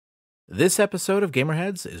This episode of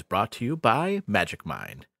Gamerheads is brought to you by Magic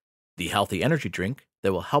Mind, the healthy energy drink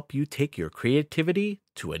that will help you take your creativity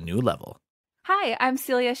to a new level. Hi, I'm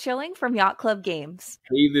Celia Schilling from Yacht Club Games.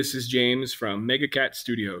 Hey, this is James from Megacat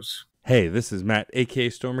Studios. Hey, this is Matt, aka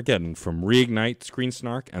Stormageddon, from Reignite, Screen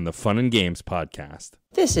Snark, and the Fun and Games podcast.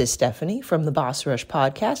 This is Stephanie from the Boss Rush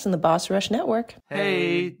podcast and the Boss Rush Network.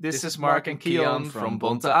 Hey, this is Mark and Keon from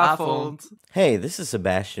Bunte Avond. Hey, this is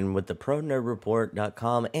Sebastian with the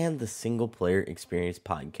ProNerdReport.com and the Single Player Experience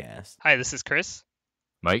podcast. Hi, this is Chris.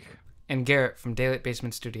 Mike. And Garrett from Daylight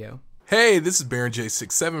Basement Studio. Hey, this is Baron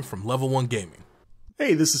J67 from Level 1 Gaming.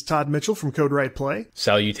 Hey, this is Todd Mitchell from Code Right Play.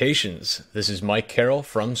 Salutations, this is Mike Carroll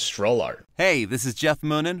from Stroll Art. Hey, this is Jeff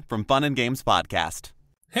Moonen from Fun and Games Podcast.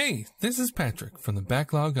 Hey, this is Patrick from the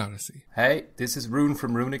Backlog Odyssey. Hey, this is Rune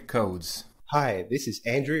from Runic Codes. Hi, this is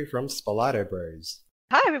Andrew from Spalato Bros.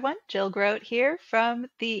 Hi everyone, Jill Grote here from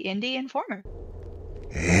the Indie Informer.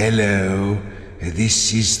 Hello,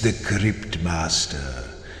 this is the Crypt Master,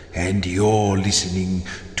 and you're listening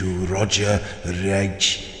to Roger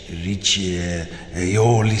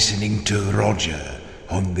you're listening to Roger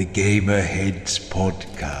on the Gamerheads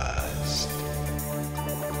Podcast.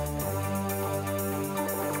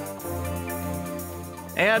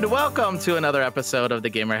 And welcome to another episode of the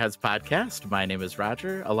Gamerheads Podcast. My name is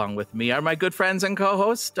Roger. Along with me are my good friends and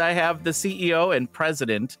co-hosts. I have the CEO and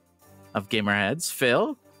president of Gamerheads,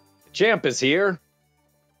 Phil. Champ is here.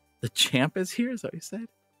 The champ is here, is that what you said?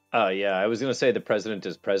 Yeah, I was going to say the president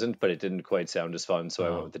is present, but it didn't quite sound as fun, so I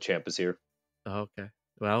went with the champ is here. Okay.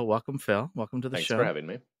 Well, welcome, Phil. Welcome to the show. Thanks for having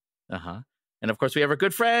me. Uh-huh. And of course, we have our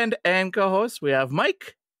good friend and co-host. We have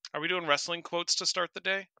Mike. Are we doing wrestling quotes to start the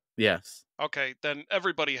day? Yes. Okay, then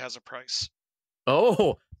everybody has a price.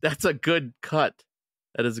 Oh, that's a good cut.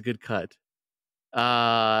 That is a good cut.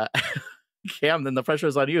 Cam, then the pressure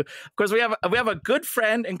is on you. Of course, we have a good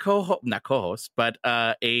friend and not co-host, but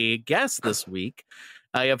a guest this week.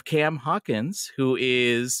 I have Cam Hawkins, who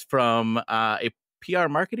is from a PR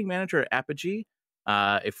marketing manager at Apogee,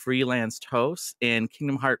 a freelanced host, and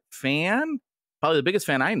Kingdom Hearts fan. Probably the biggest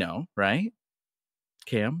fan I know, right?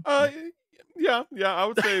 Cam? Yeah. I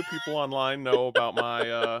would say people online know about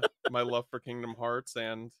my my love for Kingdom Hearts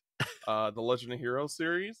and the Legend of Heroes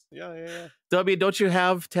series. Yeah. W, don't you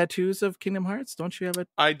have tattoos of Kingdom Hearts? Don't you have it?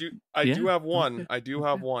 I do have one. Okay. I do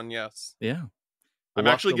have one, yes. Yeah. I'm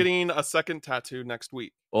actually getting a second tattoo next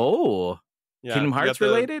week. Oh. Yeah, Kingdom Hearts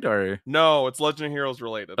related or? No, it's Legend of Heroes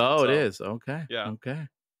related. Oh, so, it is. Okay. Yeah. Okay.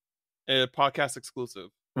 A podcast exclusive.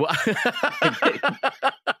 Well,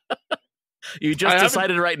 you just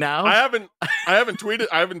decided right now? I haven't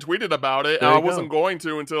tweeted about it. I wasn't going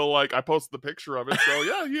to until I posted the picture of it. So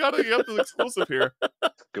yeah, you have the exclusive here.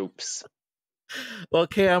 Oops. Well,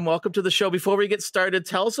 Cam, welcome to the show. Before we get started,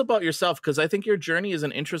 tell us about yourself, because I think your journey is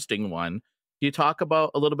an interesting one. Can you talk a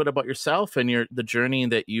little bit about yourself and the journey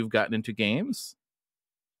that you've gotten into games?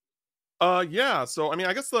 Yeah. So I mean,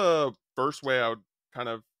 I guess the first way I would kind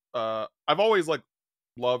of I've always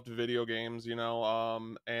loved video games, and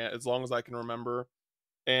as long as I can remember.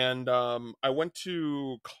 And I went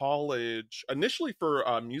to college initially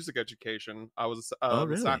for music education. I was a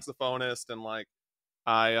saxophonist, and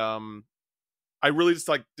I really just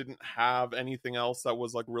didn't have anything else that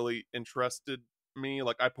was really interested me.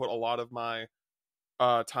 I put a lot of my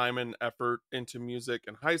time and effort into music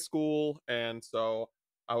in high school, and so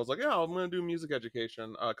I was yeah, I'm gonna do music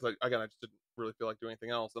education because I just didn't really feel like doing anything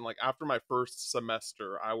else. And after my first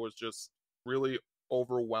semester, I was just really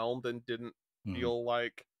overwhelmed and didn't feel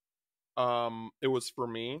like it was for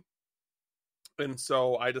me, and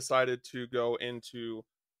so I decided to go into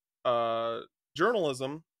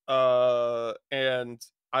journalism, and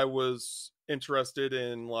I was interested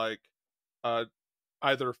in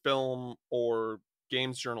either film or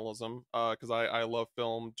games journalism, because I love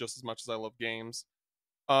film just as much as I love games.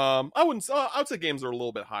 I would say games are a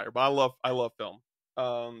little bit higher, but I love film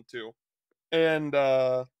too. And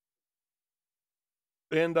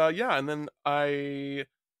then I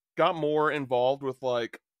got more involved with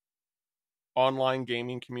online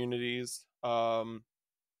gaming communities, and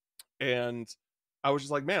I was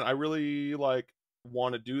just man, I really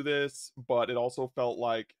want to do this, but it also felt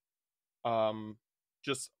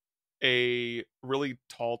just a really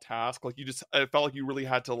tall task. It felt like you really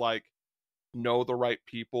had to know the right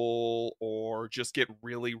people or just get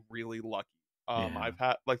really, really lucky. I've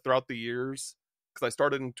had throughout the years, because I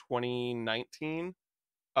started in 2019,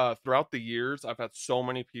 throughout the years I've had so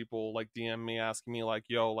many people DM me asking me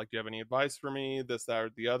yo, do you have any advice for me, this, that, or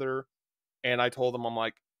the other? And I told them,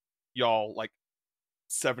 I'm y'all,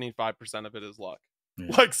 75% of it is luck.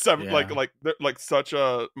 Such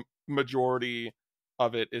a majority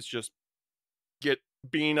of it is just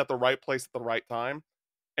being at the right place at the right time.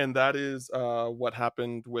 And that is what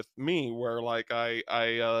happened with me, where like I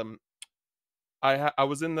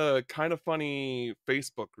was in the Kind of Funny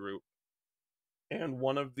Facebook group, and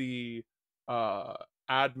one of the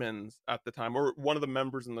admins at the time, or one of the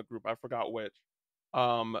members in the group, I forgot which,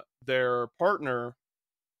 their partner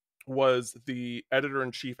was the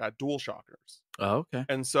editor-in-chief at DualShockers. Oh, okay.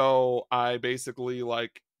 And so I basically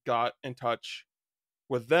like got in touch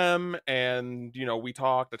with them, and we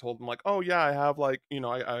talked. I told them like, oh yeah, I have like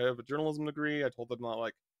I have a journalism degree. I told them that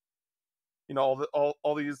like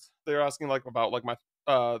all these, they're asking like about like my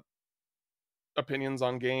opinions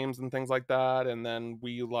on games and things like that, and then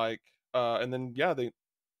we like and then yeah, they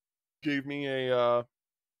gave me a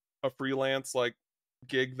freelance like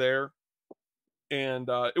gig there, and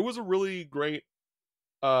it was a really great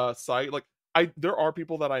site. Like there are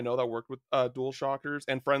people that I know that worked with DualShockers,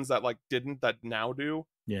 and friends that like didn't, that now do.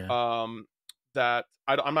 Yeah. That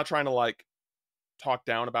I'm not trying to like talk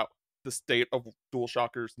down about the state of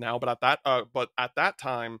DualShockers now, but at that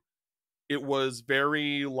time it was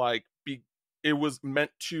very like it was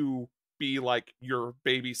meant to be like your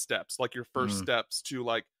baby steps, like your first steps to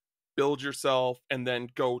like build yourself and then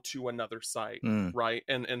go to another site, right?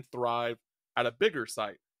 And thrive at a bigger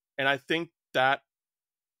site. And I think that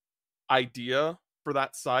idea for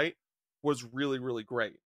that site was really, really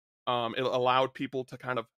great. It allowed people to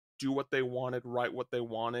kind of do what they wanted, write what they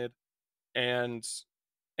wanted, and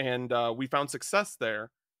we found success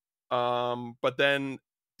there. But then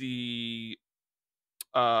the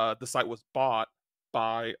site was bought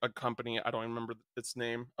by a company, I don't even remember its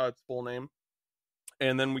name, its full name.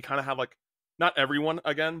 And then we kind of had like, not everyone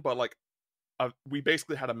again, but like we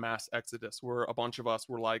basically had a mass exodus where a bunch of us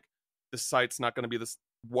were like, this site's not going to be this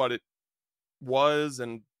what it was,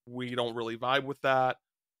 and we don't really vibe with that.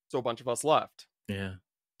 So a bunch of us left. Yeah.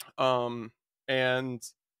 And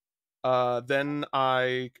then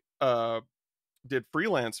I did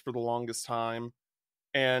freelance for the longest time,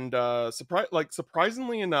 and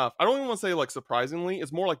surprisingly enough, I don't even want to say like surprisingly,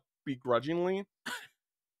 it's more like begrudgingly,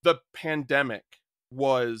 the pandemic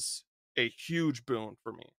was a huge boon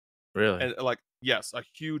for me. Really? And like, yes, a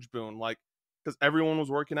huge boon, like, because everyone was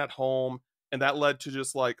working at home, and that led to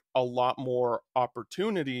just like a lot more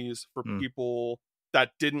opportunities for people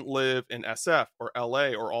that didn't live in SF or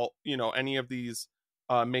LA or all any of these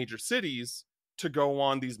major cities to go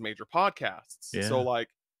on these major podcasts. Yeah. So like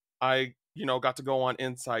I got to go on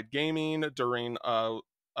Inside Gaming during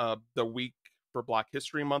the week for Black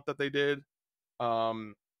History Month that they did. I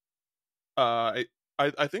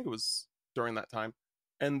think it was during that time.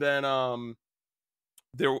 And then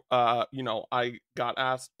there I got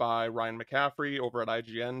asked by Ryan McCaffrey over at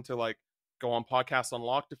IGN to like go on Podcast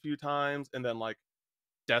Unlocked a few times, and then like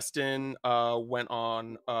Destin went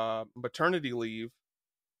on maternity leave,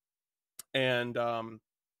 and Ryan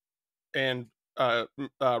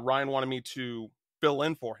wanted me to fill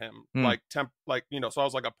in for him, like so I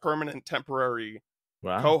was like a permanent temporary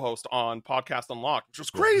co-host on Podcast Unlocked, which was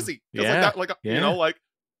crazy. Yeah.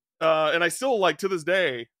 And I still like to this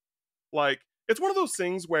day, like it's one of those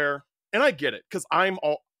things where, and I get it, because I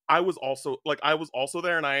was also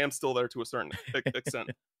there, and I am still there to a certain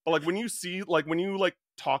extent. But like when you see, like when you like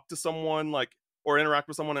talk to someone, like, or interact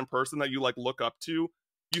with someone in person that you like look up to,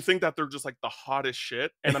 you think that they're just like the hottest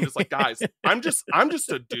shit, and I'm just like, guys, I'm just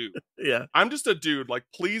a dude. Yeah, I'm just a dude. Like,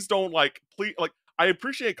 please don't please I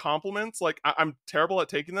appreciate compliments. Like I'm terrible at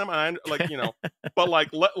taking them, and I like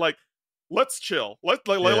but let's chill. Let's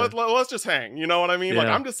just hang. You know what I mean? Yeah. Like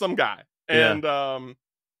I'm just some guy, and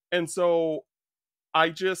so I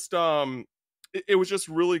just it was just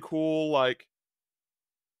really cool, like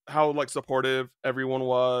how like supportive everyone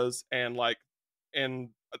was, and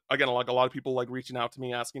again, like a lot of people like reaching out to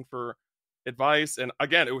me asking for advice, and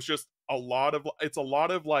again, it was just it's a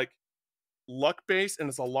lot of like luck based, and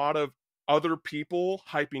it's a lot of other people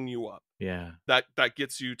hyping you up. Yeah, that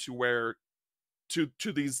gets you to where to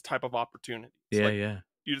these type of opportunities. Yeah, like, yeah.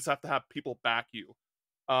 You just have to have people back you.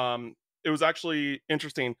 It was actually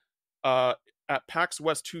interesting. At PAX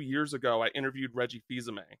West 2 years ago, I interviewed Reggie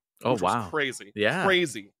Fils-Aimé. Oh, which wow. was crazy. Yeah.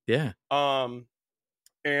 Crazy. Yeah.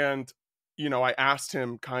 And I asked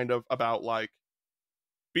him kind of about like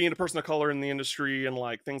being a person of color in the industry and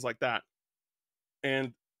like things like that.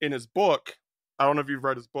 And in his book, I don't know if you've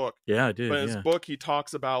read his book. Yeah, I did. But in his book, he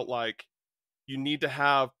talks about like you need to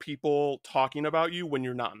have people talking about you when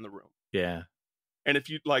you're not in the room. Yeah. And if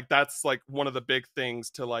you like, that's like one of the big things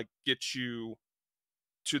to like get you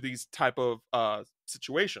to these type of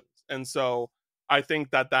situations. And so I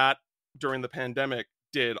think that during the pandemic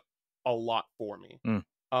did a lot for me.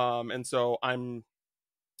 And so I'm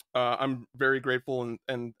I'm very grateful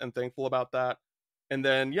and thankful about that. And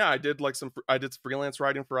then I did freelance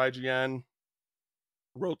writing for IGN,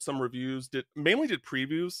 wrote some reviews, mainly did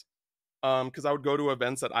previews, because I would go to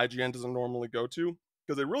events that IGN doesn't normally go to,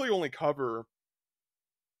 because they really only cover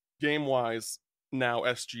game wise now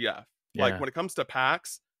SGF. Like when it comes to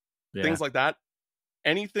PAX, things like that,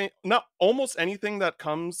 almost anything that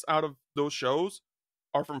comes out of those shows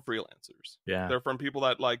are from freelancers. They're from people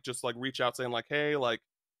that just reach out saying hey,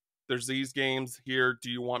 there's these games here, do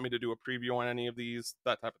you want me to do a preview on any of these,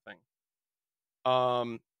 that type of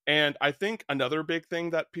thing. And I think another big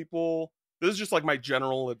thing that this is just my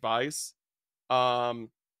general advice,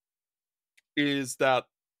 is that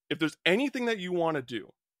if there's anything that you want to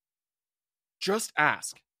do, just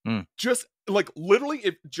ask. Just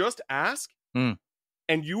literally, just ask, and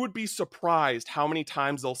you would be surprised how many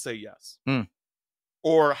times they'll say yes,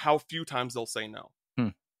 or how few times they'll say no.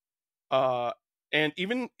 And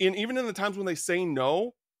even in the times when they say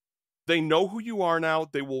no, they know who you are now.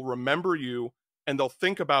 They will remember you, and they'll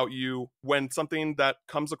think about you when something that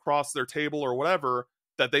comes across their table or whatever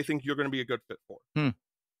that they think you're going to be a good fit for.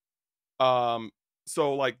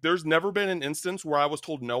 So there's never been an instance where I was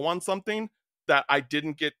told no on something that I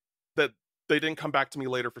didn't get, that they didn't come back to me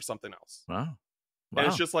later for something else. Wow. And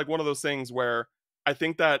it's just one of those things where I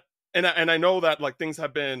think that, and I know that things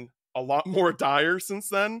have been a lot more dire since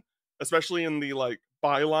then, especially in the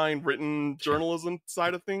byline written journalism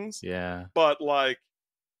side of things. Yeah. But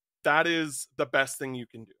that is the best thing you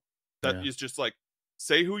can do. That is just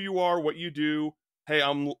say who you are, what you do. Hey,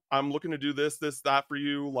 I'm looking to do this, that for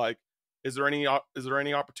you. Is there any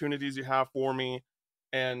opportunities you have for me?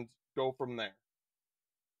 And go from there.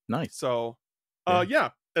 Nice. So, and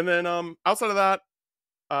then outside of that,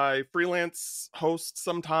 I freelance host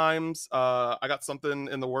sometimes. I got something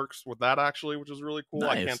in the works with that actually, which is really cool.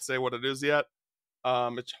 Nice. I can't say what it is yet.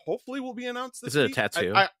 It hopefully will be announced this week. Is it a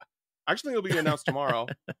tattoo? I actually think it'll be announced tomorrow.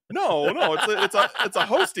 No, it's a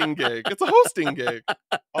hosting gig. It's a hosting gig.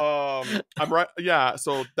 I'm right. Yeah,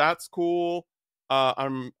 so that's cool.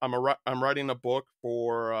 I'm writing a book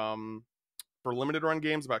for limited run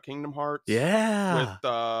games about Kingdom Hearts. Yeah.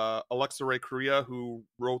 With Alexa Ray Korea, who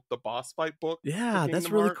wrote the boss fight book. Yeah, that's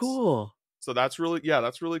really cool. So that's really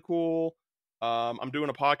cool. I'm doing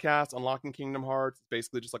a podcast, Unlocking Kingdom Hearts. It's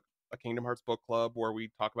basically just a Kingdom Hearts book club where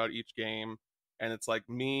we talk about each game. And it's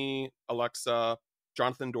me, Alexa,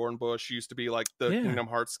 Jonathan Dornbush used to be the Kingdom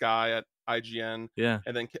Hearts guy at IGN. Yeah.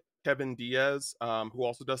 And then Kevin Diaz, who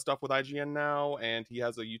also does stuff with IGN now, and he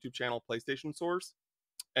has a YouTube channel, PlayStation Source.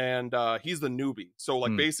 And he's the newbie. So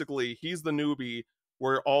basically he's the newbie.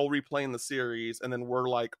 We're all replaying the series, and then we're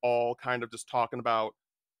all kind of just talking about,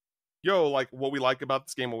 what we like about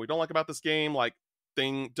this game, what we don't like about this game,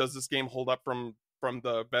 does this game hold up from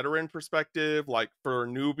the veteran perspective, for a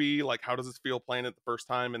newbie, how does this feel playing it the first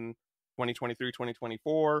time in 2023,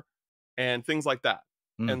 2024, and things like that.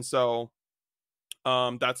 And so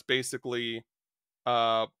that's basically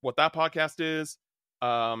what that podcast is.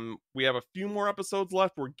 We have a few more episodes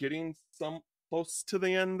left. We're getting some close to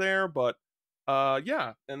the end there, but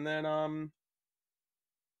and then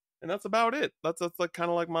and that's about it. That's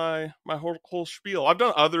kind of my whole spiel. I've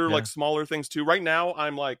done other smaller things too. Right now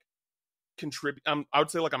I'm I would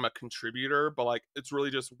say I'm a contributor, but it's really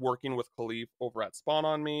just working with Khalif over at Spawn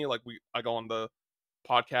on Me. I go on the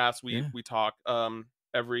podcast, we talk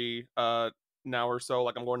every now or so.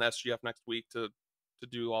 I'm going to SGF next week to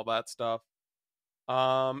do all that stuff.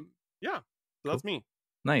 So that's me.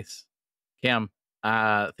 Nice. Cam,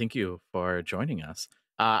 thank you for joining us.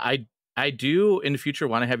 I do in the future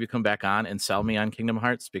want to have you come back on and sell me on Kingdom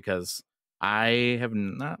Hearts, because I have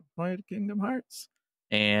not played Kingdom Hearts.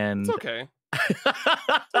 And it's okay.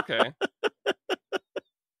 It's okay.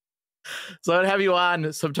 So I'd have you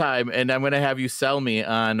on sometime, and I'm going to have you sell me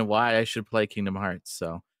on why I should play Kingdom Hearts.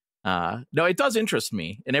 So no, it does interest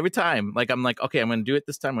me. And every time, I'm okay, I'm going to do it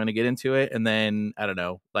this time. I'm going to get into it. And then, I don't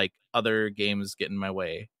know, other games get in my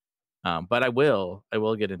way. But I will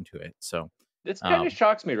get into it. So this kind of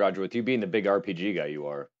shocks me, Roger, with you being the big RPG guy you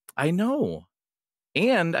are. I know.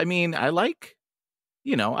 And I mean, I like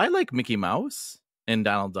Mickey Mouse and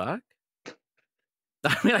Donald Duck.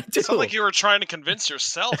 I mean, I do. It's not like you were trying to convince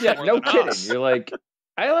yourself. Yeah, more no than kidding. us. You're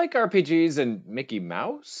I like RPGs and Mickey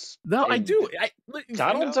Mouse. No, I do.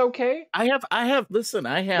 Donald's okay. I have. Listen,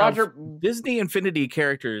 I have Roger, Disney Infinity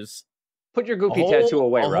characters. Put your goopy tattoo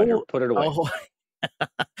away, Roger. Put it away.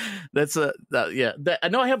 I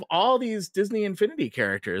know I have all these Disney Infinity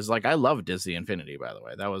characters. I love Disney Infinity, by the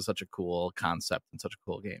way. That was such a cool concept and such a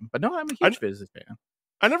cool game. But no, I'm a huge Disney fan.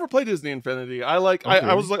 I never played Disney Infinity. I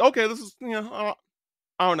was okay, this is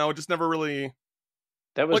I don't know, it just never really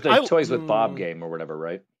That was Like, the Toys with Bob game or whatever,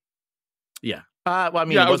 right? Yeah. Well, I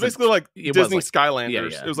mean, yeah, it was basically like Disney like,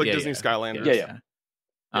 Skylanders. Yeah. It was like Disney Skylanders.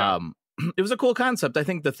 Yeah. It was a cool concept. I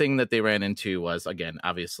think the thing that they ran into was, again,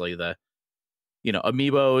 obviously the,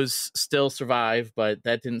 amiibos still survive, but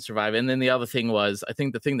that didn't survive. And then the other thing was, I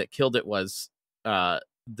think the thing that killed it was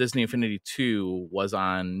Disney Infinity 2 was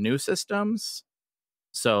on new systems.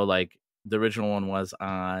 So like the original one was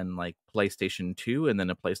on like PlayStation 2 and then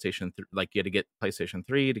a PlayStation like you had to get PlayStation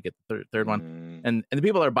 3 to get the third one. And the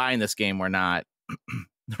people that are buying this game were not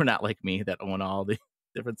they're not like me that own all the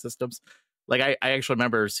different systems. Like I actually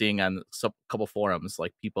remember seeing on a couple forums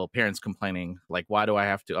like parents complaining like, why do I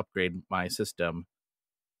have to upgrade my system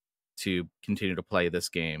to continue to play this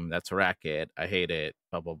game? That's a racket. I hate it.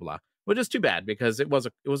 Blah blah blah. Which is too bad because it was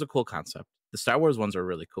a cool concept. The Star Wars ones are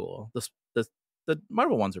really cool. The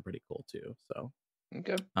Marvel ones are pretty cool too. So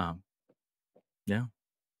okay. Yeah.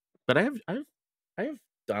 But I have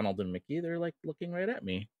Donald and Mickey. They're like looking right at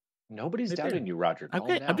me. Nobody's doubting you, Roger.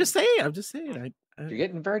 Okay, I'm just saying. You're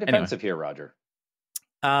getting very defensive here, Roger.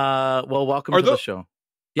 Well, welcome to the show.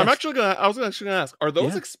 Yes. I was actually gonna ask, are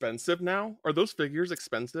those expensive now? Are those figures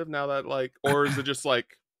expensive now that like, or is it just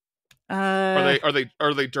like, are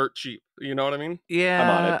they dirt cheap? You know what I mean? Yeah. I'm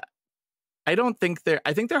on it. I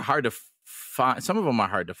think they're hard to find. Some of them are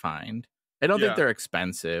hard to find. I don't think they're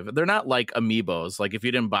expensive. They're not like amiibos. Like if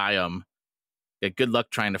you didn't buy them, good luck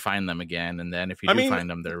trying to find them again. And then if you find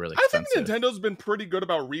them, they're really expensive. I think Nintendo's been pretty good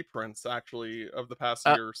about reprints actually of the past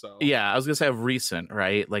year or so. Yeah, I was gonna say recent,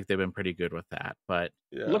 right? Like they've been pretty good with that. But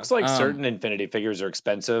looks like certain Infinity figures are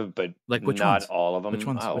expensive, but like not all of them. Which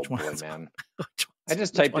ones? Oh, which ones? Boy, man. I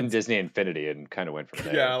just typed in Disney Infinity and kind of went from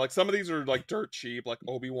there. Yeah, like some of these are like dirt cheap. Like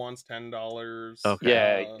Obi-Wan's $10. Okay.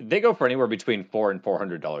 Yeah, they go for anywhere between $400 and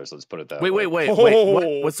 $400. Let's put it that way. Wait.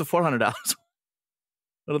 What's the $400?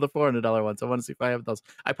 What are the $400 ones? I want to see if I have those.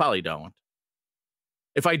 I probably don't.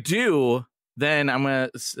 If I do, then I'm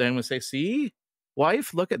gonna say, see,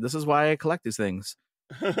 wife, look at this is why I collect these things.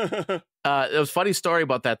 It was a funny story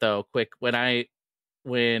about that though. Quick,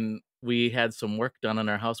 when we had some work done in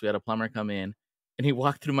our house, we had a plumber come in, and he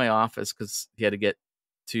walked through my office because he had to get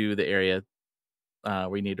to the area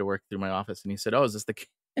where he needed to work through my office, and he said, "Oh, is this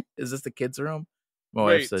the kids' room?" My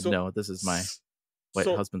wife said, "No, this is my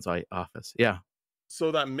husband's office." Yeah.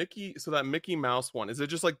 So that Mickey Mouse one, is it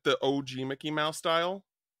just like the OG Mickey Mouse style,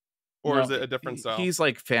 or is it a different style? He's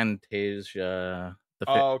like Fantasia.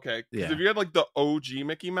 Okay. Because if you had like the OG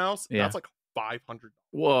Mickey Mouse, that's like $500.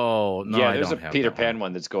 Whoa, no, yeah, there's a Peter Pan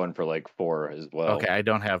one that's going for like $400 as well. Okay, I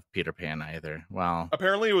don't have Peter Pan either. Wow.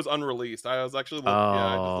 Apparently, it was unreleased. I was actually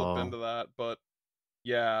I just looked into that, but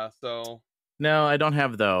yeah. So no, I don't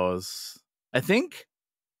have those. I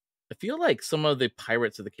feel like some of the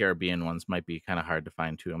Pirates of the Caribbean ones might be kind of hard to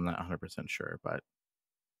find too. I'm not 100% sure, but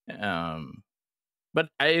I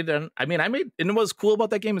made, and what's cool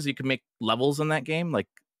about that game is you can make levels in that game,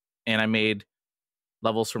 and I made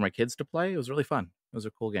levels for my kids to play. It was really fun. It was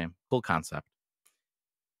a cool game, cool concept.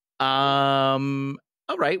 All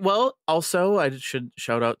right. Well, also I should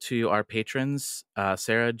shout out to our patrons,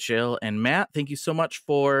 Sarah, Jill, and Matt. Thank you so much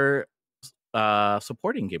for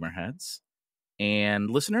supporting Gamerheads. And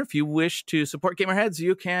listener, if you wish to support Gamerheads,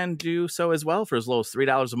 you can do so as well for as low as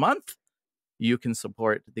 $3 a month. You can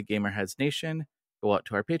support the Gamerheads Nation. Go out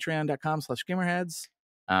to our patreon.com/Gamerheads,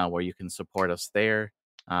 where you can support us there.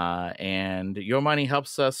 And your money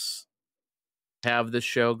helps us have this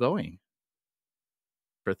show going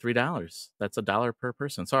for $3. That's $1 per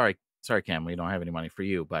person. Sorry, Cam, we don't have any money for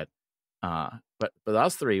you, but for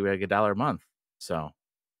us three, we get $1 a month. So.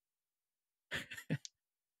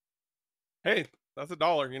 Hey, that's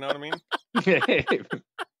 $1. You know what I mean?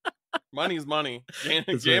 Money's money.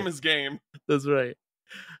 Game is game. That's right.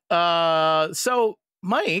 So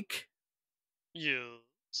Mike,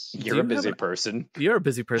 you're a busy person. You're a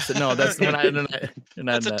busy person. No, that's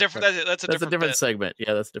that's a different segment.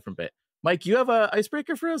 Yeah, that's a different bit. Mike, you have an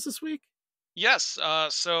icebreaker for us this week? Yes.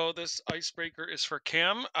 So this icebreaker is for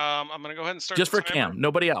Cam. I'm going to go ahead and start. Just for Cam,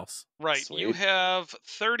 nobody else. Right. Sweet. You have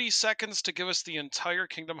 30 seconds to give us the entire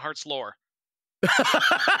Kingdom Hearts lore.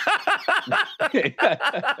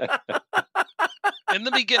 In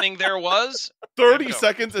the beginning, there was 30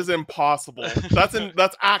 seconds is impossible.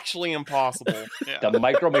 That's actually impossible. Yeah. The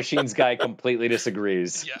Micro Machines guy completely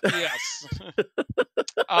disagrees. Yeah, yes.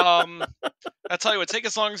 I tell you what, take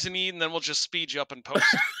as long as you need, and then we'll just speed you up in post.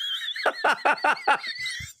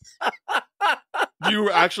 Do you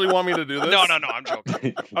actually want me to do this? No, I'm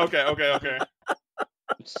joking. Okay.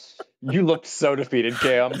 You looked so defeated,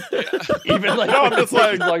 Cam. Even like, no, I'm just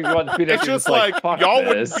like, it's just like y'all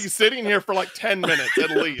wouldn't be sitting here for like 10 minutes at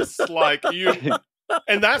least. Like you,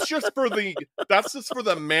 And that's just for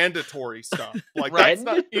the mandatory stuff. Like right? That's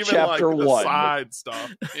not even Chapter like the 1. side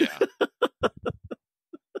stuff. Yeah.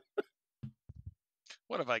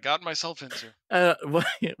 What have I gotten myself into?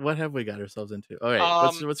 What have we got ourselves into? All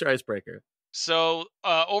right, what's your icebreaker? So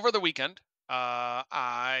over the weekend,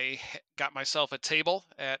 I got myself a table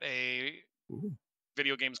at a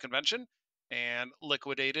video games convention and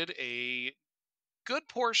liquidated a good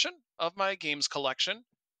portion of my games collection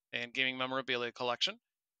and gaming memorabilia collection.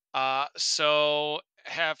 So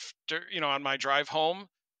after, on my drive home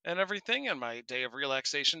and everything and my day of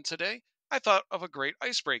relaxation today, I thought of a great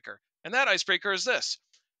icebreaker. And that icebreaker is this.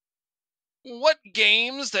 What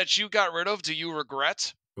games that you got rid of do you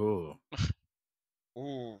regret? Ooh.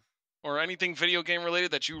 Ooh. Or anything video game related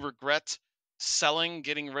that you regret selling,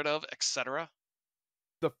 getting rid of, etc.?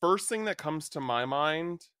 The first thing that comes to my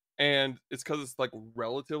mind, and it's because it's like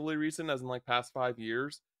relatively recent, as in like past 5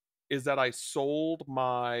 years, is that I sold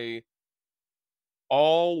my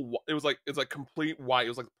it's like complete white. It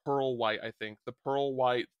was like pearl white, I think. The pearl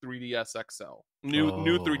white 3DS XL. The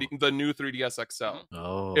new 3DS XL.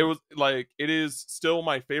 Oh. It was like, it is still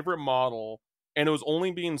my favorite model, and it was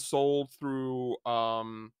only being sold through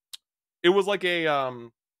it was like a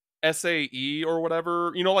SAE or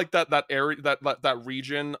whatever, like that area, that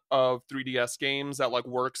region of 3DS games that like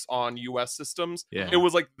works on US systems. Yeah. It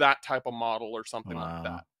was like that type of model or something like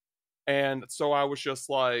that. And so I was just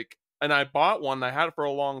like, and I bought one, I had it for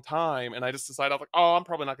a long time, and I just decided, I was like, oh, I'm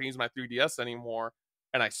probably not gonna use my 3DS anymore,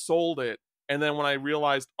 and I sold it. And then when I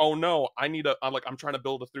realized, oh no, I'm trying to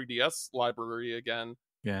build a 3DS library again.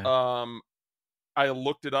 Yeah. I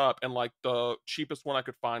looked it up, and like the cheapest one I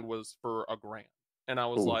could find was for $1,000. And I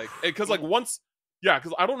was like, because like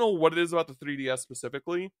because I don't know what it is about the 3DS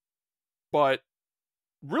specifically, but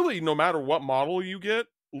really no matter what model you get,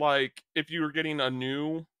 like if you're getting a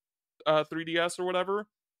new 3DS or whatever,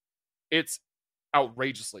 it's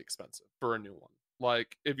outrageously expensive for a new one.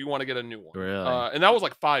 Like if you want to get a new one, really? And that was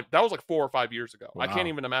like 4 or 5 years ago. Wow. I can't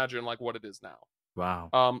even imagine like what it is now.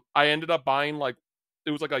 Wow. I ended up buying like,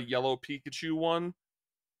 it was like a yellow Pikachu one,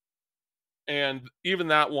 and even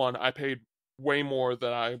that one I paid way more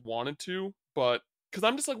than I wanted to, but because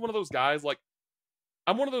I'm just like one of those guys, like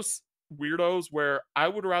I'm one of those weirdos where I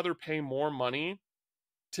would rather pay more money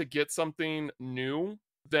to get something new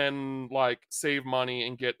than like save money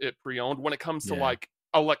and get it pre-owned when it comes to like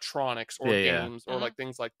electronics or games or like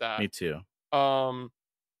things like that. Me too.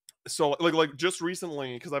 So like just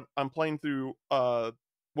recently, because I'm playing through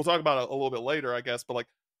we'll talk about it a little bit later, I guess, but like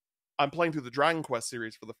I'm playing through the Dragon Quest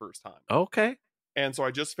series for the first time. Okay. And so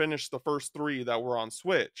I just finished the first 3 that were on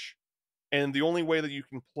Switch, and the only way that you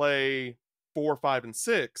can play 4, 5, and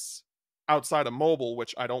 6 outside of mobile,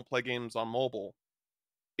 which I don't play games on mobile,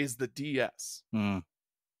 is the DS.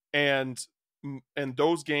 And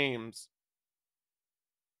those games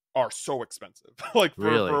are so expensive. Like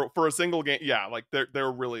for a single game, like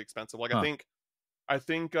they're really expensive. Like I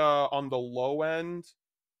think on the low end,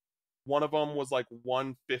 one of them was like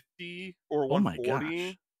 $150 or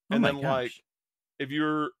 $140, and then like if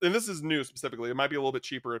you're, and this is new specifically, it might be a little bit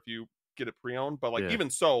cheaper if you get it pre-owned, but like even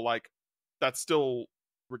so, like that's still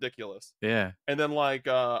ridiculous. Yeah. And then like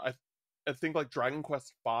I think like Dragon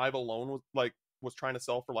Quest 5 alone was trying to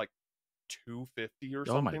sell for like $250 or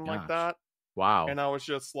something like that. Wow. And I was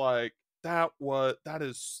just like, that's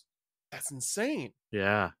insane.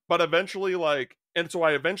 Yeah. But eventually like, and so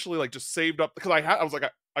I eventually like just saved up, because I was like,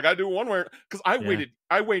 I gotta do one where, because I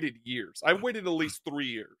waited years. I waited at least 3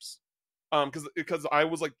 years. Because I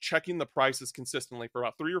was like checking the prices consistently for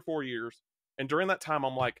about 3 or 4 years. And during that time,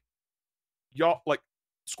 I'm like, y'all, like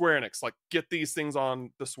Square Enix, like get these things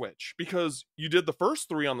on the Switch, because you did the first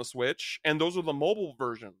 3 on the Switch, and those are the mobile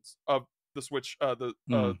versions of the Switch, the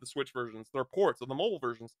Switch versions. They're ports of the mobile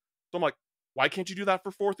versions. So I'm like, why can't you do that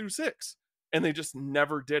for 4 through 6? And they just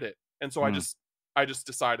never did it. And so I just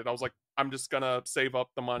decided, I was like, I'm just gonna save up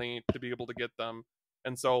the money to be able to get them.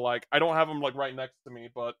 And so like I don't have them like right next to me,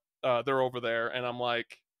 but they're over there, and I'm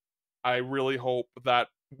like, I really hope that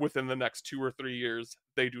within the next 2 or 3 years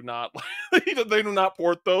they do not they do not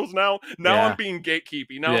port those now. I'm being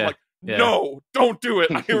gatekeepy. Now I'm like, no, don't do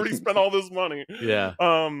it. I already spent all this money. Yeah.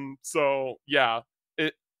 So yeah.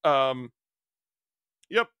 It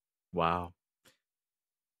Yep. Wow.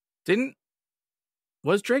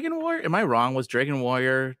 Was Dragon Warrior? Am I wrong? Was Dragon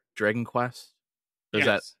Warrior Dragon Quest?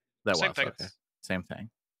 Yes. That Same was thing. Okay. Same thing.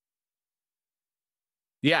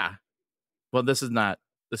 Yeah. Well, this is not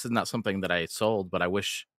something that I sold, but I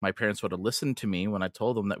wish my parents would have listened to me when I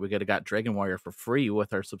told them that we could have got Dragon Warrior for free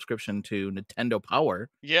with our subscription to Nintendo Power.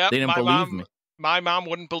 Yeah, they didn't believe me. My mom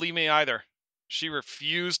wouldn't believe me either. She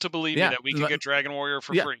refused to believe me that we could get Dragon Warrior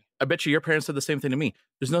for free. I bet you your parents said the same thing to me.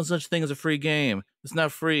 There's no such thing as a free game. It's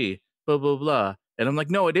not free. Blah, blah, blah. And I'm like,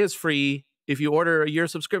 no, it is free. If you order a year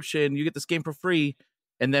subscription, you get this game for free.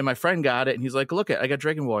 And then my friend got it, and he's like, look, I got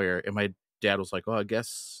Dragon Warrior. And my dad was like, oh, I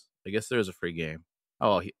guess there's a free game.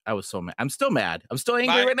 Oh, I was so mad. I'm still mad. I'm still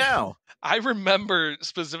angry right now. I remember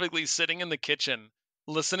specifically sitting in the kitchen,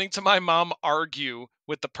 listening to my mom argue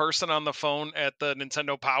with the person on the phone at the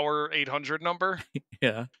Nintendo Power 800 number.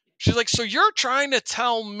 Yeah. She's like, so you're trying to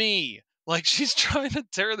tell me, like, she's trying to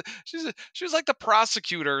tear she was like the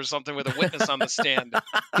prosecutor or something with a witness on the stand.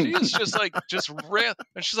 She was just like,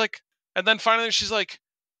 and she's like, and then finally she's like,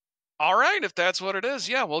 all right, if that's what it is,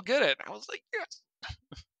 yeah, we'll get it. I was like, yes.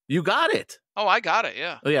 You got it. Oh, I got it.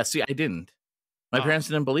 Yeah. Oh yeah. See, I didn't. My parents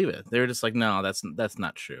didn't believe it. They were just like, no, that's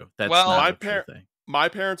not true. That's well, not a true thing. My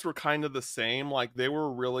parents were kind of the same. Like, they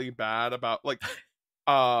were really bad about, like,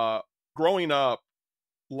 growing up,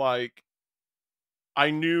 like,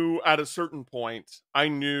 I knew at a certain point, I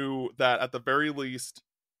knew that at the very least,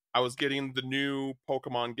 I was getting the new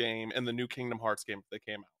Pokemon game and the new Kingdom Hearts game if they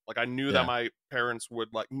came out. Like, I knew that my parents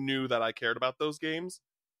knew that I cared about those games.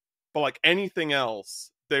 But, like, anything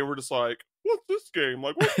else, they were just like, what's this game?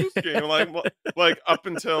 Like, what's this game? like up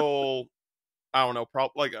until, I don't know,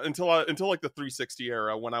 until like the 360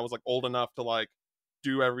 era, when I was like old enough to like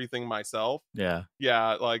do everything myself. Yeah.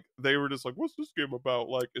 Like they were just like, what's this game about?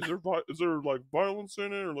 Like, is there like violence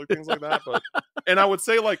in it or like things like that? But and I would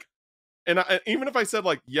say like, even if I said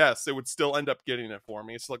like yes, it would still end up getting it for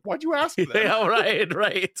me. It's like, why'd you ask that? Yeah,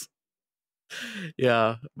 right.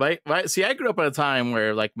 Yeah, see, I grew up at a time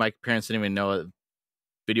where like my parents didn't even know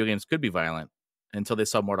video games could be violent until they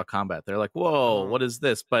saw Mortal Kombat. They're like, whoa, what is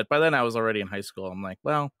this? But by then I was already in high school. I'm like,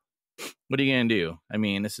 well, what are you gonna do? I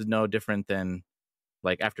mean, this is no different than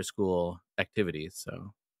like after school activities.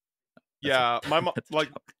 So yeah, my mom, like,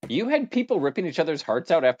 you had people ripping each other's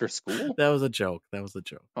hearts out after school. That was a joke.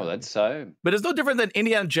 Oh, that's but it's no different than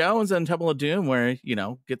Indiana Jones and Temple of Doom, where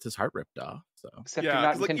gets his heart ripped off. So except you're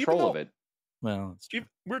not in control of it. Well, we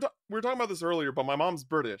were talking about this earlier, but my mom's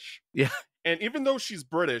British. Yeah. And even though she's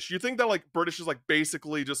British, you think that like British is like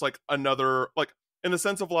basically just like another, like in the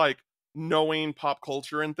sense of like knowing pop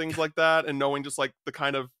culture and things like that, and knowing just like the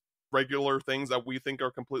kind of regular things that we think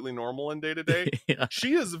are completely normal in day to day.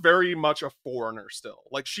 She is very much a foreigner still.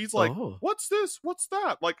 Like she's like, what's this? What's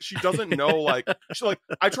that? Like she doesn't know. Like she like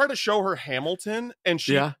I try to show her Hamilton, and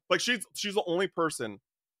she's the only person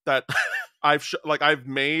that I've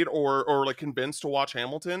made or like convinced to watch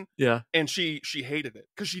Hamilton. Yeah. And she hated it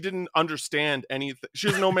because she didn't understand anything. She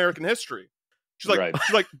doesn't know American history. She's like,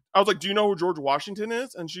 I was like, do you know who George Washington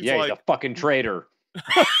is? And she's like, he's a fucking traitor.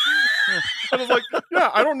 I was like, yeah,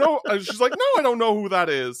 I don't know. And she's like, no, I don't know who that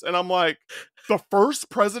is. And I'm like, the first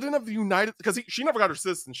president of the United, because she never got her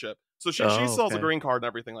citizenship. So she still has a green card and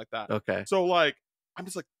everything like that. Okay. So like, I'm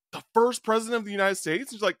just like, the first president of the United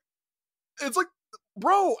States? And she's like, it's like,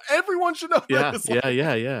 bro, everyone should know this.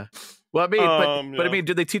 Yeah. Well, I mean, but I mean,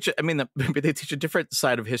 do they teach it? I mean, maybe they teach a different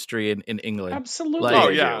side of history in England. Absolutely.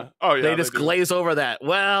 Like, they just glaze over that.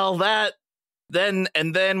 Well, then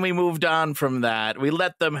we moved on from that. We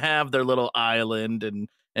let them have their little island, and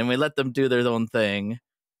we let them do their own thing.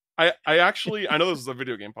 I actually, I know this is a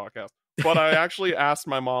video game podcast, but I actually asked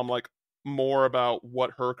my mom like more about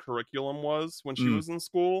what her curriculum was when she was in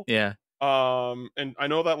school. Yeah. And I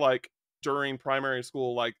know that like during primary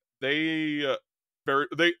school, like they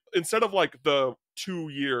instead of like the 2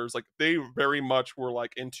 years, like they very much were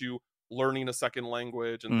like into learning a second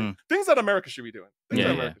language and things that America should be doing.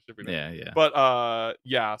 Yeah. But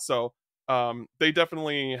so they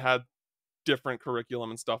definitely had different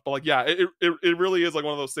curriculum and stuff. But like, yeah, it really is like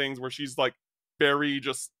one of those things where she's like very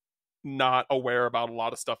just not aware about a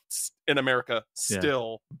lot of stuff in America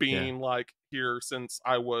still being like here since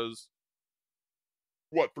I was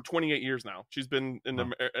for 28 years now. She's been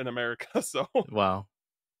in America. So wow,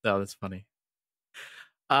 that's funny.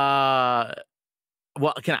 Well,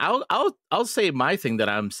 I'll say my thing that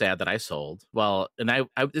I'm sad that I sold. Well, and I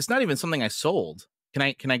it's not even something I sold. Can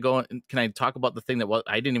I talk about the thing that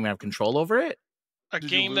I didn't even have control over it?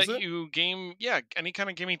 Any kind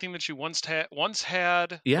of gaming thing that you once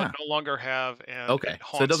had, but no longer have. And okay,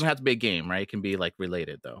 so it doesn't have to be a game, right? It can be like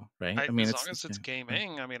related, though, right? I mean, as long as it's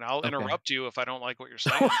gaming. I mean, I'll interrupt you if I don't like what you're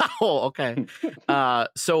saying. Oh, okay.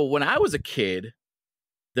 So when I was a kid,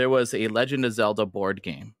 there was a Legend of Zelda board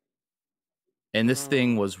game, and this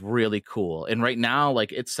thing was really cool. And right now,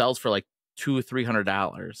 like it sells for like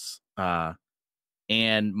 $200-300.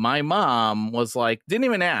 And my mom was like, didn't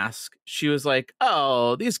even ask. She was like,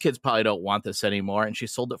 oh, these kids probably don't want this anymore. And she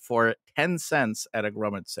sold it for 10 cents at a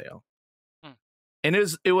rummage sale. And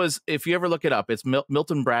it was if you ever look it up, it's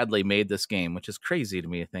Milton Bradley made this game, which is crazy to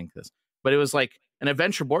me to think this. But it was like an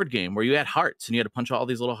adventure board game where you had hearts and you had to punch all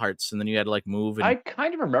these little hearts and then you had to like move. And I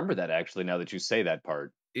kind of remember that actually now that you say that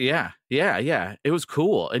part. Yeah. It was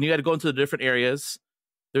cool. And you had to go into the different areas.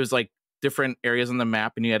 There's like different areas on the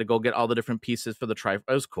map and you had to go get all the different pieces for the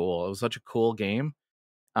it was cool. It was such a cool game.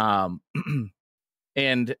 And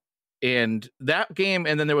that game,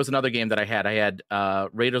 and then there was another game that I had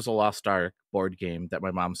Raiders of the Lost Ark board game that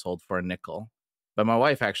my mom sold for $0.05. But my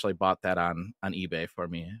wife actually bought that on eBay for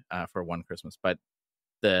me for one Christmas. But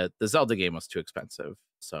the Zelda game was too expensive.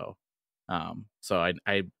 So I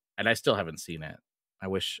still haven't seen it. I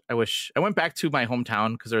wish I went back to my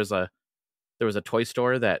hometown because there was a toy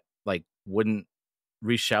store that like wouldn't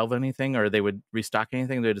reshelve anything or they would restock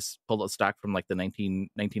anything. They just pulled out stock from like the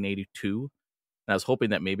 1982. And I was hoping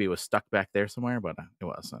that maybe it was stuck back there somewhere, but it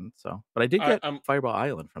wasn't. So, but I did get Fireball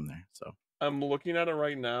Island from there. So I'm looking at it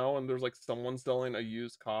right now, and there's like someone selling a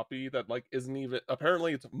used copy that like isn't even.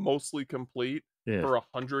 Apparently, it's mostly complete for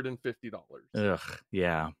 $150. Ugh,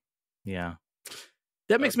 yeah.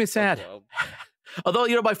 That makes me sad. Although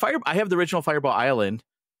I have the original Fireball Island,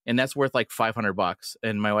 and that's worth like $500.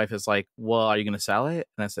 And my wife is like, "Well, are you going to sell it?"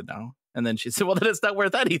 And I said, "No." And then she said, "Well, then it's not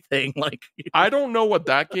worth anything." Like, I don't know what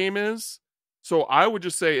that game is. So I would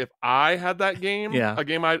just say if I had that game, a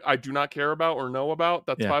game I do not care about or know about,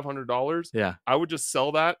 that's $500. Yeah. I would just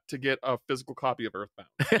sell that to get a physical copy of Earthbound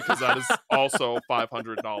because that is also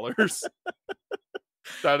 $500.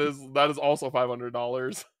 That is also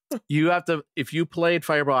 $500. You have to, if you played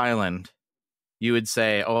Fireball Island, you would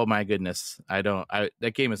say, "Oh my goodness,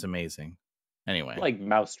 that game is amazing." Anyway, like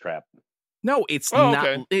Mousetrap. No, it's not.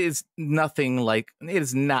 Okay. It is nothing like. It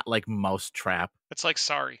is not like Mousetrap. It's like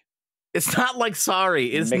Sorry. It's not like Sorry.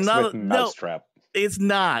 It's mixed not with Mousetrap. It's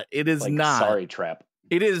not. It is like not. Sorry Trap.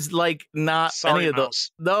 It is like not Sorry any of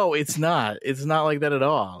Mouse. those. No, it's not. It's not like that at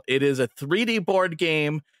all. It is a 3D board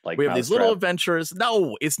game. Like we have these little adventures.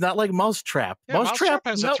 No, it's not like Mousetrap. Yeah, Mousetrap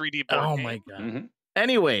has a 3D board game. Oh my god. Mm-hmm.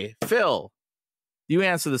 Anyway, Phil, you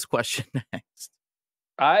answer this question next.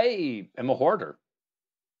 I am a hoarder.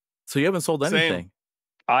 So you haven't sold anything. Same.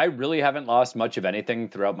 I really haven't lost much of anything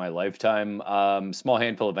throughout my lifetime. Small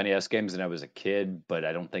handful of NES games when I was a kid, but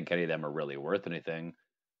I don't think any of them are really worth anything.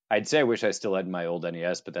 I'd say I wish I still had my old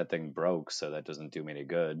NES, but that thing broke, so that doesn't do me any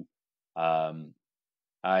good. I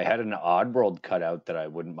had an Oddworld cutout that I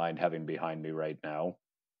wouldn't mind having behind me right now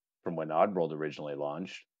from when Oddworld originally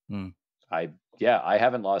launched. I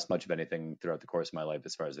haven't lost much of anything throughout the course of my life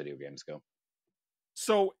as far as video games go.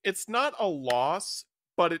 So it's not a loss,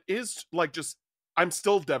 but it is like just I'm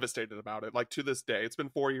still devastated about it. Like to this day, it's been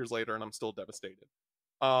 4 years later, and I'm still devastated.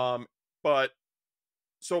 But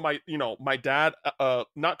so my dad,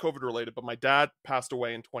 not COVID related, but my dad passed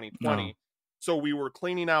away in 2020. No. So we were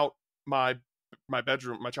cleaning out my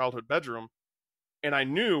bedroom, my childhood bedroom, and I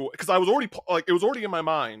knew because I was already like it was already in my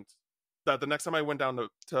mind that the next time I went down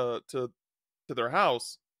to their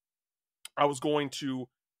house, I was going to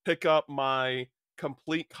pick up my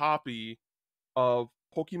complete copy of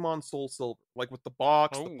Pokemon Soul Silver, like with the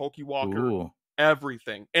box, the Pokewalker,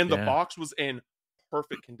 everything, and the box was in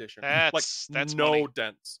perfect condition. That's no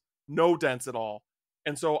dents at all.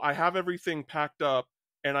 And so I have everything packed up,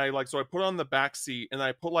 and I put it on the back seat, and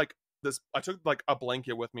I put like this. I took like a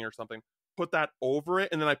blanket with me or something, put that over it,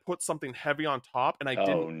 and then I put something heavy on top, and I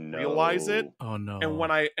didn't realize it. Oh no! And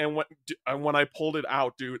when I pulled it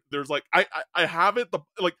out, dude, there's like I have it.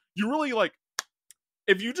 You really like.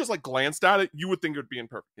 If you just like glanced at it, you would think it would be in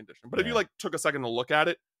perfect condition. But if you like took a second to look at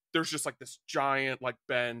it, there's just like this giant like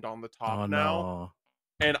bend on the top now.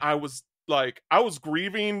 No. And I was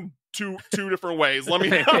grieving two different ways.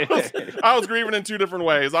 I was grieving in two different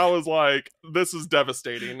ways. I was like, this is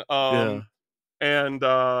devastating. That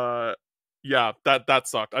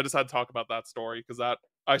sucked. I just had to talk about that story because that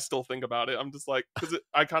I still think about it. I'm just like, because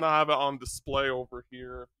I kind of have it on display over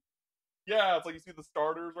here. Yeah, it's like you see the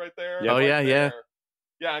starters right there. Yeah. Oh yeah, there.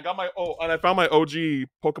 Yeah, I got and I found my OG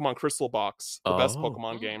Pokemon Crystal box, the best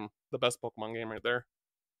Pokemon game right there.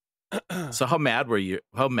 So how mad were you?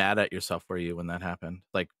 How mad at yourself were you when that happened?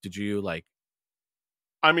 Like, did you like?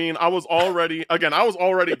 I mean, I was already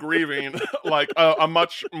grieving like a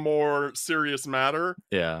much more serious matter.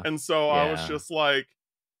 Yeah, and so I was just like,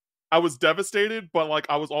 I was devastated, but like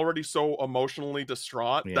I was already so emotionally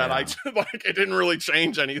distraught that I it didn't really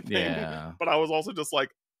change anything. Yeah. But I was also just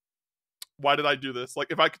like, why did I do this? Like,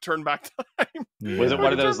 if I could turn back time. Was it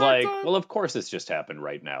one of those like, well, of course this just happened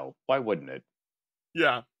right now. Why wouldn't it?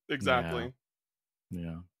 Yeah, exactly.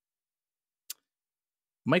 Yeah.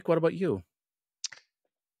 Mike, what about you?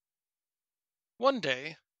 One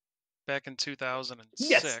day, back in 2006.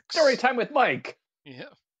 Yes, story time with Mike. Yeah.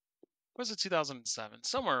 Was it 2007?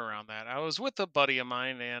 Somewhere around that. I was with a buddy of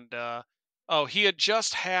mine, and he had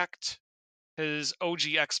just hacked his OG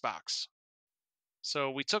Xbox.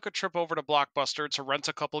 So we took a trip over to Blockbuster to rent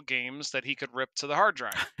a couple games that he could rip to the hard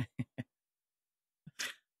drive.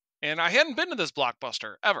 And I hadn't been to this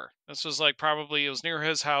Blockbuster ever. This was like it was near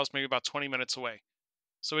his house, maybe about 20 minutes away.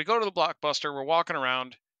 So we go to the Blockbuster, we're walking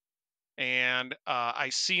around, and I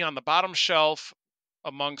see on the bottom shelf,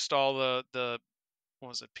 amongst all the what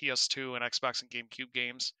was it, PS2 and Xbox and GameCube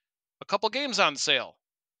games, a couple games on sale.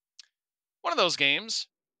 One of those games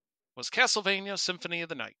was Castlevania Symphony of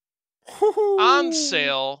the Night. On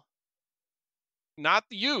sale, not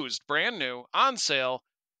used, brand new, on sale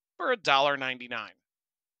for $1.99.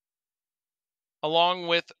 Along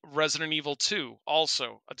with Resident Evil 2,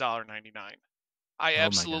 also $1.99. I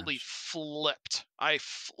absolutely flipped. I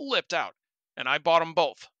flipped out, and I bought them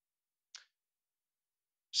both.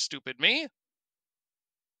 Stupid me. A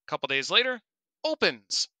couple days later,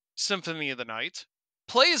 opens Symphony of the Night,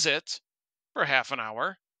 plays it for half an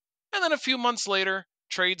hour, and then a few months later,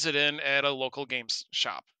 trades it in at a local games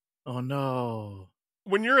shop. Oh, no.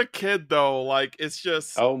 When you're a kid, though, like, it's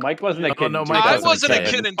just... Oh, Mike wasn't a kid. No, I wasn't a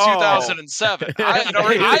kid in 2007. I had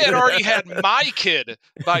already had my kid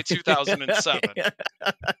by 2007.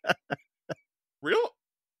 Real?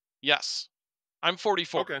 Yes. I'm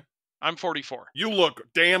 44. Okay. I'm 44. You look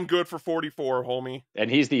damn good for 44, homie. And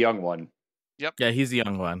he's the young one. Yep. Yeah, he's the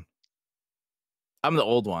young one. I'm the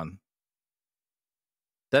old one.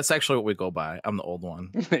 That's actually what we go by. I'm the old one.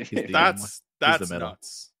 That's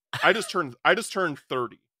nuts. I just turned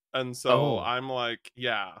 30, and so I'm like,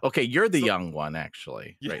 yeah. Okay, you're the young one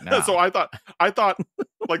actually, right now. So I thought,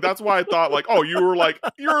 like, that's why I thought, like, oh, you're like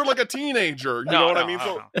a teenager. You know what I mean?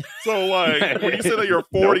 So like when you say that you're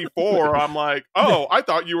 44, I'm like, oh, I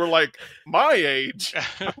thought you were like my age.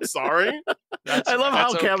 I'm sorry. I love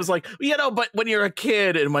how Cam was like, but when you're a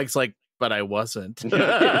kid, and Mike's like, but I wasn't.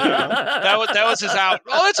 that was his out.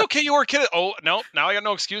 Oh, it's okay. You were a kid. Oh, no. Now I got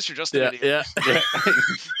no excuse. You're just an idiot. Yeah.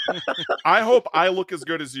 I hope I look as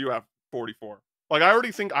good as you at 44. Like, I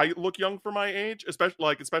already think I look young for my age,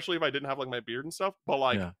 especially if I didn't have like my beard and stuff. But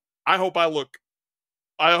like, I hope I look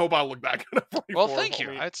that good at 44. Well, thank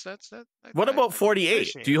you. What about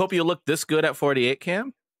 48? Do you hope you look this good at 48,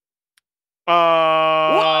 Cam? Whoa!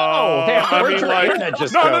 I mean, like,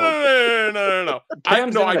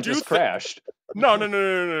 no. I just crashed. No.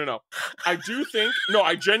 I do think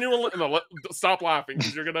I genuinely stop laughing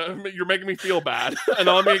because you're making me feel bad, and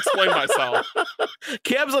let me explain myself.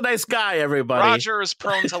 Cam's a nice guy, everybody. Roger is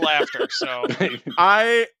prone to laughter, so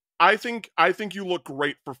I think you look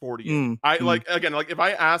great for 48.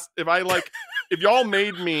 If y'all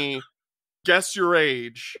made me guess your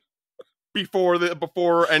age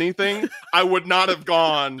before anything, I would not have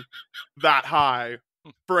gone that high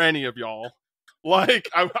for any of y'all. Like,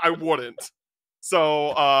 I wouldn't.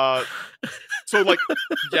 So like,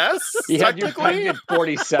 yes, technically,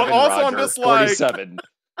 47. But also, Roger, I'm just like 47.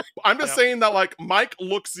 I'm just saying that, like, Mike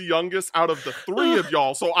looks the youngest out of the three of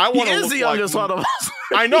y'all, so I want to look the youngest like, one of us.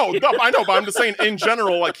 I know, but I'm just saying in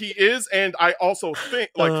general, like, he is, and I also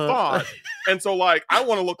thought, and so like I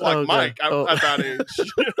want to look like Mike at that age.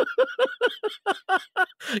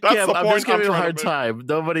 That's Cam, the point. I'm just giving you a hard time.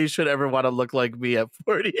 Nobody should ever want to look like me at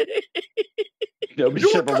 48. Nobody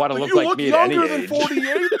should ever want to look like me at any age. You look younger than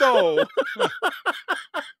 48, though.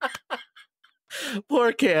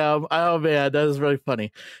 Poor Cam. Oh man, that is really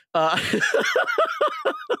funny. Oh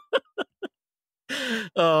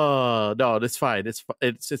no, it's fine. It's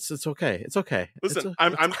okay. It's okay. Listen,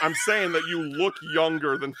 I'm saying that you look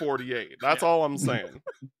younger than 48. That's all I'm saying.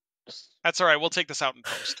 That's all right. We'll take this out in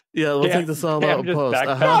post. Yeah, we'll take this all out in post.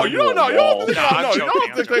 No, you don't know. You don't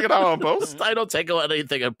have to take it out in post. I don't take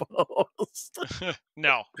anything in post.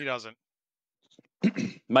 No, he doesn't.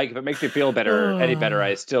 Mike, if it makes you feel any better,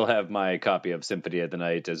 I still have my copy of Symphony of the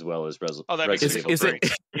Night as well as Resident Evil 3.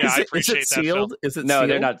 I appreciate that. Sealed? Is it no,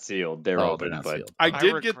 sealed? they're not sealed. They're open. Not but sealed. I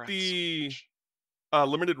did get the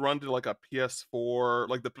limited run to like a PS4,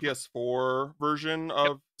 like the PS4 version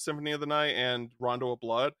of Symphony of the Night and Rondo of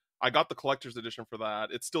Blood. I got the collector's edition for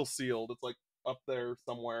that. It's still sealed. It's like up there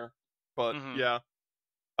somewhere. But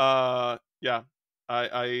I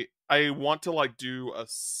want to like do a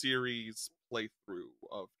series playthrough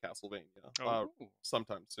of Castlevania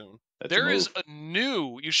sometime soon. There is a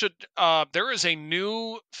new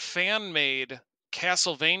fan-made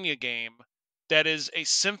Castlevania game that is a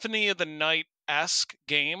Symphony of the Night-esque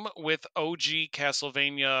game with OG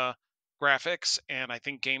Castlevania graphics and I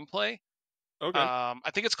think gameplay. Okay.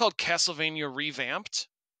 I think it's called Castlevania Revamped.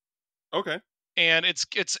 Okay. and it's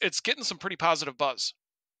getting some pretty positive buzz.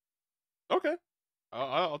 Okay,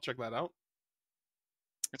 I'll check that out.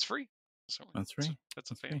 It's free. So That's free.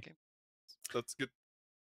 That's a fan game. That's good.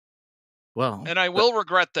 Well, and I will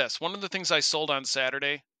regret this. One of the things I sold on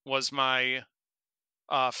Saturday was my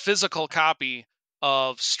physical copy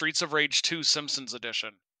of Streets of Rage 2 Simpsons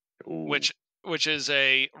Edition, which is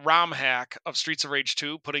a ROM hack of Streets of Rage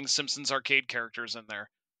 2, putting Simpsons arcade characters in there.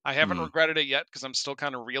 I haven't regretted it yet because I'm still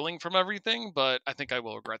kind of reeling from everything, but I think I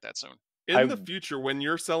will regret that soon. In the future, when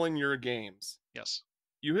you're selling your games, yes,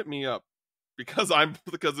 you hit me up because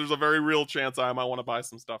there's a very real chance I might want to buy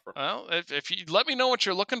some stuff from. Well, if you let me know what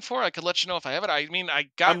you're looking for, I could let you know if I have it. I mean,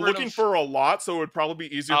 I'm looking for a lot, so it would probably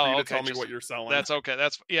be easier for you to tell me what you're selling. That's okay.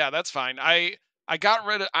 That's fine. I got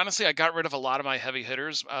rid of a lot of my heavy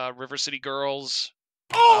hitters. River City Girls.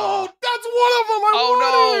 Oh, that's one of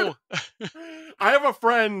them. No. I have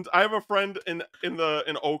a friend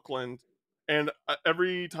in Oakland, and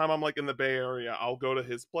every time I'm like in the Bay Area, I'll go to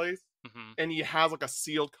his place, and he has like a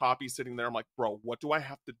sealed copy sitting there. I'm like, bro, what do I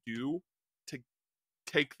have to do to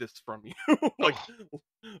take this from you? Like,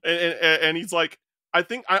 and he's like, I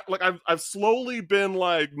think I've slowly been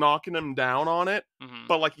like knocking him down on it,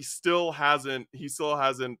 but like he still hasn't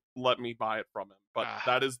let me buy it from him. But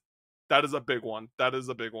that is a big one. That is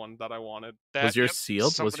a big one that I wanted. Was yours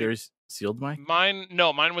sealed? Was yours sealed, Mike? Mine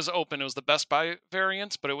was open. It was the Best Buy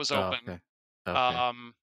variant, but it was open. Okay.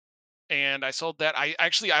 And I sold that.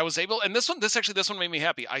 I was able, and this one made me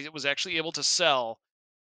happy. I was actually able to sell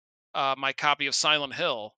my copy of Silent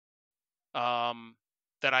Hill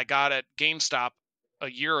that I got at GameStop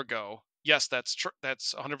a year ago. Yes, that's true.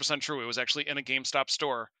 That's 100% true. It was actually in a GameStop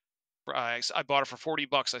store. I bought it for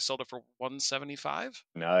 $40. I sold it for $175.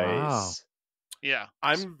 Nice. Wow. Yeah.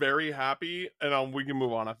 I'm very happy, and we can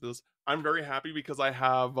move on after this. I'm very happy because I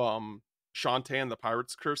have Shantae and the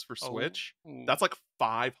Pirate's Curse for Switch. That's like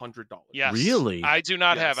 $500. Yes. Really? I do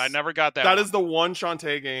not have. I never got that. That is the one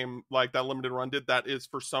Shantae game like that limited run did that is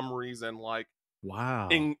for some reason like wow,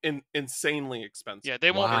 insanely expensive. Yeah, they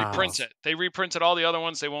won't reprint it. They reprinted all the other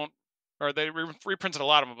ones. They won't, or they reprinted a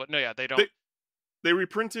lot of them. But no, yeah, they don't. They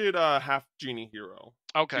reprinted Half Genie Hero.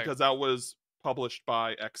 Okay. Because that was published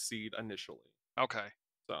by Xseed initially. Okay.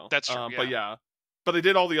 So that's true. But they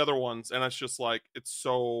did all the other ones, and it's just like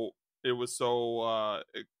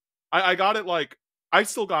I got it like I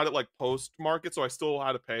still got it like post market, so I still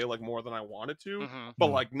had to pay like more than I wanted to,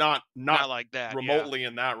 but like not like that remotely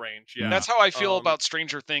in that range. Yeah, that's how I feel about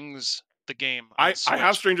Stranger Things. The game. I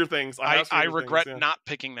have Stranger Things. I regret not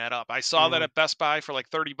picking that up. I saw that at Best Buy for like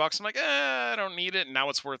 $30. I'm like, I don't need it. And now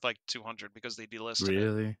it's worth like $200 because they delisted it.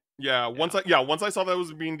 Really? Yeah. Once I saw that it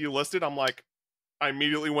was being delisted, I'm like, I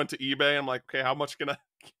immediately went to eBay. I'm like, okay, how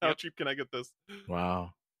cheap can I get this?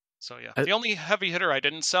 Wow. So yeah, the only heavy hitter I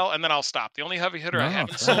didn't sell, and then I'll stop. The only heavy hitter I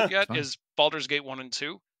haven't sold yet is Baldur's Gate 1 and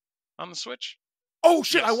 2 on the Switch. Oh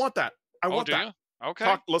shit! Yes. I want that. I want that. You?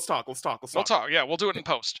 Okay. Let's talk. We'll talk. Yeah, we'll do it in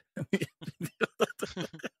post.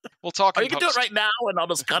 We'll talk. You can do it right now, and I'll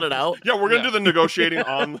just cut it out. Yeah, we're gonna do the negotiating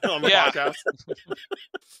on the podcast.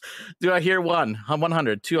 Do I hear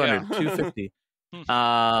 100, 200, 250? And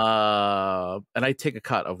I take a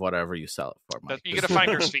cut of whatever you sell it for, Mike. You get a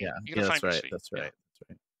finder's fee. Yeah, that's right. That's right.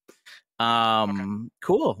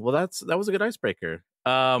 Cool. Well, that was a good icebreaker.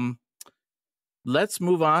 Let's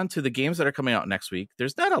move on to the games that are coming out next week.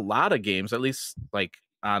 There's not a lot of games, at least like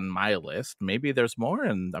on my list. Maybe there's more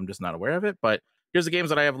and I'm just not aware of it, but here's the games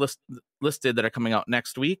that I have listed that are coming out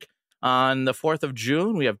next week. On the 4th of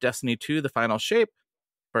June, we have Destiny 2, The Final Shape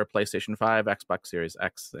for PlayStation 5, Xbox Series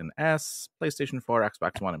X and S, PlayStation 4,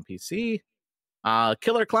 Xbox One, and PC.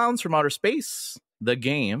 Killer Clowns from Outer Space, the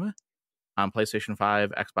game, on PlayStation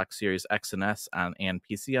 5, Xbox Series X and S, and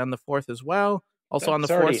PC on the 4th as well. Also on the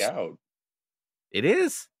 4th. Already out. It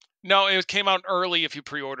is? No, it came out early if you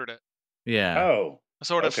pre-ordered it. Yeah. Oh.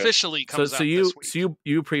 So it officially comes out this week. So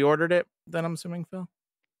you pre-ordered it then, I'm assuming, Phil?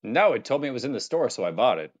 No, it told me it was in the store, so I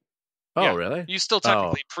bought it. Oh, yeah, really? You still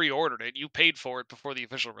technically pre-ordered it. You paid for it before the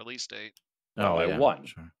official release date. Oh, I won.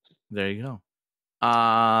 Sure. There you go.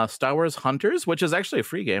 Star Wars Hunters, which is actually a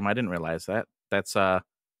free game. I didn't realize that. It's on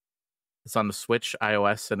the Switch,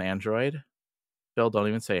 iOS, and Android. Phil, don't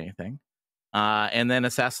even say anything. And then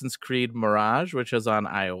Assassin's Creed Mirage, which is on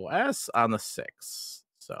iOS on the 6th.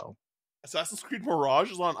 So Assassin's Creed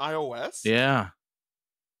Mirage is on iOS? Yeah.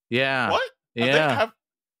 What? Yeah.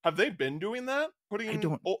 Have they been doing that?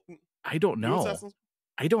 I don't know.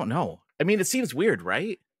 I don't know. I mean, it seems weird,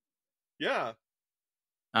 right? Yeah.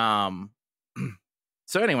 So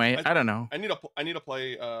anyway, I don't know. I need to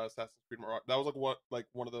play Assassin's Creed Mirage. That was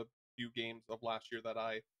one of the few games of last year that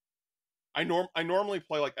I I normally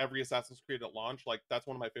play like every Assassin's Creed at launch. Like that's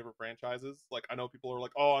one of my favorite franchises. Like I know people are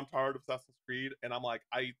like, "Oh, I'm tired of Assassin's Creed," and I'm like,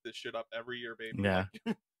 I eat this shit up every year, baby. Yeah.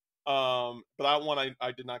 But that one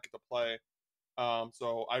I did not get to play.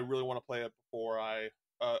 So I really want to play it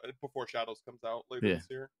before Shadows comes out later this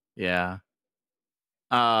year. Yeah.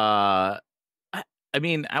 I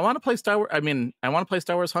mean, I want to play Star Wars. I want to play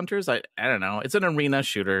Star Wars Hunters. I don't know. It's an arena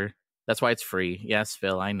shooter. That's why it's free. Yes,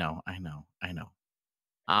 Phil. I know.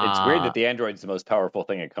 It's weird that the Android's the most powerful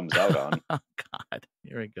thing it comes out on. Oh God.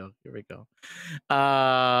 Here we go.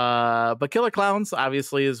 But Killer Clowns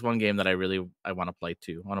obviously is one game that I want to play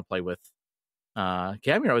too. I want to play with Cam.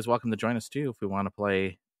 You're always welcome to join us too if we want to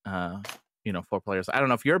play 4 players. I don't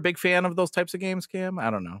know if you're a big fan of those types of games, Cam. I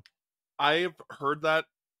don't know. I've heard that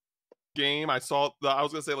game. I was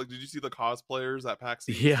gonna say, like, did you see the cosplayers at PAX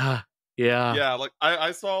East? Yeah. Like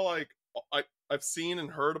I saw, like, I've seen and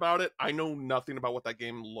heard about it. I know nothing about what that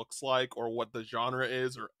game looks like or what the genre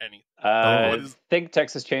is or anything. Think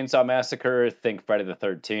Texas Chainsaw Massacre. Think Friday the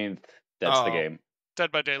 13th. That's the game.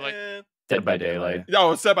 Dead by Daylight. Dead by Daylight.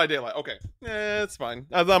 Oh, it's Dead by Daylight. Okay, it's fine.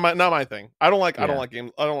 That's not my thing. I don't like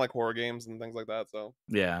games. I don't like horror games and things like that. So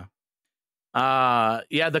yeah.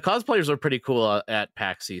 The cosplayers were pretty cool at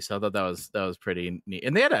PAX East. So I thought that was pretty neat,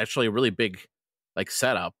 and they had actually a really big like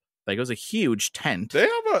setup. Like it was a huge tent.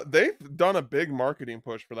 They've done a big marketing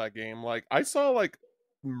push for that game. Like I saw like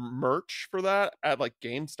merch for that at like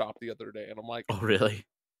GameStop the other day, and I'm like, oh really?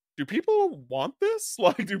 Do people want this?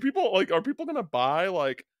 Like, are people gonna buy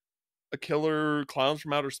like a Killer Clowns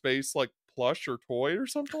from Outer Space like plush or toy or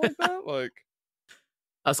something like that? Like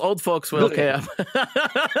us old folks will, Cam.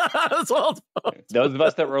 Us old folks. Those of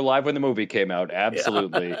us that were alive when the movie came out,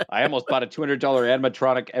 absolutely. Yeah. I almost bought a $200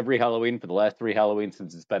 animatronic every Halloween for the last 3 Halloween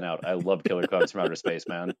since it's been out. I love Killer Clowns from Outer Space,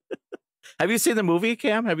 man. Have you seen the movie,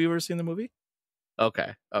 Cam? Have you ever seen the movie?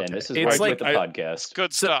 Okay. And this is right with the podcast.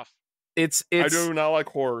 Good stuff. It's I do not like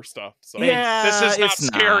horror stuff. So. Yeah, this is not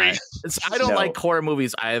scary. I don't like horror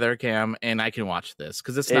movies either, Cam, and I can watch this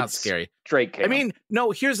because it's not scary. Straight Cam. I mean,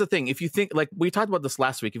 no, here's the thing. If you think, like we talked about this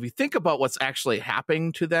last week, if you think about what's actually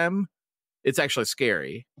happening to them, it's actually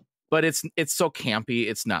scary. But it's so campy,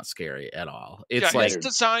 it's not scary at all. It's like it's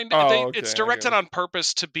designed. It's directed on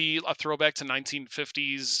purpose to be a throwback to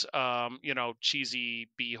 1950s, cheesy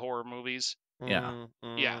B horror movies. Yeah.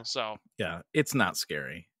 So it's not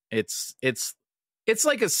scary. It's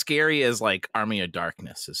like as scary as like Army of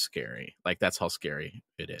Darkness is scary. Like that's how scary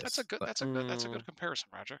it is. That's a good comparison,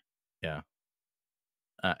 Roger. Yeah.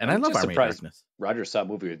 And I love Army of Darkness. Roger saw a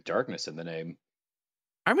movie with darkness in the name.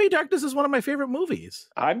 Army of Darkness is one of my favorite movies.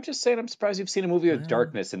 I'm just saying, I'm surprised you've seen a movie with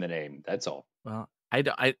darkness in the name. That's all. Well, I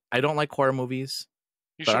don't like horror movies.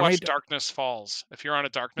 You should watch Darkness Falls. If you're on a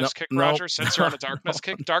darkness kick, Roger, since you're on a darkness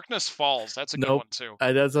kick, Darkness Falls. That's a good one too.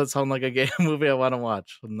 That doesn't sound like a movie I want to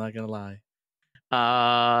watch. I'm not gonna lie.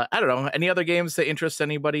 I don't know. Any other games that interest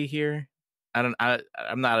anybody here? I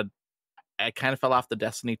kind of fell off the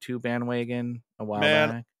Destiny 2 bandwagon a while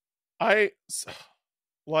back.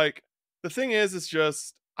 The thing is, it's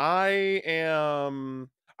just I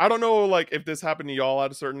don't know like if this happened to y'all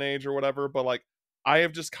at a certain age or whatever, but like I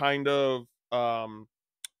have just kind of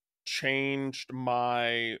changed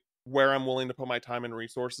where I'm willing to put my time and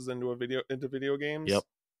resources into video games. Yep.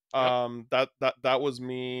 That was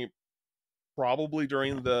me probably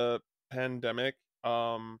during the pandemic.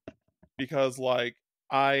 Because like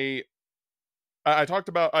I talked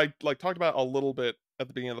about a little bit at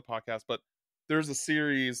the beginning of the podcast, but there's a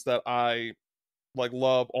series that I like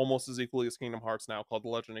love almost as equally as Kingdom Hearts now called The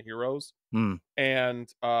Legend of Heroes. And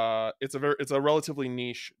it's a relatively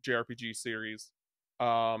niche JRPG series.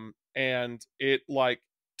 And it like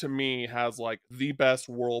to me has like the best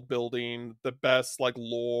world building, the best like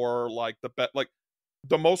lore, like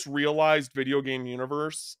the most realized video game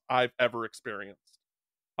universe I've ever experienced.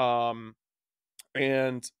 And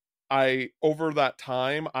over that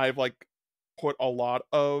time I've like put a lot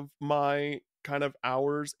of my kind of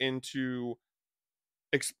hours into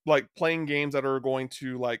like playing games that are going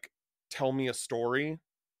to like tell me a story,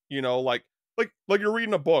 like you're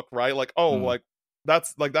reading a book, right? Like like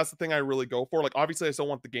that's the thing I really go for. Like obviously I still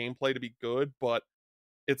want the gameplay to be good, but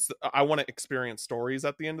I want to experience stories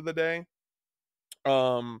at the end of the day.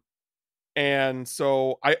 And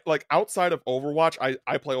so I like outside of Overwatch,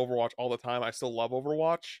 I play Overwatch all the time. I still love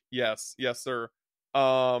Overwatch. Yes sir.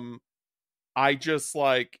 I just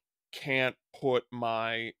like can't put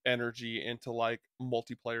my energy into like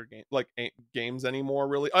multiplayer games anymore,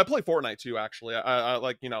 really. I play Fortnite too, actually. I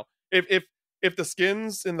like, if the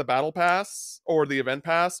skins in the battle pass or the event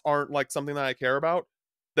pass aren't like something that I care about,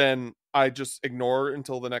 then I just ignore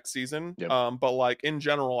until the next season. Yep. But like in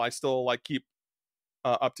general, I still like keep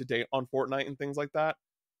up to date on Fortnite and things like that.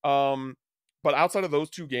 But outside of those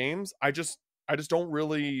two games, I just don't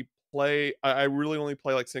really play. I really only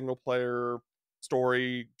play like single player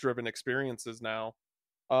story driven experiences now.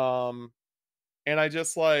 And I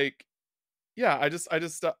just like, yeah, I just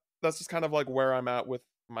that's just kind of like where I'm at with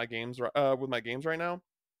my games right now.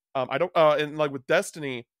 I don't and like with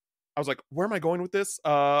Destiny, I was like, where am I going with this?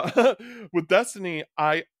 With Destiny,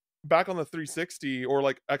 I back on the 360 or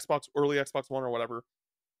like early Xbox One or whatever,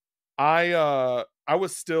 I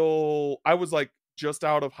was like just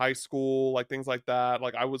out of high school, like things like that.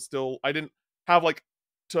 Like I didn't have like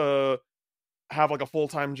to have like a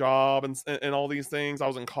full-time job and all these things. I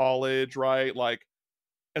was in college, right? Like,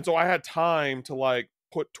 and so I had time to like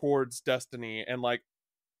put towards Destiny. And like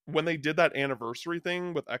when they did that anniversary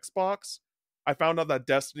thing with Xbox, I found out that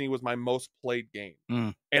Destiny was my most played game.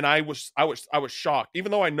 And I was shocked.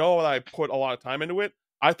 Even though I know that I put a lot of time into it,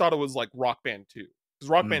 I thought it was like Rock Band 2. Because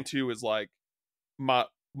Rock Band 2 is like my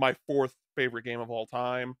fourth favorite game of all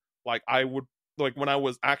time. Like I would, like when I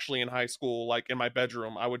was actually in high school, like in my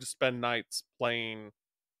bedroom, I would just spend nights playing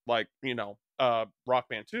like, you know, Rock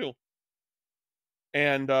Band 2.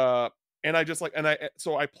 And I just like,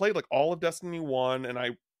 so I played like all of Destiny 1 and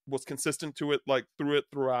I was consistent to it, like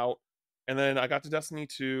throughout. And then I got to Destiny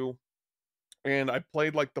 2 and I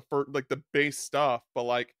played like the first, like the base stuff. But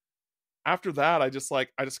like after that, I just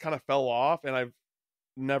kind of fell off and I've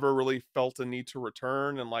never really felt a need to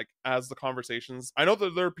return. And like as the conversations, I know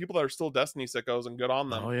that there are people that are still Destiny sickos and good on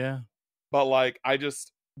them. Oh yeah. But like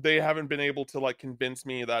they haven't been able to like convince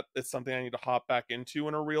me that it's something I need to hop back into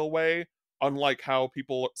in a real way. Unlike how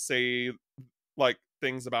people say like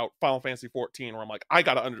things about Final Fantasy 14 where I'm like, I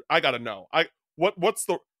gotta know.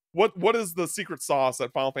 What is the secret sauce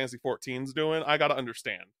that Final Fantasy 14's doing? I gotta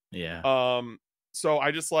understand. Yeah. So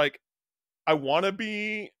I just like, I want to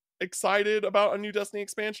be excited about a new Destiny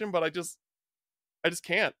expansion, but I just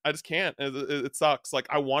can't. It sucks. Like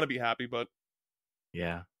I want to be happy, but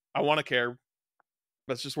yeah, I want to care.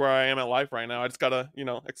 That's just where I am at life right now. I just gotta,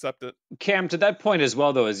 accept it. Cam, to that point as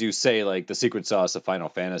well, though, as you say, like the secret sauce of Final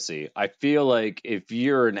Fantasy, I feel like if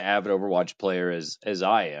you're an avid Overwatch player as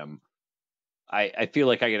I am, I feel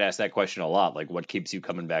like I get asked that question a lot. Like, what keeps you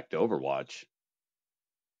coming back to Overwatch?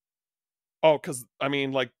 Oh, because I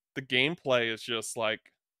mean, like the gameplay is just like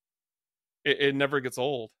it never gets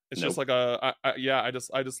old. It's just like I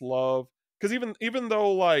just love, because even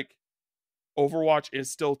though like Overwatch is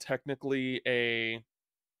still technically a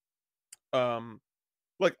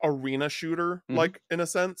like arena shooter, like in a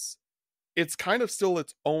sense, it's kind of still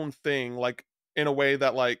its own thing, like in a way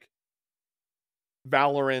that like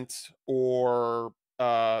Valorant or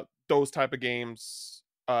those type of games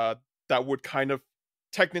that would kind of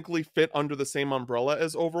technically fit under the same umbrella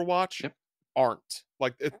as Overwatch aren't.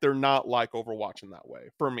 Like they're not like Overwatch in that way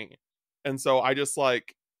for me. And so I just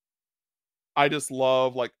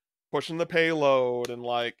love like pushing the payload and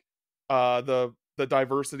like the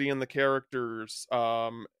diversity in the characters,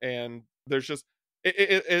 and there's just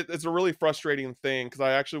it's a really frustrating thing, because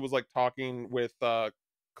I actually was like talking with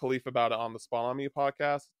Khalif about it on the Spawn on Me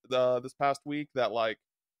podcast this past week, that like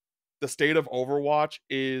the state of Overwatch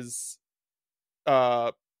is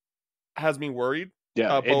has me worried.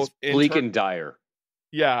 Both it's bleak and dire.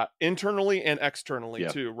 Yeah, internally and externally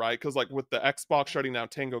too, right? Because like with the Xbox shutting down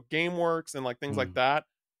Tango Gameworks and like things like that,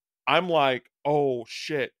 I'm like, oh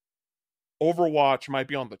shit, Overwatch might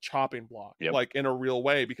be on the chopping block, like in a real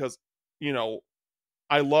way, because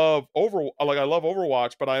I love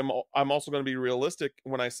Overwatch, but I'm also going to be realistic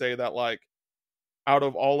when I say that like out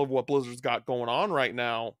of all of what Blizzard's got going on right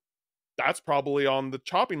now, that's probably on the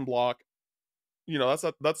chopping block. That's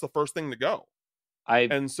the first thing to go.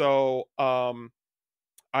 And so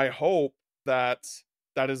I hope that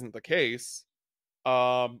isn't the case.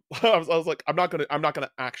 I was like, I'm not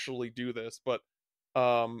gonna actually do this, but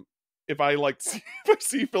if I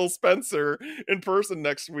see Phil Spencer in person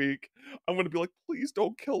next week, I'm gonna be like, please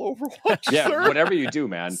don't kill Overwatch. Sir. Whatever you do,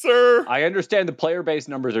 man. Sir, I understand the player base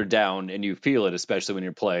numbers are down and you feel it, especially when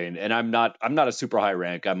you're playing. And I'm not a super high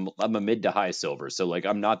rank. I'm a mid to high silver, so like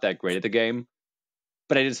I'm not that great at the game.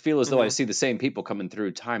 But I just feel as though I see the same people coming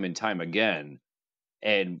through time and time again.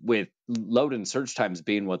 And with load and search times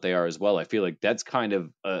being what they are as well, I feel like that's kind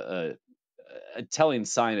of a telling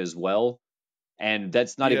sign as well. And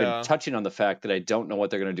that's not even touching on the fact that I don't know what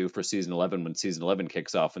they're going to do for Season 11 when Season 11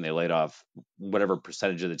 kicks off and they laid off whatever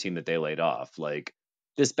percentage of the team that they laid off. Like,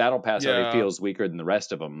 this Battle Pass already feels weaker than the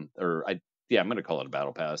rest of them. I'm going to call it a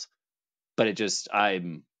Battle Pass. But it just,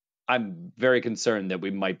 I'm I'm very concerned that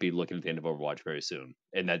we might be looking at the end of Overwatch very soon,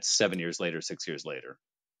 and that's 7 years later, 6 years later.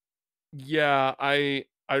 Yeah, I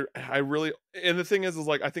really, and the thing is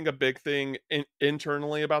like, I think a big thing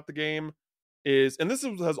internally about the game is, and this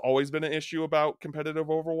has always been an issue about competitive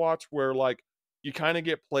Overwatch, where like you kind of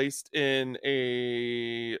get placed in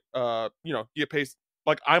a, you get placed,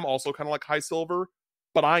 like I'm also kind of like high silver,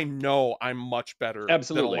 but I know I'm much better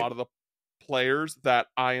than a lot of the players that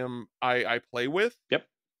I play with. Yep.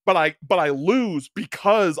 But I lose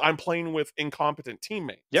because I'm playing with incompetent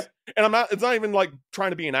teammates. Yep. And it's not even like trying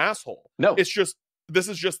to be an asshole. No. It's just, this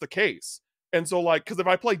is just the case. And so like, because if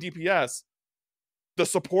I play DPS, the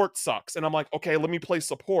support sucks. And I'm like, okay, let me play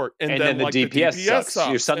support. And then the like DPS sucks.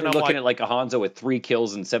 You're suddenly and I'm looking at like a Hanzo with 3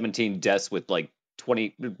 kills and 17 deaths with like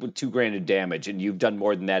 2 grand in damage, and you've done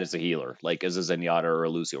more than that as a healer, like as a Zenyatta or a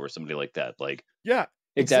Lucio or somebody like that. Like, yeah,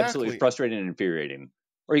 it's absolutely frustrating and infuriating.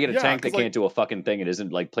 Or you get a tank that can't do a fucking thing and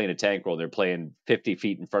isn't like playing a tank role. They're playing 50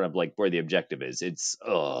 feet in front of like where the objective is. It's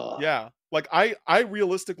yeah. Like I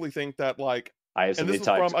realistically think that like I have somebody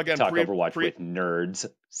talk Overwatch with nerds.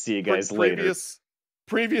 See you guys later.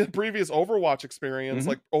 Previous Overwatch experience,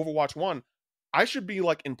 like Overwatch 1, I should be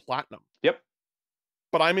like in platinum. Yep.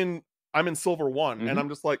 But I'm in silver 1, and I'm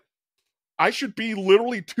just like, I should be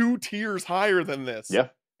literally 2 tiers higher than this. Yeah.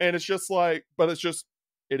 And it's just like, but it's just,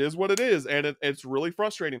 it is what it is, and it's really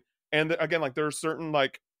frustrating. And again, like there are certain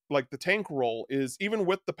like the tank role is, even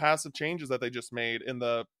with the passive changes that they just made in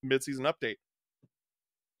the mid-season update,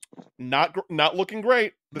 not looking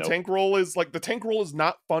great. The tank role is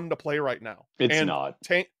not fun to play right now. It's not.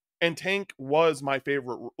 Tank was my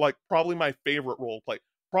favorite, like probably my favorite role play.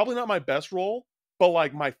 Probably not my best role, but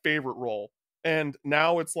like my favorite role. And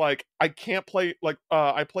now it's like I can't play like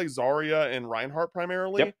I play Zarya and Reinhardt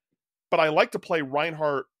primarily. Yep. But I like to play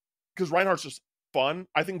Reinhardt because Reinhardt's just fun.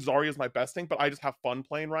 I think Zarya is my best thing, but I just have fun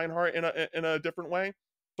playing Reinhardt in a different way.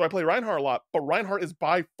 So I play Reinhardt a lot, but Reinhardt is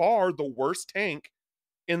by far the worst tank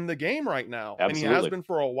in the game right now. Absolutely. And he has been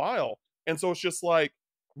for a while. And so it's just like,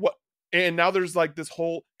 what? And now there's like this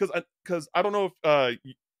whole, because I don't know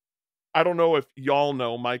if y'all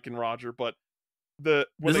know Mike and Roger, but this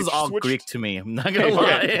is all Greek to me. I'm not gonna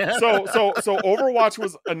lie. So Overwatch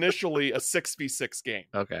was initially a 6v6 game.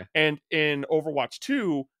 Okay. And in Overwatch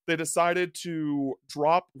 2, they decided to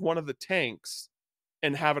drop one of the tanks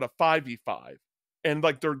and have it a 5v5. And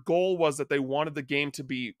like their goal was that they wanted the game to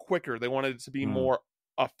be quicker. They wanted it to be more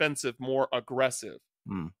offensive, more aggressive.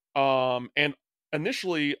 And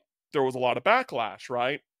initially there was a lot of backlash,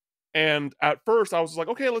 right? And at first I was like,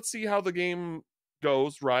 okay, let's see how the game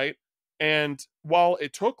goes, right? And while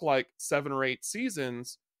it took like 7 or 8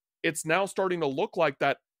 seasons, it's now starting to look like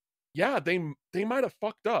that. Yeah, they might have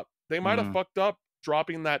fucked up. They might have fucked up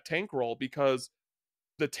dropping that tank role, because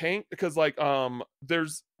like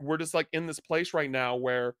we're just like in this place right now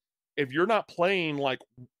where if you're not playing like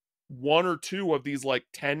 1 or 2 of these like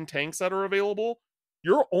 10 tanks that are available,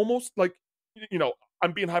 you're almost like,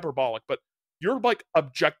 I'm being hyperbolic, but you're like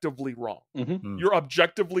objectively wrong. You're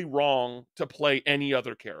objectively wrong to play any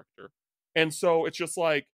other character. And so it's just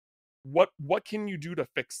like, what can you do to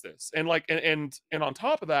fix this? And like, and on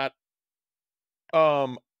top of that,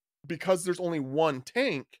 because there's only one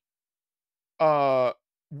tank,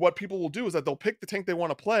 what people will do is that they'll pick the tank they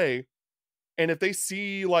want to play. And if they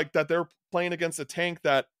see like that they're playing against a tank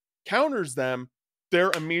that counters them,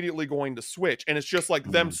 they're immediately going to switch. And it's just like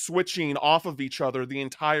them switching off of each other the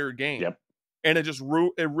entire game. Yep. And it just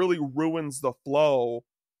it really ruins the flow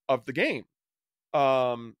of the game.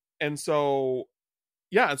 And so,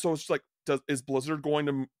 yeah, and so it's just like, is Blizzard going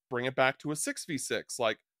to bring it back to a 6v6?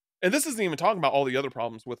 Like, and this isn't even talking about all the other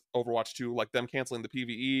problems with Overwatch 2, like them canceling the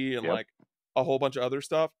PvE and like a whole bunch of other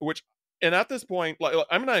stuff, and at this point, like,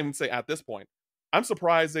 I'm not even say at this point, I'm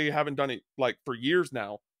surprised they haven't done it like for years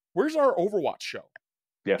now. Where's our Overwatch show?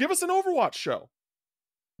 Yeah. Give us an Overwatch show.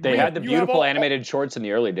 They had the beautiful animated shorts in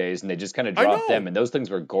the early days, and they just kind of dropped them, and those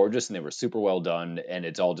things were gorgeous, and they were super well done, and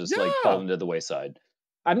it's all just like fallen to the wayside.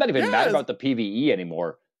 I'm not even mad about the PvE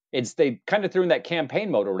anymore. It's they kind of threw in that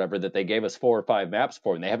campaign mode or whatever that they gave us 4 or 5 maps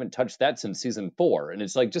for, and they haven't touched that since season 4. And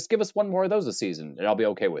it's like, just give us 1 more of those a season, and I'll be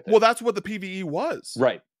okay with it. Well, that's what the PvE was,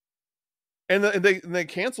 right? And they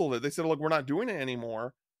canceled it. They said, look, we're not doing it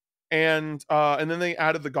anymore. And then they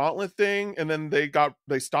added the gauntlet thing, and then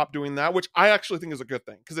they stopped doing that, which I actually think is a good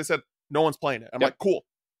thing, because they said no one's playing it. I'm like, cool,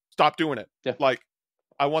 stop doing it. Yeah. Like,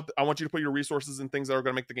 I want you to put your resources in things that are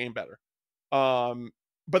going to make the game better.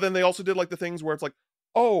 But then they also did like the things where it's like,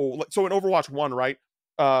 so in Overwatch 1, right?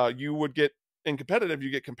 You would get in competitive, you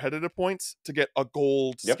get competitive points to get a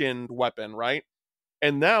gold skinned weapon, right?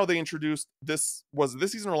 And now they introduced was it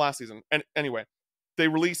this season or last season? And anyway, they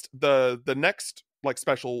released the next like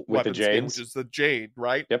special With the weapon skin, Jades? which is the Jade,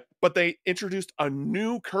 right? Yep. But they introduced a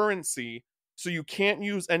new currency, so you can't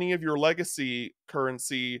use any of your legacy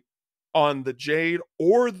currency on the Jade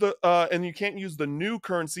or the and you can't use the new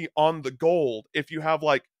currency on the gold if you have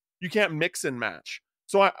like you can't mix and match.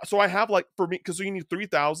 So I have like for me because you need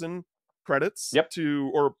 3,000 credits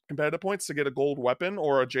to or competitive points to get a gold weapon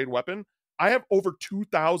or a Jade weapon. I have over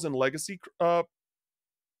 2,000 legacy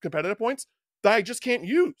competitive points that I just can't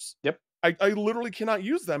use. Yep. I literally cannot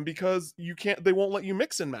use them because they won't let you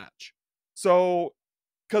mix and match. So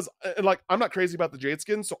because like I'm not crazy about the Jade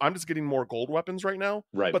skin, so I'm just getting more gold weapons right now.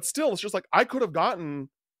 Right. But still, it's just like I could have gotten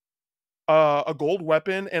a gold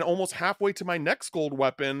weapon and almost halfway to my next gold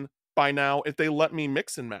weapon by now if they let me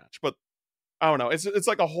mix and match. But I don't know. It's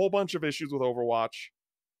like a whole bunch of issues with Overwatch,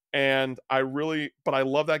 and I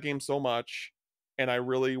love that game so much, and I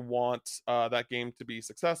really want that game to be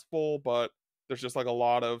successful. But there's just like a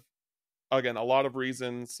lot of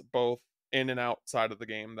reasons, both in and outside of the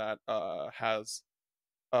game, that has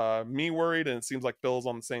me worried, and it seems like Phil's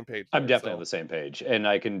on the same page. I'm definitely on the same page, and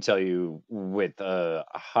I can tell you with a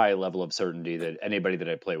high level of certainty that anybody that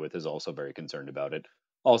I play with is also very concerned about it.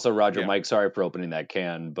 Also, Roger, Mike, sorry for opening that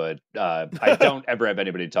can, but I don't ever have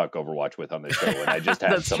anybody to talk Overwatch with on the show, and I just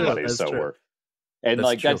had somebody,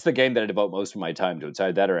 that's the game that I devote most of my time to. It's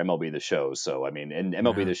either that or MLB The Show. So, I mean, and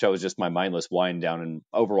MLB The Show is just my mindless wind down, and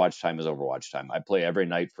Overwatch time is Overwatch time. I play every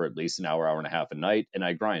night for at least an hour and a half a night, and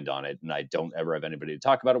I grind on it, and I don't ever have anybody to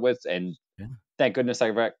talk about it with, and thank goodness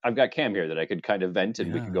I've got Cam here that I could kind of vent,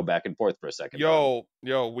 and we can go back and forth for a second. Yo,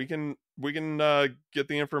 we can get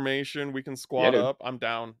the information. We can squad up. I'm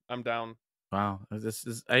down. Wow, this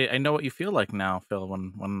is I know what you feel like now, Phil,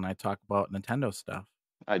 when I talk about Nintendo stuff.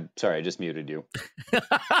 Sorry, I just muted you.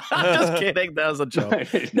 I'm just kidding. That was a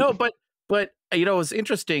joke. No, but you know, it was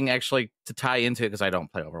interesting actually to tie into it because I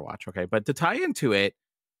don't play Overwatch. Okay, but to tie into it,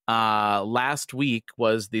 last week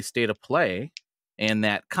was the state of play, and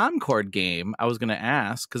that Concord game. I was going to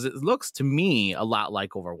ask because it looks to me a lot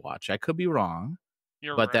like Overwatch. I could be wrong,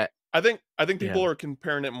 but right. I think people are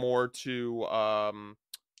comparing it more to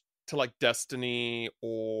like Destiny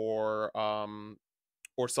or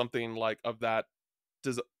something like of that.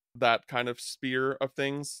 Does that kind of sphere of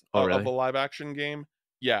things of a live action game?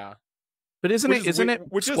 Yeah, but isn't it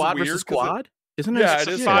squad versus squad? Isn't it? Yeah, it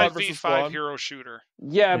is 5v5 hero shooter.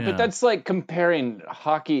 Yeah, but that's like comparing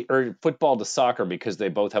hockey or football to soccer because they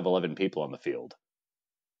both have 11 people on the field.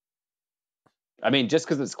 I mean, just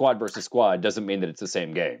because it's squad versus squad doesn't mean that it's the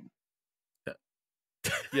same game.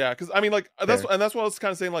 Yeah, because I mean, like that's what I was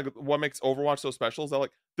kind of saying. Like, what makes Overwatch so special is that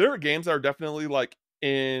like there are games that are definitely like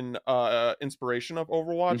in inspiration of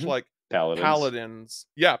Overwatch, like Paladins.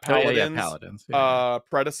 Yeah, Paladins. Paladins.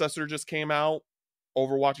 Predecessor just came out.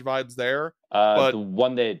 Overwatch vibes there. But the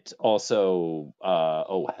one that also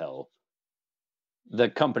the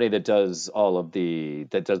company that does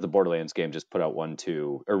the Borderlands game just put out one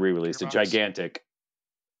too, or re-released a Gigantic.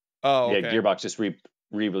 Oh, okay. Yeah, Gearbox just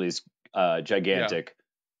re-released Gigantic.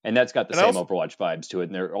 And that's got the same Overwatch vibes to it.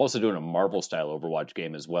 And they're also doing a Marvel-style Overwatch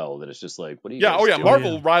game as well. That it's just like, what do you guys doing?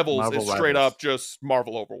 Marvel Rivals is straight up just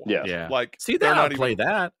Marvel Overwatch. Yeah. Like, see that? I'll play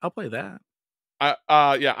that. I'll play that.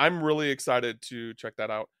 I'm really excited to check that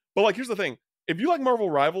out. But like, here's the thing: if you like Marvel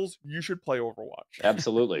Rivals, you should play Overwatch.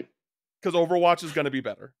 Absolutely, because Overwatch is going to be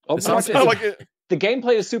better. The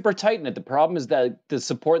gameplay is super tight in it. The problem is that the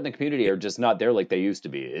support in the community are just not there like they used to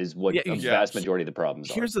be. Is what the vast majority of the problems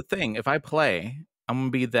are. Here's the thing: if I play, I'm gonna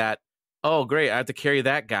be that. Oh, great! I have to carry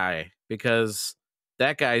that guy because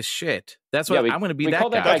that guy's shit. That's what I'm gonna be.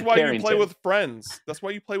 That guy. That's why you play with friends. That's why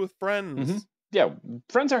you play with friends. Mm-hmm. Yeah,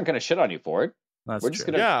 friends aren't gonna shit on you for it. That's We're true. Just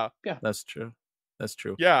gonna, yeah, that's true. That's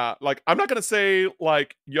true. Yeah, like I'm not gonna say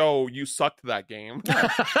like, "Yo, you sucked that game," but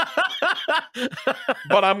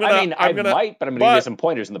I'm gonna. I might, but I'm gonna give you some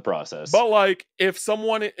pointers in the process. But like, if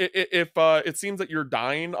someone, if it seems that you're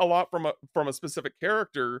dying a lot from a specific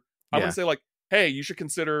character, I'm gonna say like, "Hey, you should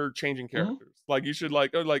consider changing characters. Mm-hmm. Like, you should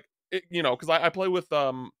because I play with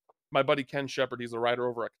my buddy Ken Shepard. He's a writer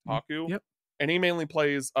over at Kotaku, and he mainly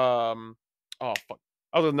plays oh fuck.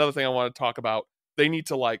 That was another thing I want to talk about. They need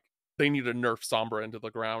to nerf Sombra into the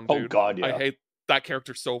ground, dude. Oh god, yeah. I hate that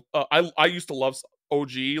character so I used to love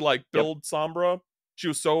OG build Sombra. She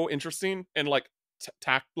was so interesting and like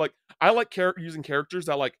I like using characters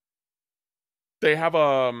that like they have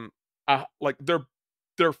like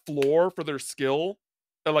their floor for their skill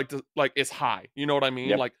is high. You know what I mean?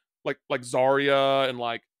 Yep. Like Zarya and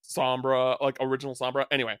like Sombra, like original Sombra.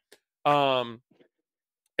 Anyway, and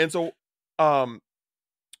so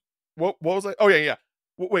what was I? Oh yeah.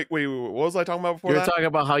 Wait, what was I talking about before? You're talking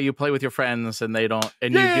about how you play with your friends and they don't,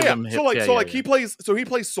 and you give them. He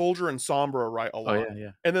plays Soldier and Sombra, right, a lot. Oh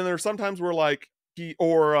yeah. And then there's sometimes where like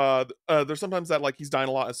there's sometimes that like he's dying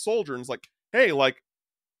a lot as Soldier, and it's like, hey, like,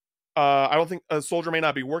 I don't think a Soldier may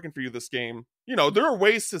not be working for you this game. You know, there are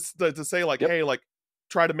ways to say like, hey, like,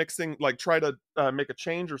 try to mix things, like try to make a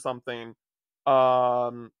change or something,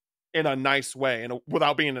 in a nice way and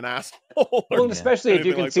without being an asshole. Well, and especially if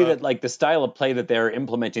you can see that. that like the style of play that they're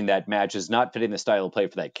implementing that match is not fitting the style of play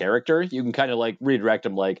for that character, you can kind of like redirect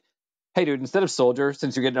them like, hey dude, instead of Soldier,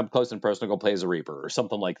 since you're getting up close and personal, go play as a Reaper or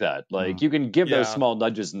something like that. Like you can give those small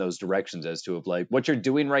nudges in those directions as to like what you're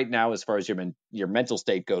doing right now as far as your mental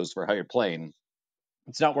state goes for how you're playing.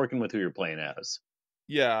 It's not working with who you're playing as.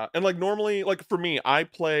 Yeah, and like normally, like for me, I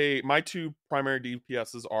play, my two primary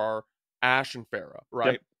DPSs are Ashe and Pharah,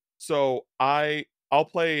 right? Yep. So I'll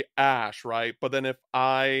play Ashe, right? But then if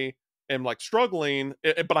I am like struggling,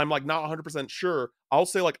 but I'm like not 100% sure, I'll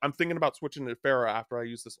say like I'm thinking about switching to Pharah after I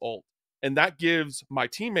use this ult, and that gives my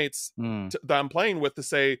teammates that I'm playing with to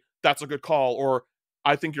say that's a good call, or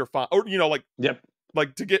I think you're fine, or you know, like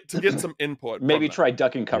like to get some input. Maybe try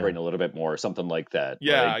duck and covering a little bit more, or something like that.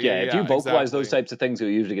 Yeah, like, if you vocalize those types of things,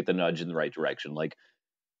 you'll usually get the nudge in the right direction. Like,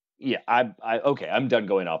 yeah, okay, I'm done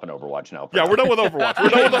going off on Overwatch now. Yeah, we're done with Overwatch.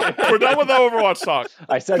 We're done with the Overwatch talk.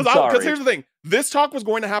 I said sorry. Because here's the thing: this talk was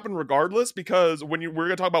going to happen regardless. Because when we're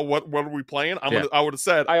going to talk about what are we playing, I would have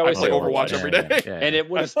said I always play Overwatch every day, and it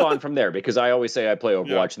would have spawned from there because I always say I play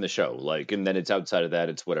Overwatch in the show. Like, and then it's outside of that,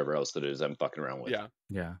 it's whatever else that it is I'm fucking around with.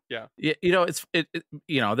 Yeah. You know,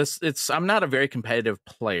 I'm not a very competitive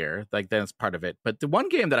player. Like that's part of it. But the one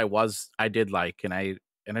game that I did like, and I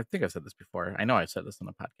think I've said this before. I know I said this on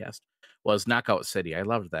the podcast. Was Knockout City. I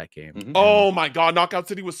loved that game. Mm-hmm. Oh my god, Knockout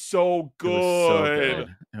City was so good.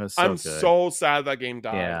 It was so I'm good. so sad that game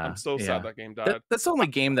died. Yeah, I'm so sad that game died. That's the only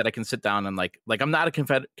game that I can sit down and like I'm not a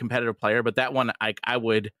competitive player, but that one I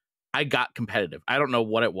got competitive. I don't know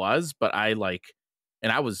what it was, but I like,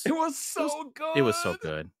 and I was. It was so good. It was so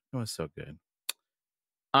good. It was so good.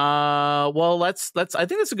 Well, let's. I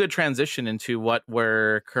think that's a good transition into what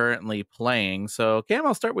we're currently playing. So, Cam,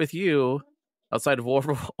 I'll start with you. Outside of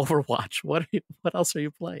Overwatch, what else are you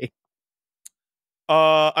playing?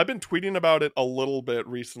 I've been tweeting about it a little bit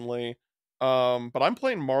recently. But I'm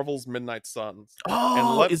playing Marvel's Midnight Suns.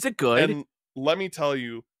 Oh, is it good? And let me tell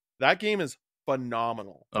you, that game is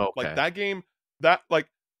phenomenal. Okay. Like that game,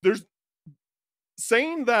 there's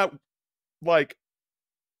saying that like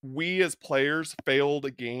we as players failed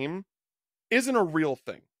a game isn't a real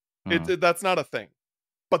thing. That's not a thing.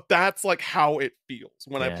 But that's like how it feels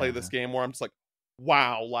when I play this game, where I'm just like,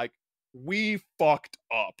 wow, like we fucked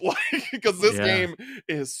up. Like, because this game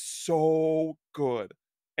is so good.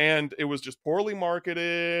 And it was just poorly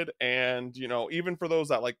marketed. And, you know, even for those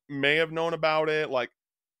that like may have known about it, like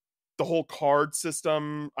the whole card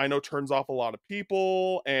system, I know turns off a lot of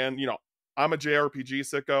people. And, you know, I'm a JRPG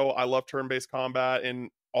sicko. I love turn-based combat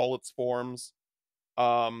in all its forms.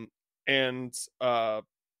 So while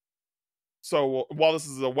this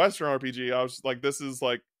is a Western RPG, I was just like, this is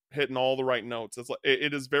like hitting all the right notes. It's like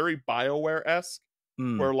it is very BioWare-esque,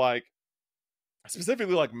 where like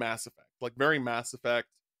specifically like Mass Effect, like very Mass Effect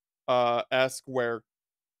esque, where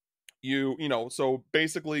you know, so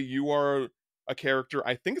basically you are a character.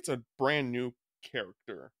 I think it's a brand new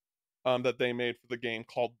character that they made for the game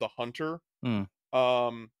called the Hunter.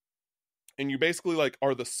 And you basically like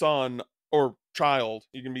are the son or child.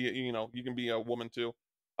 You can be a woman too.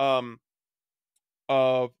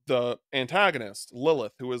 Of the antagonist,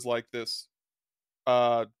 Lilith, who is like this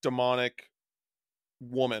demonic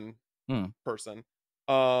woman person.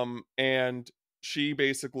 And she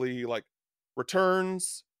basically like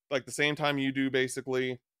returns like the same time you do,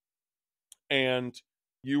 basically. And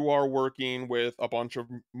you are working with a bunch of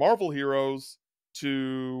Marvel heroes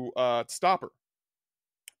to stop her.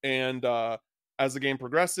 And as the game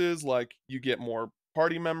progresses, like you get more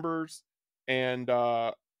party members, and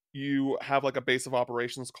you have like a base of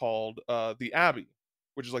operations called the Abbey,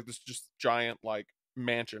 which is like this just giant like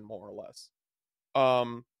mansion, more or less.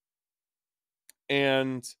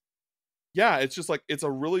 And yeah, it's just like it's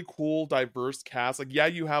a really cool, diverse cast. Like, yeah,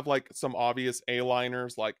 you have like some obvious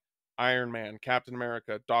A-liners like Iron Man, Captain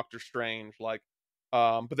America, Doctor Strange, like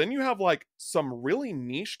but then you have like some really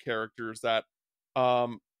niche characters that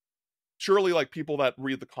surely like people that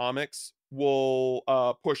read the comics will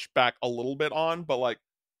push back a little bit on, but like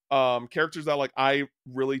characters that like I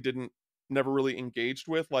really never really engaged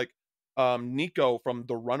with, like Nico from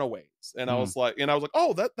The Runaways. And I was like,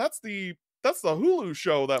 oh, that's the Hulu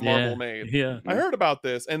show that Marvel made. Yeah. I heard about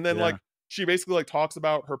this. And then like she basically like talks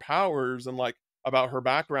about her powers, and like about her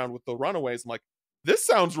background with the Runaways. I'm like, this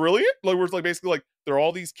sounds really like, where it's like basically like there are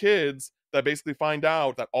all these kids that basically find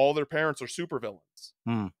out that all their parents are supervillains,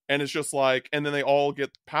 and it's just like, and then they all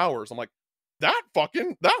get powers. I'm like, that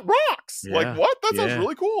rocks. Yeah. Like, what? That sounds Yeah.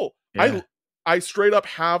 really cool. Yeah. I straight up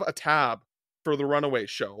have a tab for the Runaway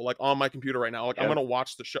show, like on my computer right now. Like, I'm Yep. gonna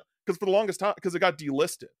watch the show because for the longest time, because it got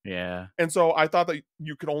delisted. Yeah. And so I thought that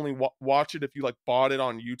you could only watch it if you like bought it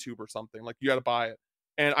on YouTube or something. Like, you had to buy it.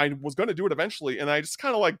 And I was going to do it eventually, and I just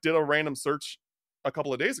kind of like did a random search a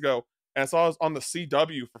couple of days ago, and I saw it was on the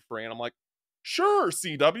CW for free, and I'm like, sure,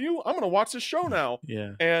 CW, I'm gonna watch this show now.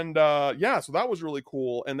 Yeah. And so that was really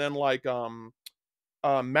cool. And then like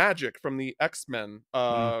Magic from the X-Men,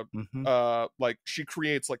 like she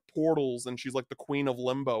creates like portals, and she's like the queen of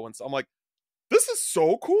limbo, and so I'm like, this is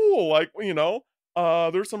so cool. Like, you know,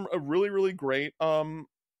 there's some really, really great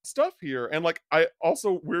stuff here. And like, I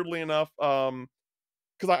also, weirdly enough, because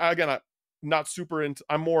I'm not super into,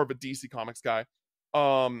 I'm more of a DC Comics guy.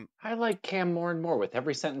 I like Cam more and more with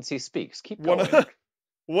every sentence he speaks. Keep going.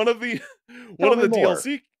 One of the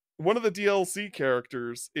DLC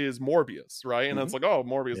characters is Morbius, right? And it's like, oh,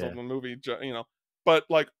 Morbius, Yeah. the movie, you know. But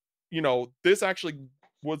like, you know, this actually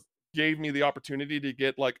gave me the opportunity to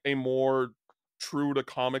get like a more true to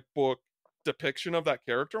comic book depiction of that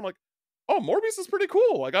character. I'm like, oh, Morbius is pretty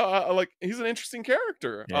cool. Like, I like, he's an interesting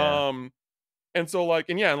character. Yeah. And so like,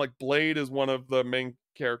 and like Blade is one of the main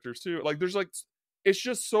characters too. Like, there's like, it's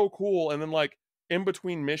just so cool. And then like in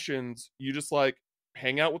between missions, you just like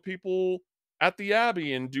hang out with people at the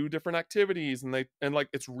Abbey and do different activities, and like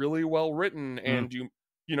it's really well written, and you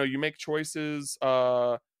know, you make choices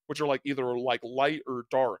which are like either like light or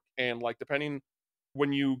dark, and like depending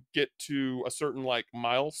when you get to a certain like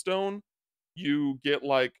milestone, you get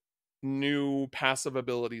like new passive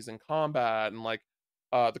abilities in combat. And like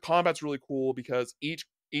the combat's really cool because each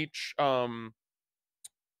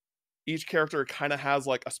character kind of has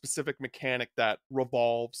like a specific mechanic that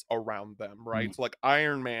revolves around them, right? So like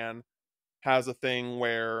Iron Man has a thing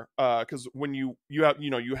where because when you have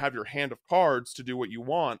your hand of cards to do what you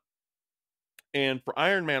want, and for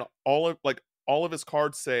Iron Man, all of his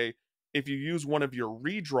cards say, if you use one of your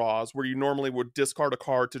redraws where you normally would discard a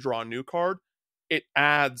card to draw a new card, it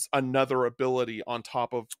adds another ability on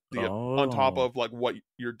top of like what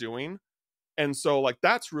you're doing. And so like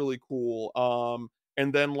that's really cool.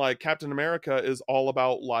 And then like Captain America is all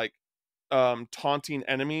about like taunting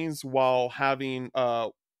enemies while having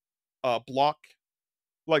block,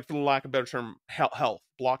 like for the lack of a better term, health.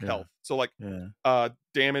 So like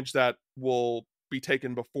damage that will be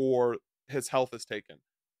taken before his health is taken.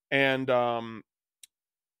 And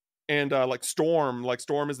like Storm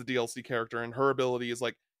is the DLC character, and her ability is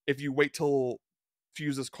like, if you wait till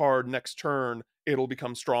Fuse's card next turn, it'll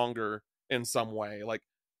become stronger in some way. Like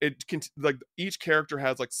it can, like each character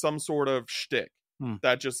has like some sort of shtick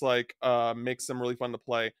that just like makes them really fun to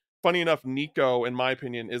play. Funny enough, Nico, in my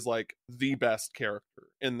opinion, is like the best character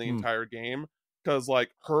in the entire game, because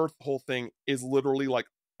like her whole thing is literally like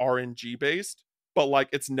RNG based, but like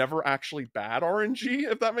it's never actually bad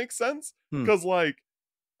RNG, if that makes sense. Because like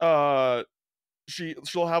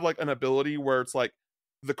she'll have like an ability where it's like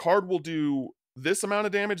the card will do this amount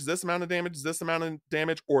of damage, this amount of damage, this amount of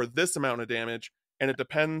damage, or this amount of damage, and it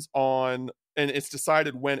depends on, and it's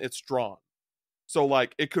decided when it's drawn. So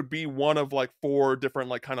like it could be one of like 4 different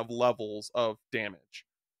like kind of levels of damage.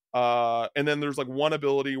 And then there's like one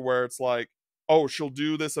ability where it's like, oh, she'll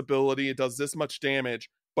do this ability, it does this much damage,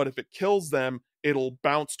 but if it kills them, it'll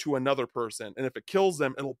bounce to another person, and if it kills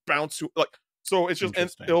them, it'll bounce to like, so it's just,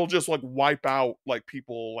 and it'll just like wipe out like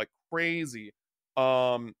people like crazy.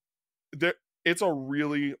 It's a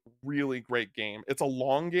really, really great game. It's a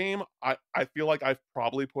long game. I feel like I've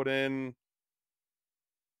probably put in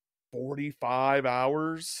 45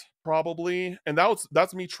 hours probably, and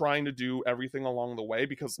that's me trying to do everything along the way,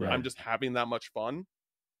 because I'm just having that much fun.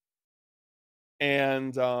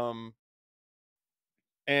 And I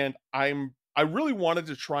really wanted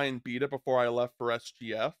to try and beat it before I left for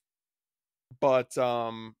SGF, but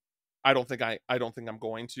I don't think I'm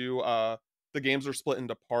going to. The games are split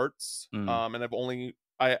into parts, and I'm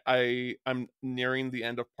nearing the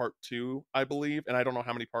end of part 2, I believe, and I don't know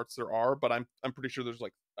how many parts there are, but I'm pretty sure there's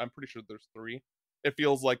 3. It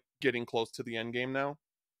feels like getting close to the end game now.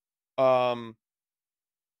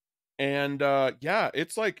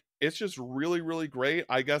 It's just really, really great.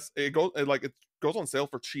 I guess it goes on sale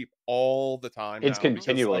for cheap all the time. It's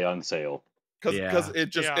continually on sale. Because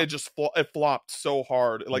it flopped so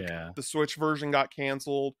hard. Like the Switch version got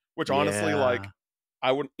canceled, which honestly, like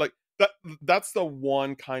I wouldn't like that. That's the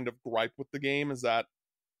one kind of gripe with the game, is that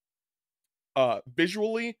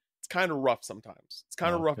visually it's kind of rough sometimes. It's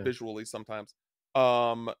kind of rough visually sometimes.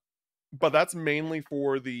 But that's mainly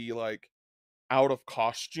for the like out of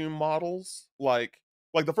costume models. Like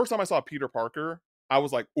the first time I saw Peter Parker, I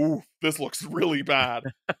was like, ooh, this looks really bad.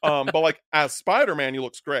 But like as Spider-Man, he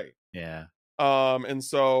looks great. Yeah. And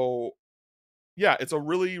so yeah, it's a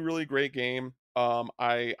really, really great game.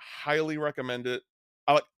 I highly recommend it.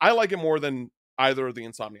 I like it more than either of the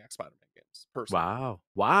Insomniac Spider-Man games, personally.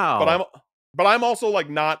 Wow. But I'm also like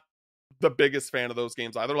not the biggest fan of those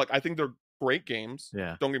games either. Like I think they're great games.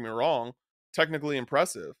 Yeah. Don't get me wrong. Technically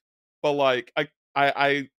impressive. But like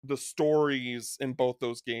I the stories in both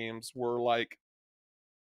those games were like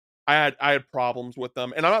I had problems with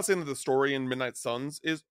them. And I'm not saying that the story in Midnight Suns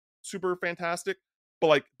is super fantastic, but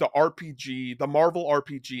like the RPG, the Marvel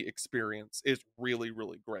RPG experience is really,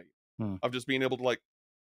 really great. Of just being able to like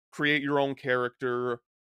create your own character,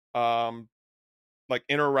 like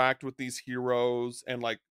interact with these heroes, and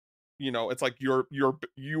like, you know, it's like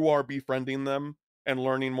you are befriending them and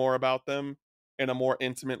learning more about them in a more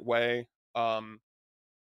intimate way. And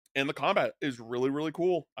the combat is really, really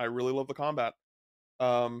cool. I really love the combat.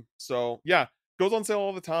 So yeah, goes on sale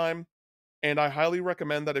all the time, and I highly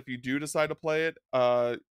recommend that if you do decide to play it,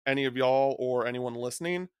 any of y'all or anyone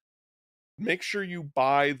listening, make sure you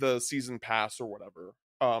buy the season pass or whatever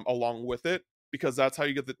along with it, because that's how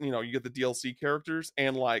you get you get the DLC characters,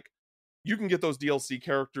 and like you can get those DLC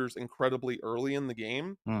characters incredibly early in the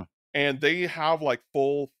game, and they have like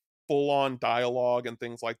full on dialogue and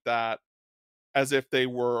things like that, as if they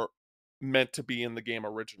were meant to be in the game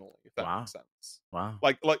originally, if that makes sense. Wow.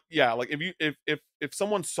 Like yeah, like if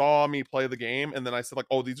someone saw me play the game and then I said like,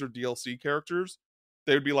 oh, these are DLC characters,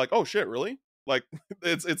 they would be like, oh shit, really? Like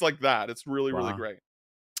it's like that. It's really, really great.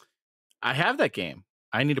 I have that game.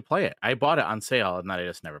 I need to play it. I bought it on sale, and I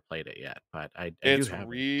just never played it yet. But it's do have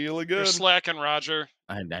really it. good. You're slacking, Roger.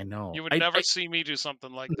 I know. You would never see me do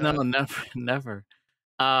something like that. No, never.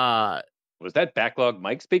 Was that backlog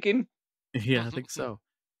Mike speaking? Yeah, I think so.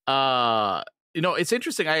 You know, it's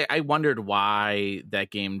interesting. I wondered why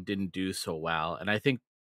that game didn't do so well, and I think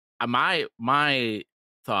my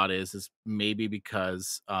thought is maybe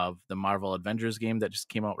because of the Marvel Avengers game that just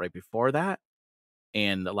came out right before that,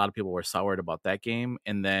 and a lot of people were soured about that game.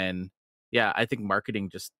 And then yeah, I think marketing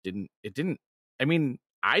just didn't. I mean,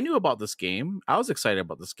 I knew about this game. I was excited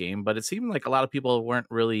about this game, but it seemed like a lot of people weren't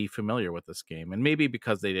really familiar with this game, and maybe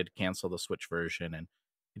because they did cancel the Switch version, and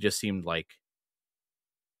it just seemed like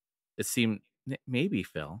maybe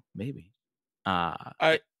Phil, maybe. Yeah,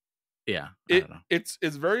 I don't know. It's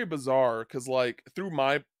very bizarre because like through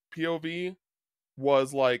my POV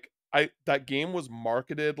was like that game was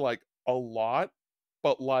marketed like a lot,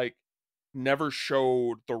 but like never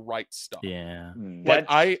showed the right stuff. Yeah,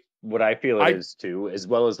 like what I feel it is too, as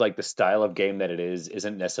well as like the style of game that it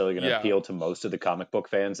isn't necessarily going to appeal to most of the comic book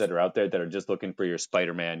fans that are out there that are just looking for your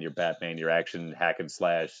Spider-Man, your Batman, your action hack and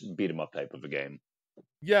slash beat 'em up type of a game.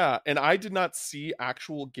 Yeah, and I did not see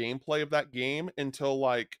actual gameplay of that game until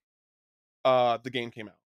like the game came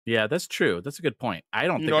out. Yeah, that's true. That's a good point. I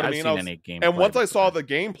don't think I've seen any gameplay. And once I saw the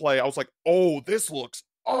gameplay, I was like, "Oh, this looks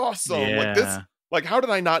awesome!" Yeah. Like this, like how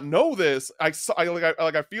did I not know this? I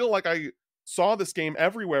feel like I saw this game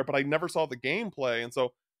everywhere, but I never saw the gameplay. And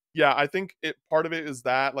so, yeah, I think part of it is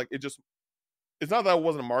that like it's not that it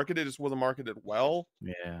wasn't marketed; it just wasn't marketed well.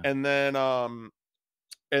 Yeah, and then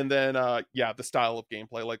yeah, the style of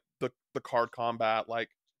gameplay, like the card combat, like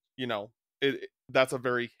you know, that's a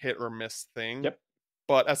very hit or miss thing. Yep.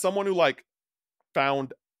 But as someone who like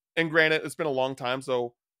found, and granted, it's been a long time,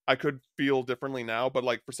 so I could feel differently now, but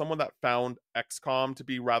like for someone that found XCOM to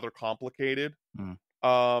be rather complicated, when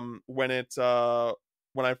I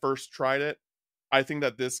first tried it, I think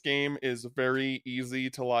that this game is very easy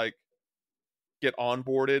to like get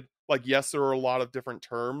onboarded. Like, yes, there are a lot of different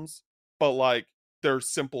terms, but like they're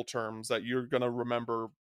simple terms that you're gonna remember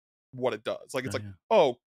what it does. Like it's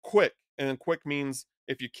oh, quick, and quick means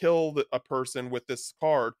if you kill a person with this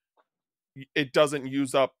card, it doesn't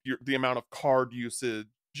use up the amount of card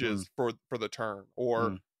usages for the turn.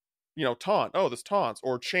 Or you know, taunt, oh, this taunts.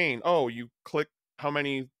 Or chain, oh, you click how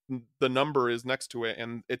many the number is next to it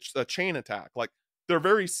and it's a chain attack. Like they're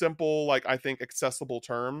very simple, like I think accessible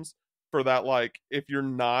terms for that. Like if you're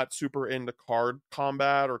not super into card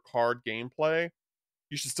combat or card gameplay,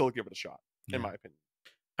 you should still give it a shot, in my opinion.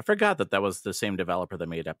 I forgot that was the same developer that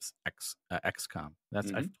made XCOM. I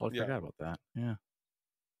totally forgot about that.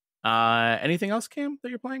 Yeah. Anything else, Cam, that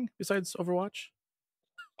you're playing besides Overwatch?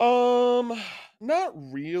 Not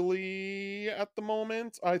really at the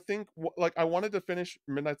moment. I think like I wanted to finish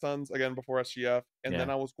Midnight Suns again before SGF, and then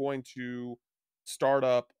I was going to start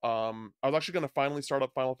up. I was actually going to finally start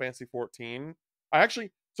up Final Fantasy 14. I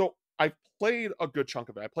played a good chunk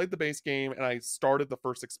of it. I played the base game and I started the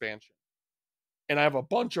first expansion. And I have a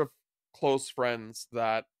bunch of close friends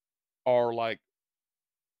that are like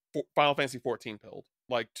Final Fantasy 14 pilled.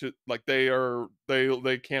 They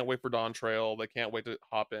can't wait for Dawn Trail. They can't wait to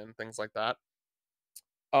hop in, things like that.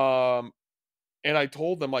 And I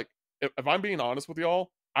told them, like, if I'm being honest with y'all,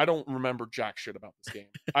 I don't remember jack shit about this game.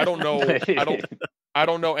 I don't know. I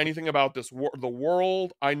don't know anything about the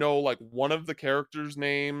world. I know like one of the characters'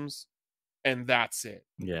 names, and that's it.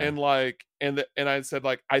 Yeah. And like, and I said,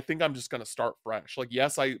 like, I think I'm just gonna start fresh. Like,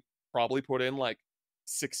 yes, I probably put in like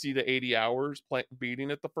 60 to 80 hours beating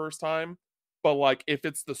it the first time, but like, if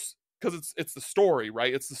it's because it's the story,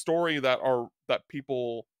 right? It's the story that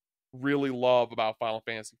people really love about Final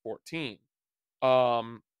Fantasy 14.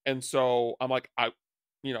 And so I'm like, I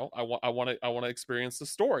want to experience the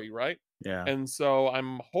story, right? Yeah. And so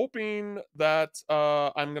I'm hoping that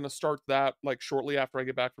I'm gonna start that like shortly after I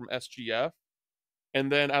get back from SGF,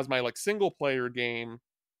 and then as my like single player game,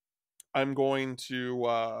 I'm going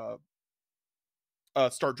to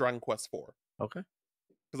start Dragon Quest 4. Okay.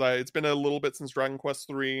 Because it's been a little bit since Dragon Quest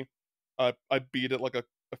 3. I beat it like a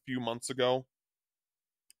few months ago.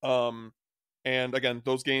 And again,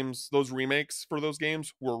 those remakes for those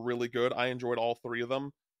games were really good. I enjoyed all three of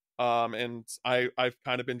them. And I've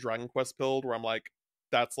kind of been Dragon Quest pilled, where I'm like,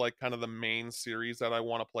 that's like kind of the main series that I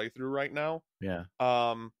want to play through right now. Yeah.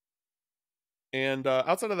 And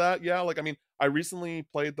outside of that, yeah, like, I mean, I recently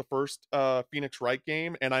played the first Phoenix Wright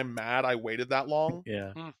game, and I'm mad I waited that long.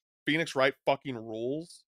 Yeah. Phoenix Wright fucking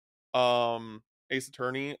rules. Ace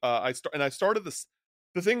Attorney. I started this.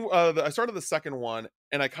 The thing, I started the second one,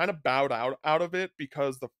 and I kind of bowed out of it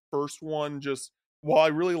because the first one just, while I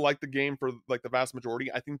really liked the game for like the vast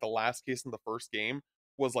majority, I think the last case in the first game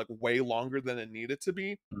was like way longer than it needed to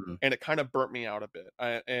be, and it kind of burnt me out a bit.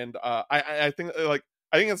 I think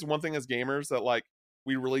that's one thing as gamers that like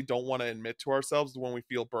we really don't want to admit to ourselves when we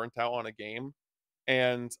feel burnt out on a game,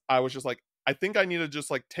 and I was just like, I think I need to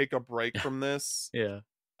just like take a break from this. Yeah.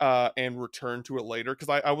 And return to it later, because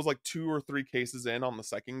I was like 2 or 3 cases in on the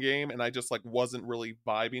second game, and I just like wasn't really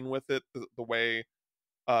vibing with it the way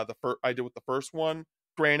I did with the first one.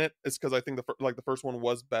 Granted, it's because I think the first one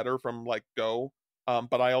was better from like go,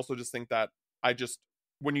 but I also just think that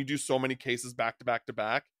when you do so many cases back to back to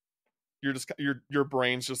back, you're just your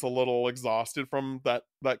brain's just a little exhausted from that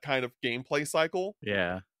kind of gameplay cycle.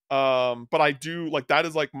 Yeah. But I do like, that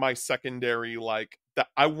is like my secondary, like, that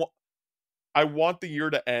I want the year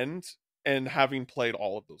to end and having played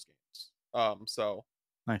all of those games. So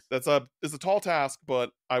nice. It's a tall task,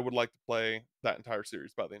 but I would like to play that entire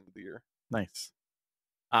series by the end of the year. Nice.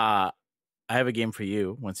 I have a game for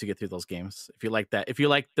you once you get through those games. If you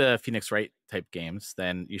like the Phoenix Wright type games,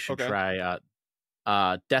 then you should try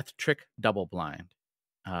Death Trick Double Blind.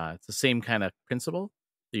 It's the same kind of principle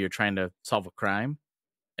that you're trying to solve a crime.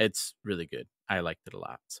 It's really good. I liked it a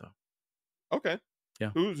lot. So okay. Yeah.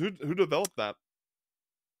 Who developed that?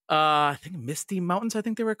 I think Misty Mountains, I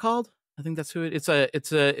think they were called. I think that's who it's a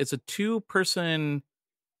 2-person,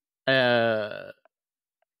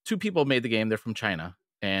 2 people made the game. They're from China,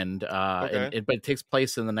 but it takes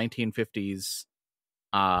place in the 1950s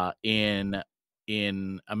in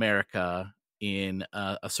America, in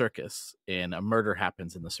a circus, and a murder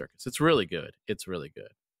happens in the circus. It's really good.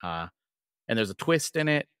 And there's a twist in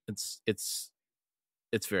it. It's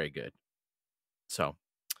very good. So,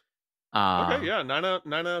 okay, yeah, 9 out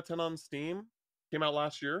of 10 on Steam. Came out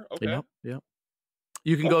last year. Okay, yep.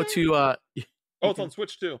 You can go to. It's on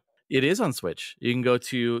Switch too. It is on Switch. You can go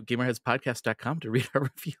to gamerheadspodcast.com to read our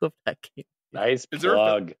review of that game. Nice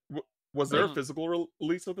plug. Was there a physical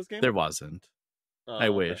release of this game? There wasn't. I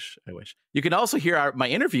wish. You can also hear my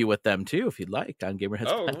interview with them too, if you'd like, on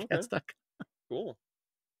gamerheadspodcast.com. Cool.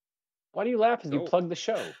 Why do you laugh as you plug the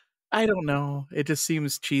show? I don't know. It just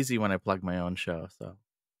seems cheesy when I plug my own show. So,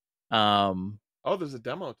 there's a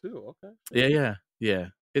demo too. Okay. Yeah.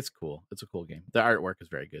 It's cool. It's a cool game. The artwork is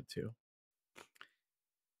very good too.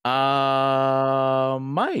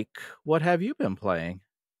 Mike, what have you been playing?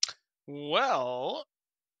 Well,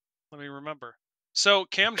 let me remember. So,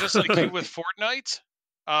 Cam, just like you with Fortnite,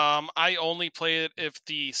 I only play it if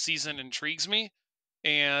the season intrigues me,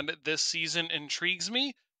 and this season intrigues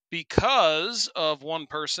me because of one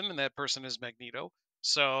person, and that person is Magneto.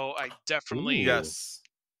 So I definitely...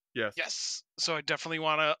 Yes. So I definitely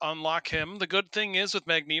want to unlock him. The good thing is with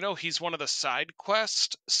Magneto, he's one of the side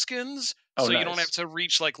quest skins, so nice. You don't have to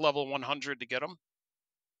reach like level 100 to get him.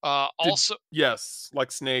 Yes,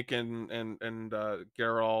 like Snake and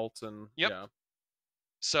Geralt and yep. Yeah.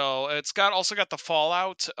 So it's also got the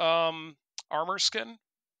Fallout armor skin.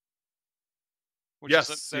 Yes,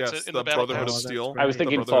 that's in the the Battle Brotherhood Pass. of Steel. I was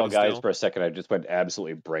thinking The Fall Brotherhood of Guys Steel. for a second. I just went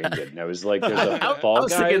absolutely brain dead, and I was like, "There's a I Fall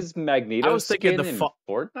was thinking- Guys Magneto I was thinking skin the in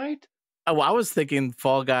Fortnite." Oh, well, I was thinking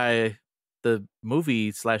Fall Guy, the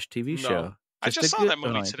movie / TV show. I just saw that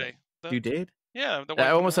movie today. You did? Yeah, the one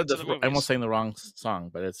I almost said the I almost sang the wrong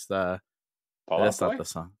song, but it's the. That's not the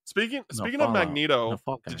song. Speaking No, of Fallout. Magneto, No,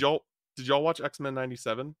 Fall Guy. did y'all watch X-Men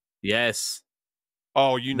 97? Yes.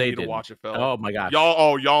 Oh, you They need to didn't. watch it, Phil. Oh my gosh.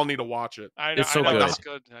 Y'all need to watch it. I know, It's so I know good. it's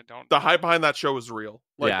good. I don't. The hype behind that show is real.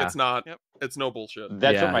 Like Yeah. it's not. Yep. It's no bullshit.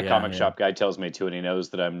 That's what my comic shop guy tells me too, and he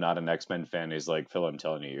knows that I'm not an X-Men fan. He's like, "Phil, I'm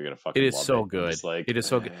telling you, you're gonna fucking." It is love so it. I'm good. just like, It is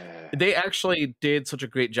so good. They actually did such a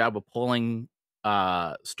great job of pulling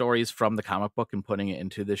stories from the comic book and putting it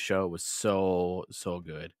into this show. It was so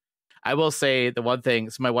good. I will say the one thing.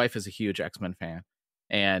 So my wife is a huge X-Men fan,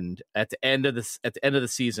 and at the end of the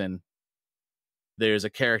season, there's a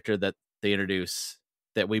character that they introduce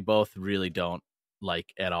that we both really don't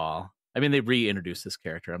like at all. I mean, they reintroduce this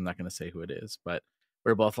character. I'm not going to say who it is, but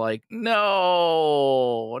we're both like,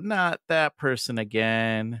 no, not that person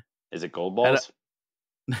again. Is it Gold Balls?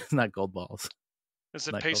 It's not Gold Balls. Is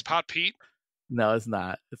it Not Paste Gold Pot Pete? No, it's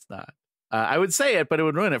not. It's not. I would say it, but it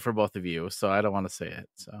would ruin it for both of you. So I don't want to say it.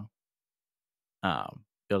 So,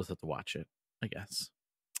 you'll just have to watch it, I guess.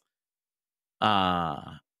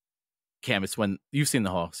 Cam, it's when you've seen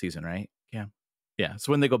the whole season, right? Cam? Yeah. It's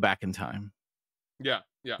when they go back in time. Yeah.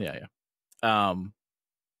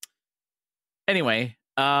 Anyway,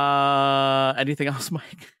 anything else,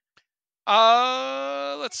 Mike?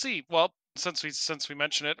 Let's see. Well, since we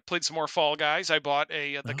mentioned it, played some more Fall Guys. I bought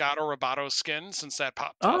the Gato Roboto skin since that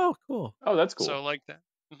popped up. Oh, cool. Oh, that's cool. So I like that.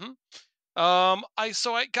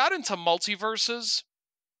 I got into multiverses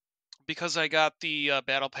because I got the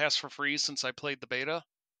Battle Pass for free since I played the beta.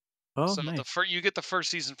 Oh, so nice. you get the first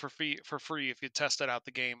season for free if you tested out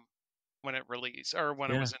the game when it released or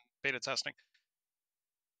when it was in beta testing.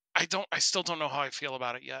 I still don't know how I feel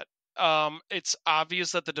about it yet. It's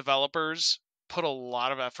obvious that the developers put a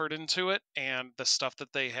lot of effort into it, and the stuff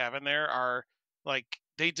that they have in there are like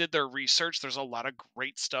they did their research. There's a lot of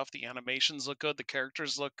great stuff. The animations look good. The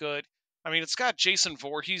characters look good. I mean, it's got Jason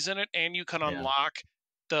Voorhees in it, and you can unlock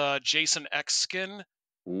the Jason X skin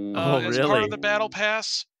as part of the Battle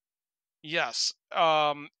Pass. Yes,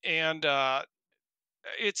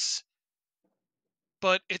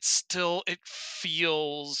 but it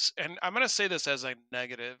feels, and I'm going to say this as a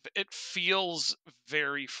negative, it feels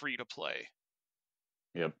very free to play.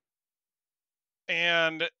 Yep.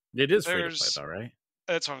 And it is free to play though, right?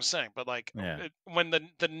 That's what I'm saying. But like when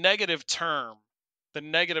the negative term, the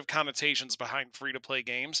negative connotations behind free to play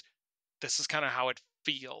games, this is kind of how it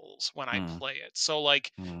feels when I play it. So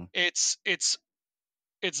like it's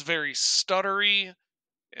very stuttery.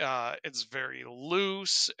 It's very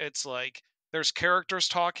loose. It's like there's characters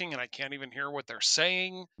talking and I can't even hear what they're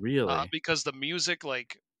saying. Really? Because the music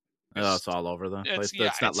it's all over the place.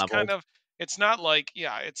 It's not leveled. It's not like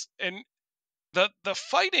and the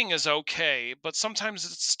fighting is okay, but sometimes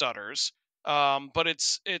it stutters. But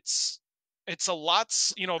it's a lot.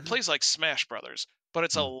 It plays like Smash Brothers, but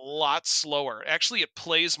it's a lot slower. Actually, it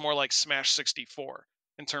plays more like Smash 64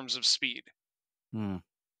 in terms of speed. I'm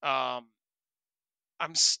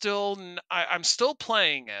still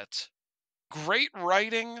playing it. Great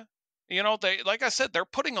writing. They, like I said, they're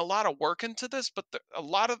putting a lot of work into this, but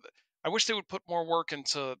I wish they would put more work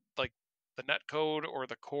into like the netcode or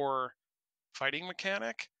the core fighting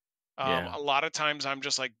mechanic. A lot of times I'm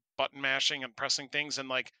just like button mashing and pressing things, and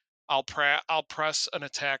like I'll press an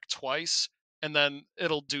attack twice, and then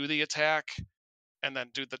it'll do the attack, and then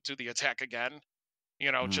do the attack again.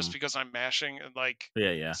 Just because I'm mashing and like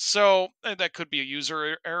So that could be a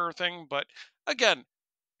user error thing, but again,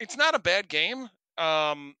 it's not a bad game.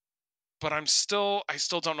 But I still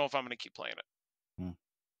don't know if I'm going to keep playing it.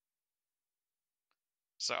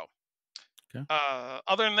 So,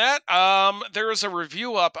 other than that, there is a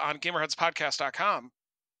review up on GamerheadsPodcast.com.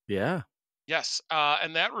 Yeah. Yes,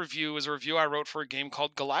 and that review is a review I wrote for a game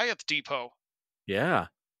called Goliath Depot. Yeah.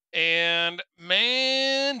 And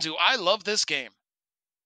man, do I love this game.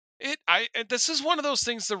 This is one of those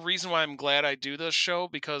things, the reason why I'm glad I do this show,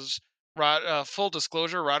 because full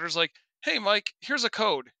disclosure, Roger's like, hey, Mike, here's a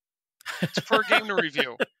code for a game to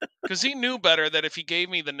review. Because he knew better that if he gave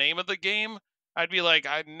me the name of the game, I'd be like,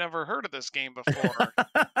 I'd never heard of this game before.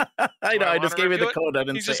 I know, I just gave you the code. I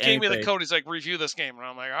didn't He say just gave me the anything. code. He's like, review this game. And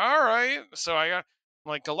I'm like, all right. So I'm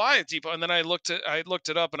like, Goliath Depot. And then I looked it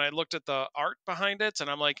up and I looked at the art behind it. And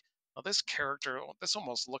I'm like, oh, this character, this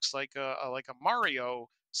almost looks like a Mario.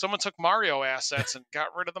 Someone took Mario assets and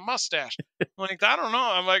got rid of the mustache. I'm like, I don't know.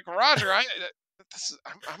 I'm like, Roger,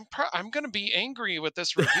 I'm going to be angry with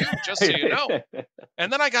this review, just so you know.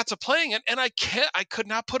 And then I got to playing it, and I could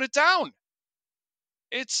not put it down.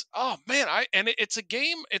 It's, oh man, it's a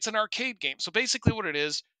game. It's an arcade game. So basically, what it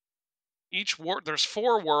is, there's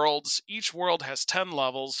 4 worlds. Each world has 10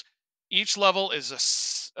 levels. Each level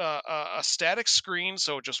is a static screen,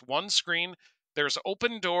 so just one screen. There's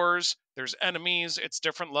open doors. There's enemies. It's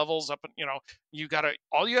different levels up.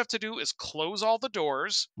 All you have to do is close all the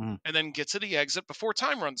doors and then get to the exit before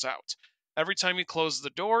time runs out. Every time you close the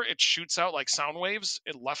door, it shoots out like sound waves,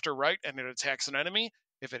 left or right, and it attacks an enemy.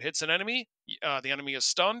 If it hits an enemy, the enemy is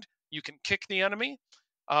stunned. You can kick the enemy.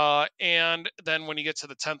 And then when you get to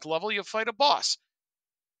the 10th level, you fight a boss.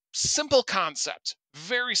 Simple concept.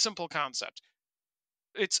 Very simple concept.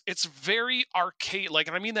 It's very arcade, like,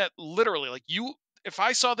 and I mean that literally. Like, if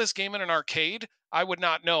I saw this game in an arcade, I would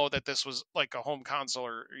not know that this was like a home console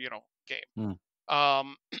or game.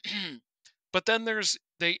 But then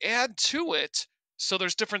they add to it, so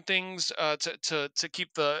there's different things to keep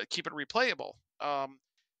it replayable.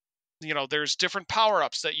 There's different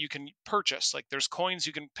power-ups that you can purchase. Like, there's coins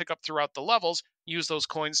you can pick up throughout the levels. Use those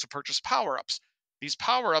coins to purchase power-ups. These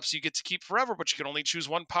power-ups you get to keep forever, but you can only choose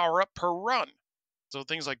one power-up per run. So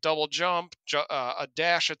things like double jump, a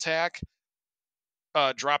dash attack,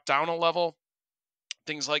 drop down a level,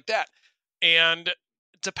 things like that. And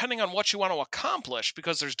depending on what you want to accomplish,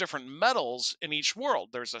 because there's different medals in each world.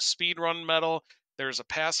 There's a speedrun medal. There's a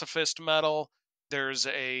pacifist medal. There's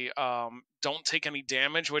a don't take any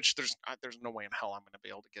damage, which there's no way in hell I'm going to be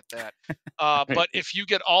able to get that. But if you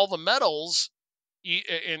get all the medals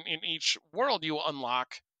in each world, you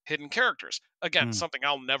unlock hidden characters. Again, something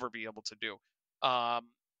I'll never be able to do.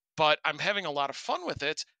 But I'm having a lot of fun with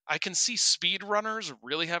it. I can see speedrunners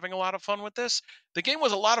really having a lot of fun with this. The game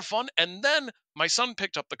was a lot of fun, and then my son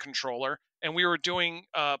picked up the controller, and we were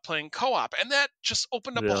playing co-op, and that just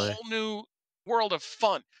opened up a whole new world of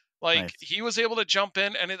fun. Like, nice. He was able to jump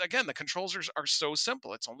in, and again, the controls are so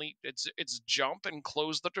simple. It's jump and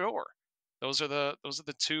close the door. Those are the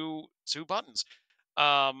two buttons.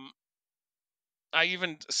 I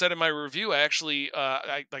even said in my review, I actually,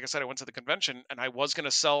 like I said, I went to the convention and I was going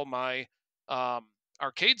to sell my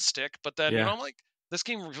arcade stick, but then I'm like, this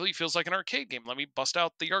game really feels like an arcade game. Let me bust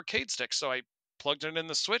out the arcade stick. So I plugged it in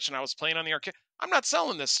the Switch and I was playing on the arcade. I'm not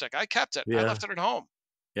selling this stick. I kept it. I left it at home.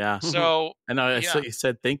 Yeah. So I know. You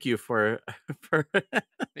said thank you for for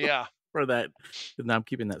that. Now I'm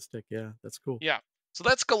keeping that stick. Yeah, that's cool. Yeah. So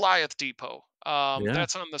that's Goliath Depot.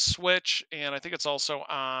 That's on the Switch, and I think it's also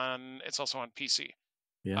on PC.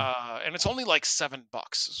 Yeah. And it's only like $7,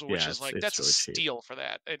 which is like, that's really a steal for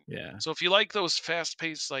that. And so if you like those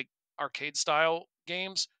fast-paced, like, arcade-style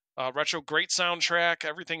games, retro, great soundtrack,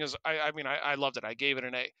 everything is. I loved it. I gave it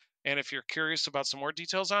an A. And if you're curious about some more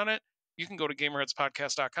details on it, you can go to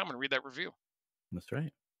GamerheadsPodcast.com and read that review. That's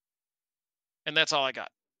right. And that's all I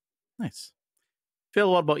got. Nice.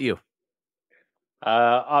 Phil, what about you?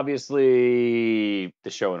 Obviously,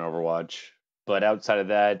 the show in Overwatch. But outside of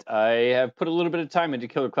that, I have put a little bit of time into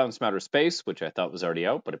Killer Clowns from Outer Space, which I thought was already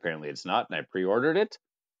out, but apparently it's not, and I pre-ordered it.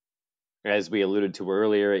 As we alluded to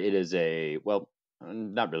earlier, it is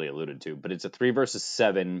not really alluded to, but it's a 3 versus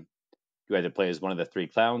 7. You either play as one of the 3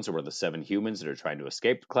 clowns or one of the 7 humans that are trying to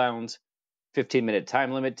escape the clowns. 15-minute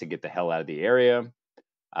time limit to get the hell out of the area.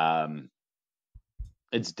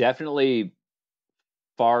 It's definitely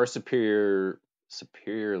far superiorly,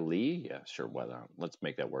 let's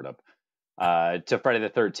make that word up, to Friday the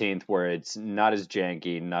 13th, where it's not as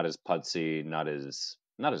janky, not as putsy, not as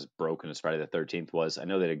broken as Friday the 13th was. I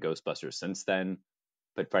know they did Ghostbusters since then,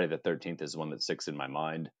 but Friday the 13th is one that sticks in my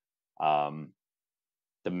mind.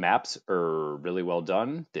 The maps are really well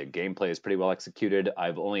done. The gameplay is pretty well executed.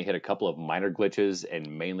 I've only hit a couple of minor glitches,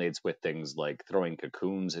 and mainly it's with things like throwing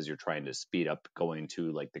cocoons as you're trying to speed up going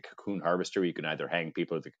to, like, the cocoon harvester. You can either hang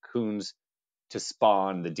people with the cocoons to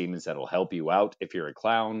spawn the demons that'll help you out if you're a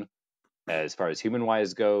clown. As far as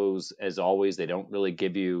human-wise goes, as always, they don't really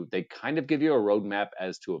they kind of give you a roadmap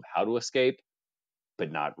as to how to escape,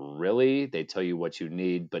 but not really. They tell you what you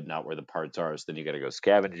need, but not where the parts are, so then you got to go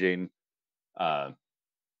scavenging.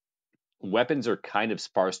 Weapons are kind of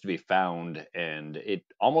sparse to be found, and it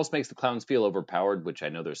almost makes the clowns feel overpowered, which I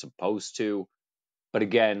know they're supposed to. But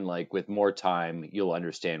again, like, with more time, you'll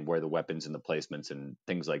understand where the weapons and the placements and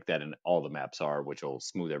things like that and all the maps are, which will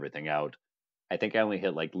smooth everything out. I think I only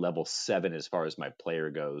hit like level 7 as far as my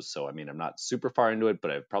player goes. So, I mean, I'm not super far into it,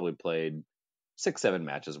 but I've probably played 6-7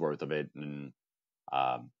 matches worth of it. And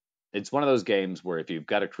it's one of those games where if you've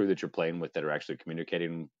got a crew that you're playing with that are actually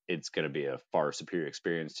communicating, it's going to be a far superior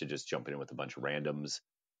experience to just jumping in with a bunch of randoms,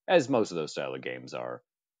 as most of those style of games are.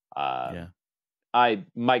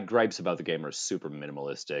 My gripes about the game are super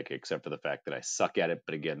minimalistic, except for the fact that I suck at it.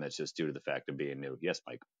 But again, that's just due to the fact of being new. Yes,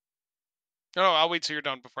 Mike. No, I'll wait till you're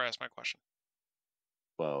done before I ask my question.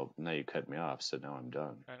 Well, now you cut me off, so now I'm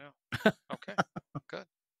done. I know. Okay, good.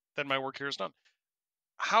 Then my work here is done.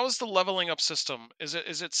 How's the leveling up system? Is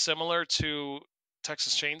it similar to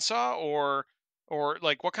Texas Chainsaw, or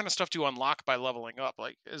like what kind of stuff do you unlock by leveling up?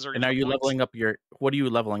 Like, is there? And are you leveling up your? What are you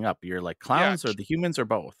leveling up? Your like clowns or the humans or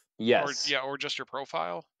both? Yes. Or just your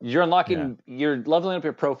profile. You're unlocking. You're leveling up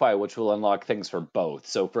your profile, which will unlock things for both.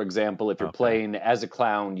 So, for example, if you're playing as a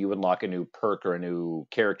clown, you unlock a new perk or a new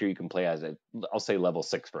character you can play as. I'll say level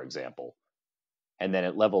 6, for example, and then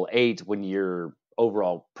at level 8, when your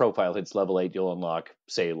overall profile hits level 8, you'll unlock,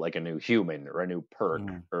 say, like a new human or a new perk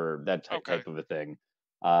or that type of a thing.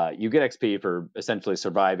 You get XP for essentially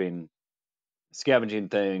surviving, scavenging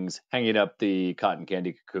things, hanging up the cotton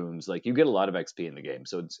candy cocoons. Like, you get a lot of XP in the game,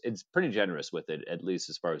 so it's pretty generous with it, at least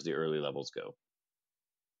as far as the early levels go.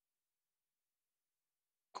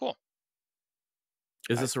 Cool.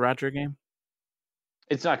 Is this a Roger game?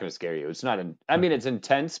 It's not going to scare you. It's not. I mean, it's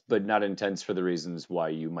intense, but not intense for the reasons why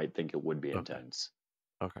you might think it would be intense.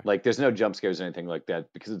 Okay. Like, there's no jump scares or anything like that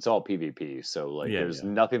because it's all PvP. So, like, there's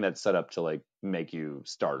nothing that's set up to like make you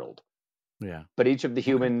startled. Yeah. But each of the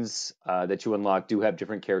humans that you unlock do have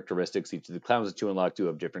different characteristics. Each of the clowns that you unlock do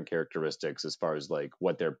have different characteristics as far as like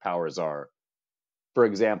what their powers are. For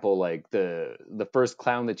example, like the first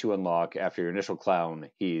clown that you unlock after your initial clown,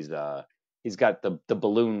 he's got the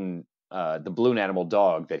balloon animal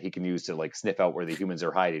dog that he can use to like sniff out where the humans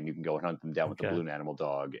are hiding. You can go and hunt them down with the balloon animal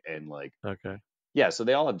dog, and like so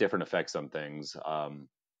they all have different effects on things.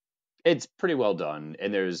 It's pretty well done,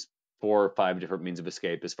 and there's 4 or 5 different means of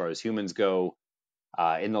escape as far as humans go.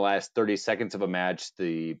 In the last 30 seconds of a match,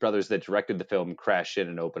 the brothers that directed the film crash in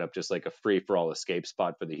and open up just like a free-for-all escape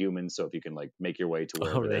spot for the humans. So if you can like make your way to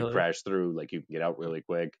wherever they crash through, like you can get out really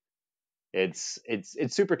quick. It's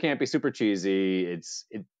super campy, super cheesy.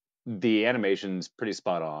 The animation's pretty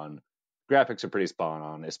spot on. Graphics are pretty spot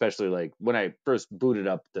on, especially like when I first booted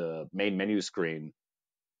up the main menu screen,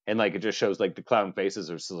 and like it just shows like the clown faces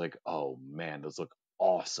are just like, oh man, those look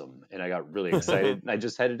awesome, and I got really excited. And I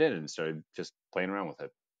just headed in and started just playing around with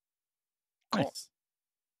it. Nice.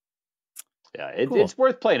 Yeah, it's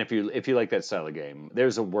worth playing if you like that style of game.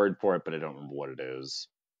 There's a word for it, but I don't remember what it is.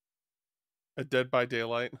 A Dead by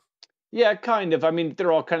Daylight. Yeah, kind of. I mean,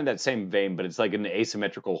 they're all kind of that same vein, but it's like an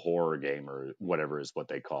asymmetrical horror game or whatever is what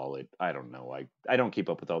they call it. I don't know. I don't keep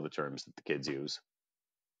up with all the terms that the kids use.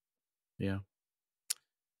 Yeah.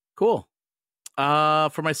 Cool.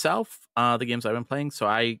 For myself, the games I've been playing, so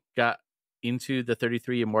I got into the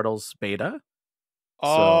 33 Immortals beta.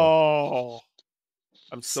 Oh,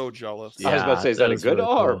 I'm so jealous. I was about to say, is that a good really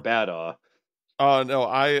or cool. bad awe?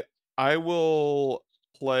 No, I will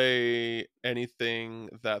play anything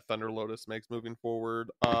that Thunder Lotus makes moving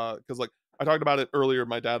forward. Because like I talked about it earlier,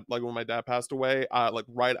 my dad, like when my dad passed away, like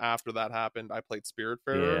right after that happened, I played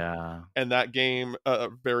Spiritfarer. Yeah. And that game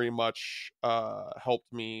very much helped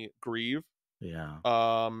me grieve. Yeah.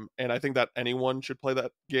 And I think that anyone should play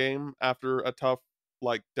that game after a tough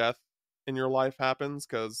like death in your life happens,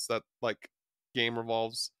 because that like game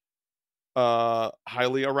revolves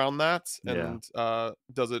highly around that, and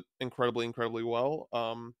does it incredibly well.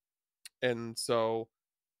 And so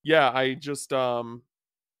I just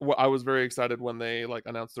I was very excited when they like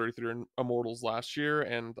announced 33 Immortals last year,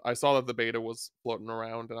 and I saw that the beta was floating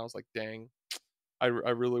around, and I was like, dang, I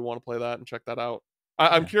really want to play that and check that out.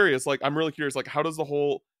 I'm curious, like I'm really curious, like how does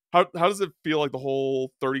it feel, like the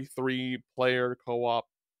whole 33 player co-op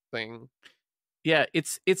thing? Yeah,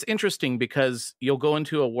 it's interesting because you'll go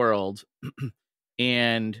into a world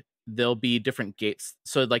and there'll be different gates.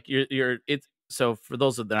 So like so for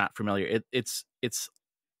those that are not familiar, it's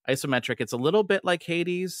isometric. It's a little bit like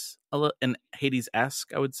Hades, and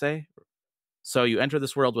Hades-esque, I would say. So you enter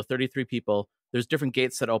this world with 33 people. There's different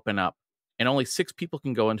gates that open up, and only 6 people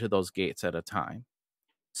can go into those gates at a time.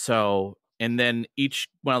 So, and then each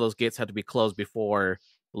one of those gates had to be closed before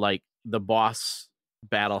like the boss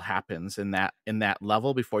battle happens in that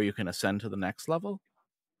level before you can ascend to the next level.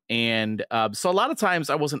 And so a lot of times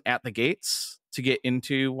I wasn't at the gates to get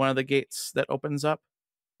into one of the gates that opens up.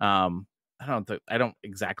 I don't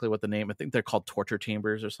exactly what the name. I think they're called torture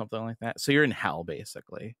chambers or something like that. So you're in hell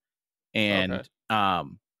basically. And but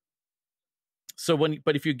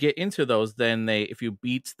if you get into those, then if you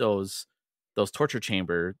beat those torture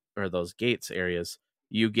chamber or those gates areas,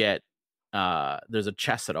 you get there's a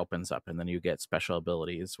chest that opens up, and then you get special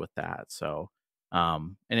abilities with that. So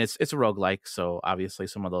and it's a roguelike, so obviously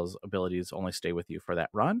some of those abilities only stay with you for that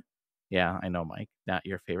run. Yeah, I know, Mike, not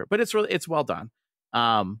your favorite, but it's well done.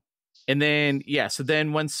 And then so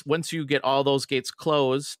then once you get all those gates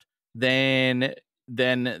closed, then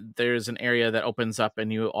there's an area that opens up,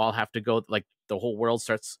 and you all have to go, like the whole world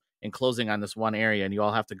starts enclosing on this one area, and you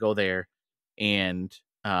all have to go there and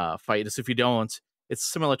fight. So if you don't, it's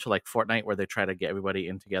similar to like Fortnite, where they try to get everybody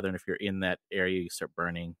in together, and if you're in that area, you start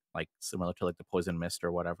burning, like similar to like the poison mist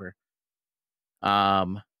or whatever.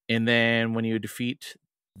 And then when you defeat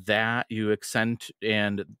that, you ascend,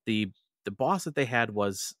 and the boss that they had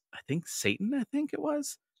was, I think, Satan, I think it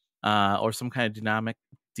was, or some kind of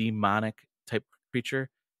demonic type creature.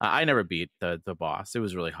 I never beat the boss. It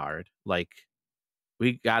was really hard. Like,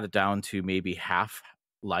 we got it down to maybe half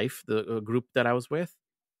life, the group that I was with.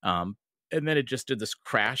 And then it just did this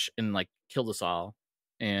crash and like killed us all,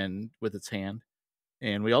 and with its hand,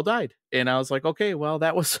 and we all died. And I was like, okay, well,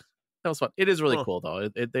 that was fun. It is really cool though.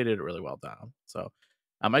 They did it really well down. So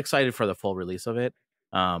I'm excited for the full release of it.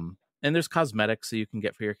 And there's cosmetics that you can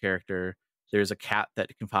get for your character. There's a cat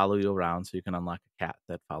that can follow you around, so you can unlock a cat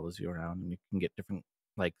that follows you around, and you can get different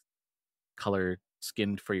like color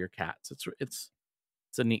skin for your cats. It's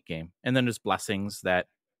a neat game. And then there's blessings that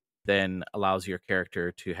then allows your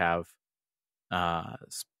character to have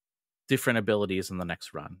different abilities in the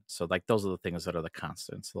next run. So like those are the things that are the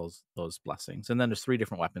constants, those blessings. And then there's 3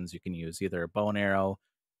 different weapons you can use, either a bow and arrow,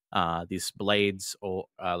 these blades, or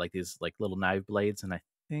like these like little knife blades, and I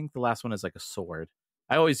think the last one is like a sword.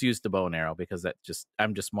 I always use the bow and arrow because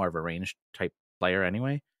I'm just more of a ranged type player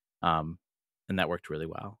anyway. And that worked really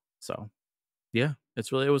well. So yeah, it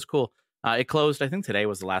was cool. It closed, I think today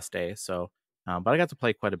was the last day. So but I got to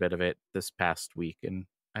play quite a bit of it this past week, and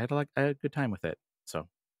I had a good time with it. So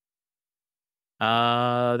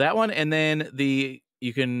that one, and then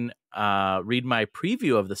you can read my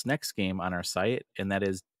preview of this next game on our site, and that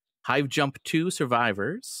is Hive Jump 2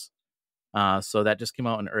 Survivors. So that just came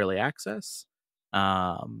out in early access.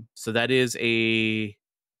 So that is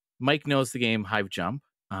Mike knows the game Hive Jump.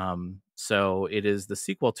 So it is the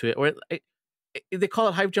sequel to it, or they call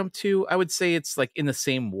it Hive Jump 2. I would say it's like in the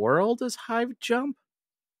same world as Hive Jump.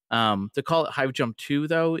 To call it Hive Jump 2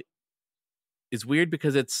 though is weird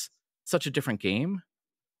because it's such a different game.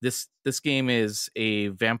 This game is a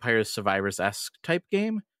Vampire Survivors-esque type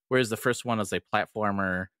game, whereas the first one is a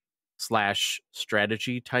platformer /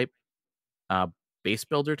 strategy type base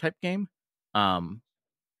builder type game. And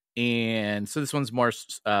so this one's more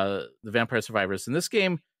the Vampire Survivors. In this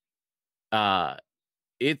game,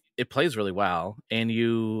 it plays really well, and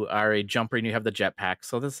you are a jumper and you have the jetpack,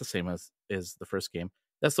 so that's the same as the first game.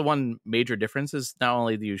 That's the one major difference, is not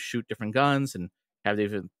only do you shoot different guns and have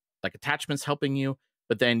different like attachments helping you,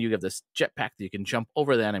 but then you have this jetpack that you can jump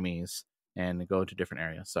over the enemies and go into different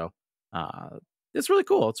areas. So it's really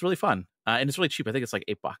cool. It's really fun, and it's really cheap. I think it's like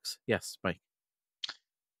 $8. Yes, Mike.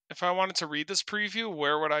 If I wanted to read this preview,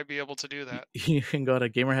 where would I be able to do that? You can go to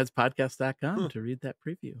gamerheadspodcast.com to read that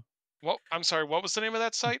preview. Well, I'm sorry, what was the name of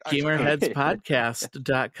that site?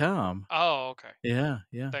 Gamerheadspodcast.com. Oh, okay. Yeah.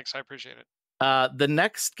 Thanks, I appreciate it. The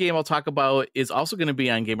next game I'll talk about is also going to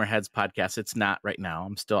be on Gamerheads Podcast. It's not right now.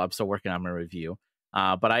 I'm still working on my review.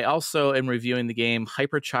 But I also am reviewing the game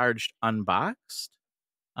Hypercharged Unboxed.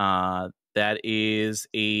 That is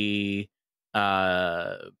it's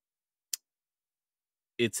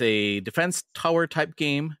a defense tower type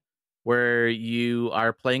game where you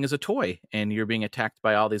are playing as a toy and you're being attacked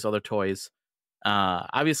by all these other toys.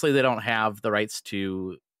 Obviously they don't have the rights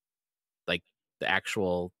to like the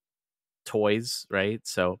actual toys, right?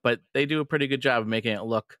 So, but they do a pretty good job of making it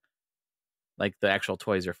look like the actual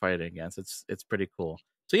toys you're fighting against. It's pretty cool.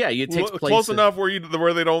 So yeah, you take close enough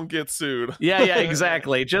where they don't get sued. Yeah,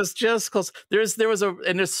 exactly. just close.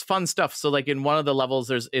 There's fun stuff. So like in one of the levels,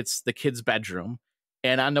 it's the kid's bedroom,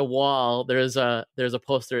 and on the wall there's a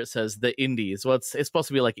poster. It says the Indies. Well, it's supposed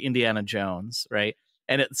to be like Indiana Jones, right?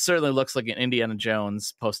 And it certainly looks like an Indiana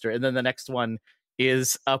Jones poster. And then the next one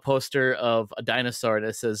is a poster of a dinosaur, and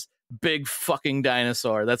it says "Big fucking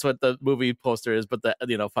dinosaur." That's what the movie poster is, but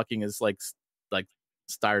the fucking is like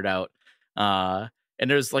starred out. And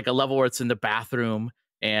there's like a level where it's in the bathroom,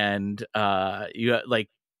 and you like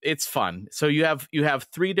it's fun. So you have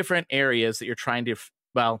 3 different areas that you're trying to.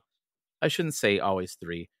 Well, I shouldn't say always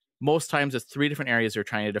 3. Most times it's 3 different areas you're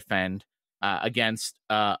trying to defend against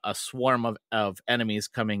a swarm of enemies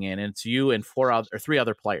coming in, and it's you and 3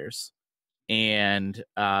 other players. And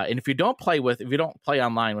if you don't play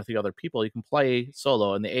online with the other people, you can play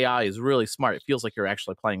solo, and the AI is really smart. It feels like you're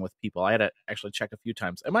actually playing with people. I had to actually check a few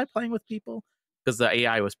times. Am I playing with people? Because the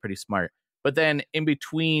AI was pretty smart. But then in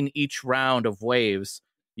between each round of waves,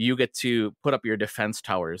 you get to put up your defense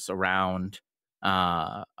towers around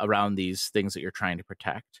these things that you're trying to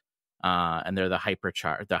protect. And they're the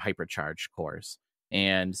hypercharge cores.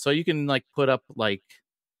 And so you can like put up like,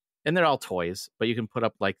 and they're all toys, but you can put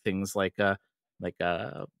up like things like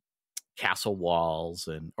castle walls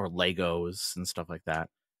or Legos and stuff like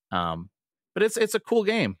that. But it's a cool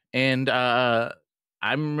game, and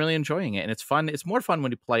I'm really enjoying it, and it's fun. It's more fun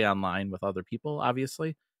when you play online with other people,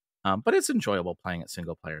 obviously, but it's enjoyable playing it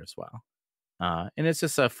single player as well. And it's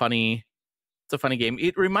just a funny game.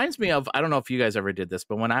 It reminds me of, I don't know if you guys ever did this,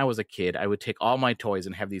 but when I was a kid, I would take all my toys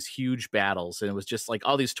and have these huge battles, and it was just like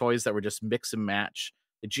all these toys that were just mix and match.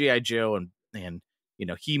 The G.I. Joe and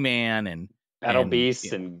He-Man and Battle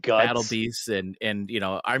Beasts and Guts. Battle Beasts and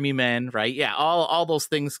Army Men, right? Yeah, all those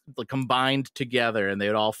things combined together, and they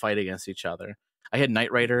would all fight against each other. I had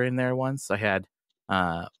Knight Rider in there once. I had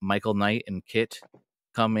Michael Knight and Kit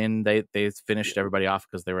come in. They finished everybody off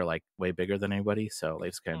because they were like way bigger than anybody, so they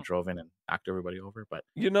just kind of drove in and knocked everybody over. But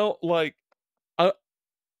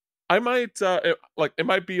I might it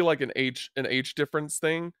might be like an age difference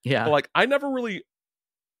thing. Yeah, but, like I never really.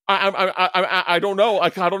 I don't know. I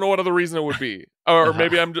don't know what other reason it would be, or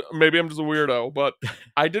maybe I'm just a weirdo. But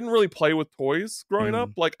I didn't really play with toys growing up.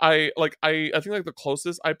 Like I think like the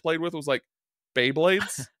closest I played with was like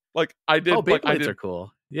Beyblades. Like I did. Beyblades are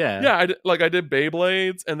cool. Yeah. Yeah. I did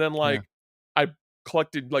Beyblades, and then I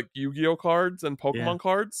collected like Yu-Gi-Oh cards and Pokemon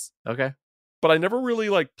cards. Okay. But I never really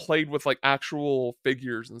like played with like actual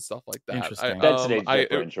figures and stuff like that. Interesting. That's an age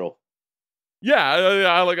differential.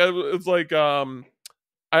 It's like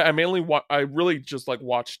I mainly I really just like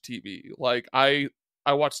watch TV. Like I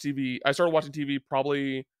watch TV. I started watching TV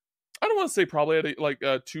probably, I don't want to say probably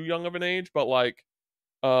at too young of an age, but like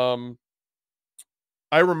I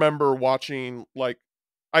remember watching, like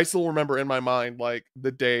I still remember in my mind like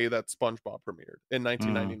the day that SpongeBob premiered in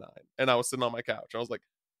 1999, and I was sitting on my couch. I was like,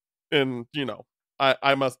 and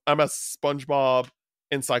I'm a SpongeBob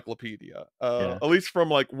encyclopedia. At least from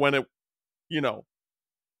like when it,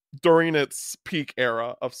 during its peak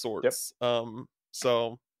era of sorts. Yep.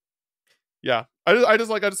 So yeah, I just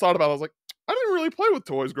thought about it. I was like, I didn't really play with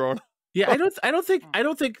toys growing up. Yeah, I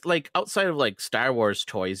don't think like outside of like Star Wars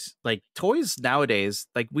toys, like toys nowadays,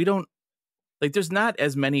 like we don't, like there's not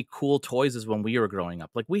as many cool toys as when we were growing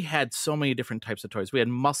up. Like we had so many different types of toys. We had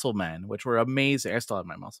Muscle Men, which were amazing. I still have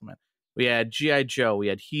my Muscle Men. We had G.I. Joe. We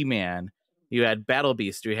had He-Man. You had Battle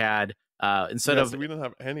Beast. We had we didn't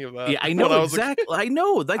have any of that. Yeah, I know exactly. I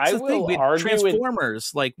know that's the thing. We had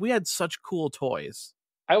Transformers. Like we had such cool toys.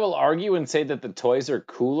 I will argue and say that the toys are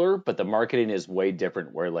cooler, but the marketing is way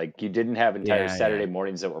different. Where like you didn't have entire Saturday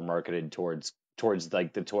mornings that were marketed towards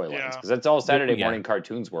like the toy lines, because that's all Saturday morning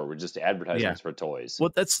cartoons were just advertisements for toys.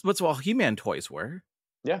 Well, that's all He-Man toys were.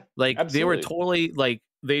 Yeah, like absolutely. They were totally like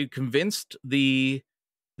they convinced the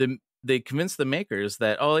makers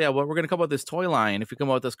that, oh yeah, well, we're gonna come out with this toy line if you come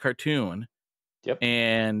out with this cartoon. Yep.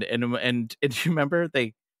 And you remember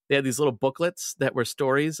they had these little booklets that were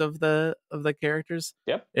stories of the characters.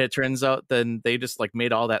 Yep. It turns out then they just like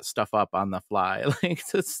made all that stuff up on the fly, like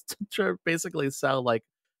to basically sell like,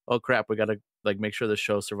 oh crap, we gotta like make sure the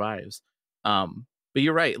show survives. But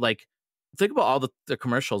you're right. Like think about all the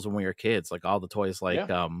commercials when we were kids, like all the toys, like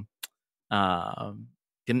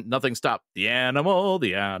can nothing stop the animal.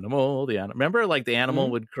 Remember, like the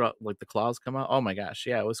animal would like the claws come out. Oh my gosh,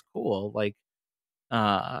 yeah, it was cool. Like,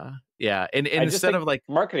 yeah, and instead of like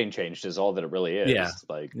marketing changed is all that it really is.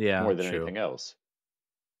 Yeah, more than anything else.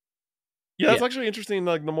 Yeah, it's actually interesting.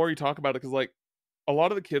 Like the more you talk about it, because like a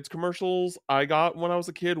lot of the kids commercials I got when I was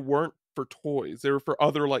a kid weren't for toys; they were for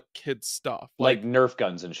other like kids stuff, like Nerf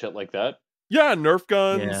guns and shit like that. Yeah, Nerf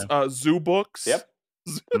guns, zoo books. Yep.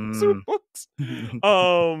 Zoo books,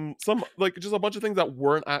 some like just a bunch of things that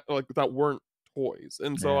weren't toys,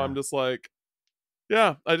 and so I'm just like,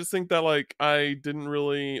 yeah, I just think that like I didn't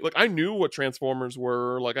really like, I knew what Transformers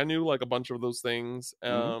were, like I knew like a bunch of those things,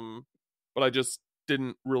 but I just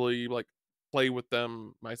didn't really like play with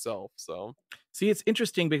them myself. So see, it's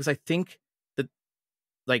interesting because I think that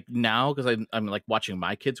like now, because I'm like watching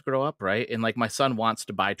my kids grow up, right, and like my son wants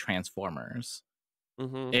to buy Transformers.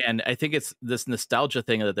 And I think it's this nostalgia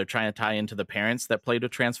thing that they're trying to tie into the parents that played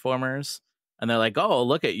with Transformers, and they're like, "Oh,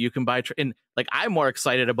 look at you can buy." And like, I'm more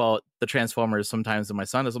excited about the Transformers sometimes than my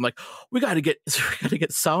son is. I'm like, we got to get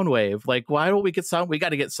Soundwave. Like, why don't we get Sound? We got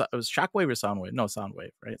to get it was Shockwave or Soundwave? No,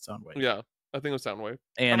 Soundwave, right? Soundwave. Yeah, I think it was Soundwave.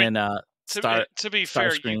 And to be fair,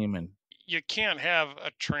 Starscream and you can't have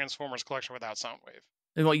a Transformers collection without Soundwave.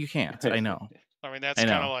 well, you can't. I know. I mean, that's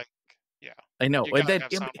kind of like, yeah. I know. You gotta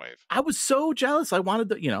have Soundwave. I was so jealous. I wanted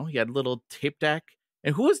the, he had a little tape deck.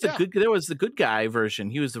 And who was the good? There was the good guy version.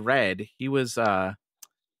 He was red. He was a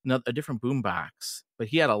different boombox, but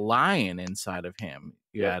he had a lion inside of him.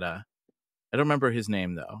 You had a, I don't remember his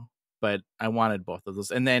name though, but I wanted both of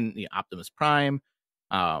those. And then the Optimus Prime.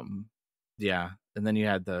 Yeah. And then you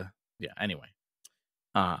had anyway.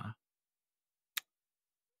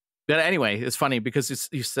 But anyway, it's funny because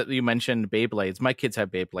you mentioned Beyblades. My kids have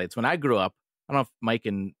Beyblades. When I grew up, I don't know if Mike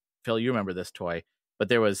and Phil, you remember this toy, but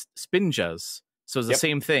there was Spinjas. So it's the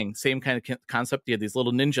same thing, same kind of concept. You had these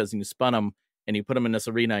little ninjas and you spun them and you put them in this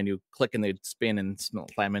arena and you click and they'd spin and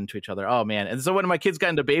slam into each other. Oh, man. And so when my kids got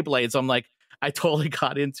into Beyblades, I'm like, I totally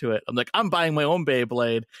got into it. I'm like, I'm buying my own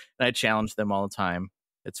Beyblade. And I challenge them all the time.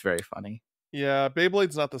 It's very funny. Yeah,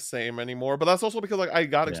 Beyblade's not the same anymore, but that's also because like I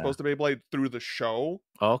got exposed to Beyblade through the show.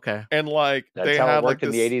 Oh, okay. And like that's how it worked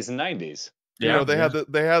in the 80s and 90s.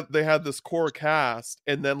 They had this core cast,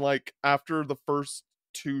 and then like after the first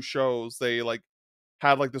two shows, they like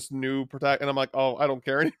had like this new protect, and I'm like, oh, I don't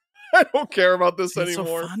care I don't care about this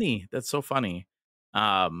anymore. So funny. That's so funny.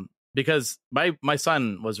 Because my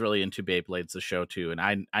son was really into Beyblades, the show too, and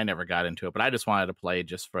I never got into it, but I just wanted to play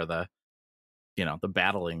just for the the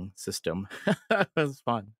battling system. It was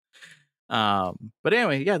fun. But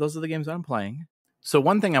anyway, yeah, those are the games I'm playing. So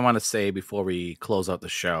one thing I want to say before we close out the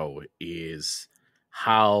show is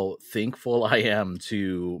how thankful I am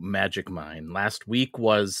to Magic Mind. Last week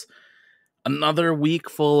was another week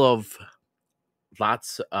full of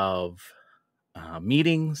lots of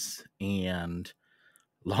meetings and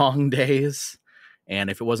long days. And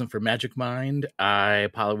if it wasn't for Magic Mind, I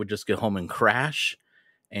probably would just get home and crash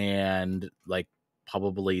and like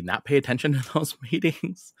probably not pay attention to those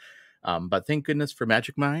meetings. But thank goodness for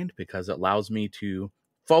Magic Mind, because it allows me to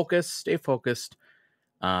stay focused,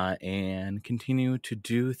 and continue to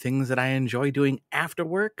do things that I enjoy doing after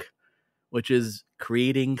work, which is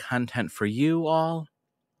creating content for you all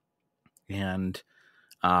and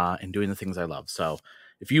doing the things I love. So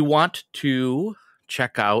if you want to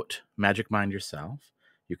check out Magic Mind yourself,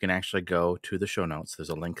 you can actually go to the show notes. There's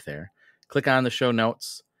a link there. Click on the show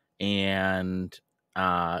notes and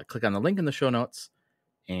click on the link in the show notes,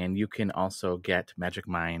 and you can also get Magic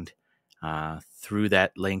Mind through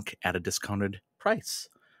that link at a discounted price.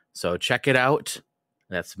 So check it out.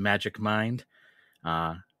 That's Magic Mind.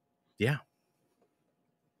 Yeah.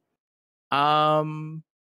 I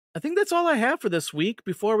think that's all I have for this week.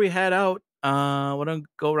 Before we head out, I want to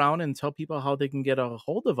go around and tell people how they can get a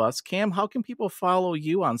hold of us. Cam, how can people follow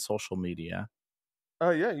you on social media?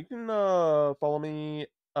 Yeah, you can follow me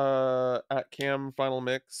at Cam Final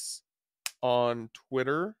Mix on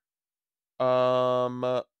Twitter.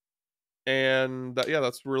 And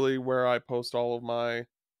that's really where I post all of my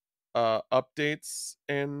updates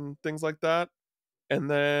and things like that. And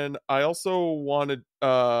then I also want to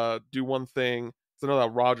do one thing, because I know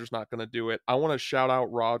that Roger's not going to do it. I want to shout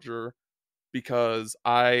out Roger, because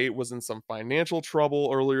I was in some financial trouble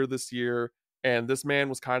earlier this year, and this man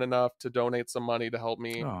was kind enough to donate some money to help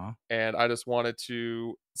me. Aww. And I just wanted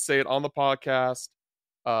to say it on the podcast.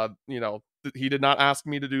 He did not ask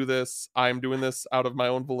me to do this. I'm doing this out of my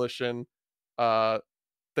own volition.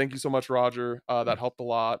 Thank you so much, Roger. That helped a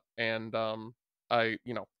lot. And I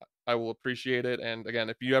will appreciate it. And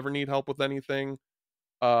again, if you ever need help with anything,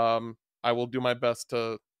 I will do my best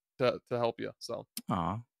to help you. So.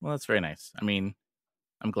 Well, that's very nice. I mean,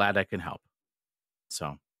 I'm glad I can help.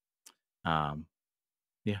 So, yeah.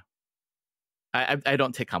 I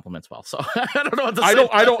don't take compliments well, so I don't know what to say. I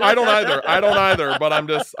don't either. But I'm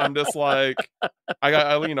just like,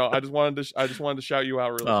 I just wanted to shout you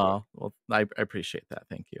out really quick. Well, I appreciate that.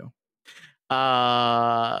 Thank you.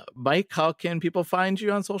 Mike, how can people find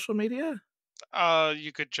you on social media?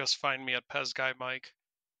 You could just find me at Pez Guy Mike.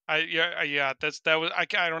 I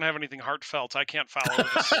don't have anything heartfelt. I can't follow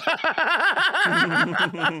this.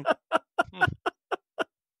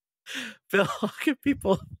 Phil, how can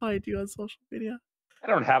people find you on social media? I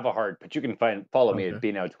don't have a heart, but you can follow me at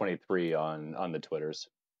BNow23 on the Twitters.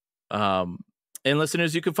 And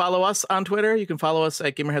listeners, you can follow us on Twitter. You can follow us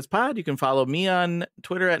at Gamerheads Pod. You can follow me on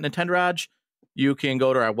Twitter at Nintendoraj. You can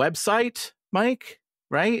go to our website, Mike,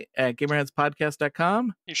 right? At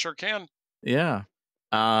gamerheadspodcast.com. You sure can. Yeah.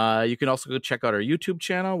 You can also go check out our YouTube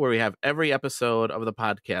channel, where we have every episode of the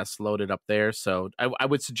podcast loaded up there. So I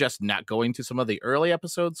would suggest not going to some of the early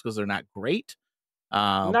episodes, because they're not great.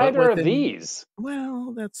 Neither of these.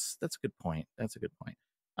 Well, that's a good point.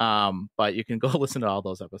 But you can go listen to all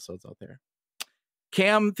those episodes out there.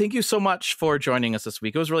 Cam, thank you so much for joining us this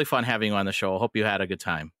week. It was really fun having you on the show. I hope you had a good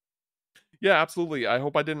time. Yeah, absolutely. I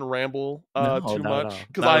hope I didn't ramble too much,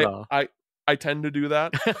 because I tend to do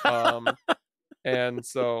that. And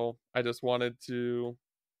so I just wanted to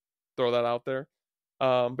throw that out there.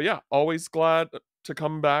 But yeah, always glad to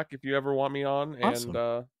come back if you ever want me on. Awesome.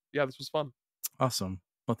 And yeah, this was fun. Awesome.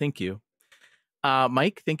 Well, thank you.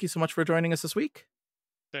 Mike, thank you so much for joining us this week.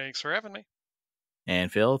 Thanks for having me.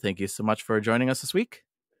 And Phil, thank you so much for joining us this week.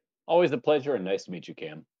 Always a pleasure, and nice to meet you,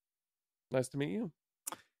 Cam. Nice to meet you.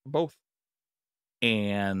 Both.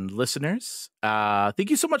 And listeners,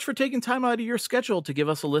 thank you so much for taking time out of your schedule to give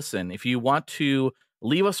us a listen. If you want to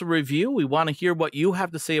leave us a review, we want to hear what you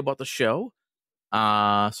have to say about the show.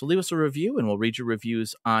 So leave us a review and we'll read your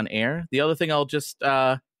reviews on air. The other thing I'll just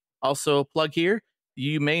also plug here,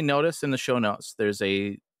 you may notice in the show notes, there's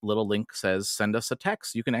a little link says send us a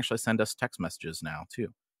text. You can actually send us text messages now too.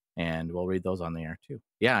 And we'll read those on the air too.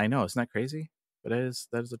 Yeah, I know. Isn't that crazy? But that is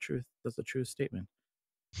the truth. That's a true statement.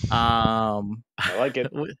 I like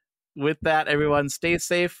it. With that, everyone, stay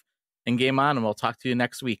safe and game on, and we'll talk to you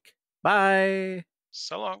next week. Bye.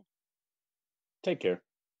 So long. Take care.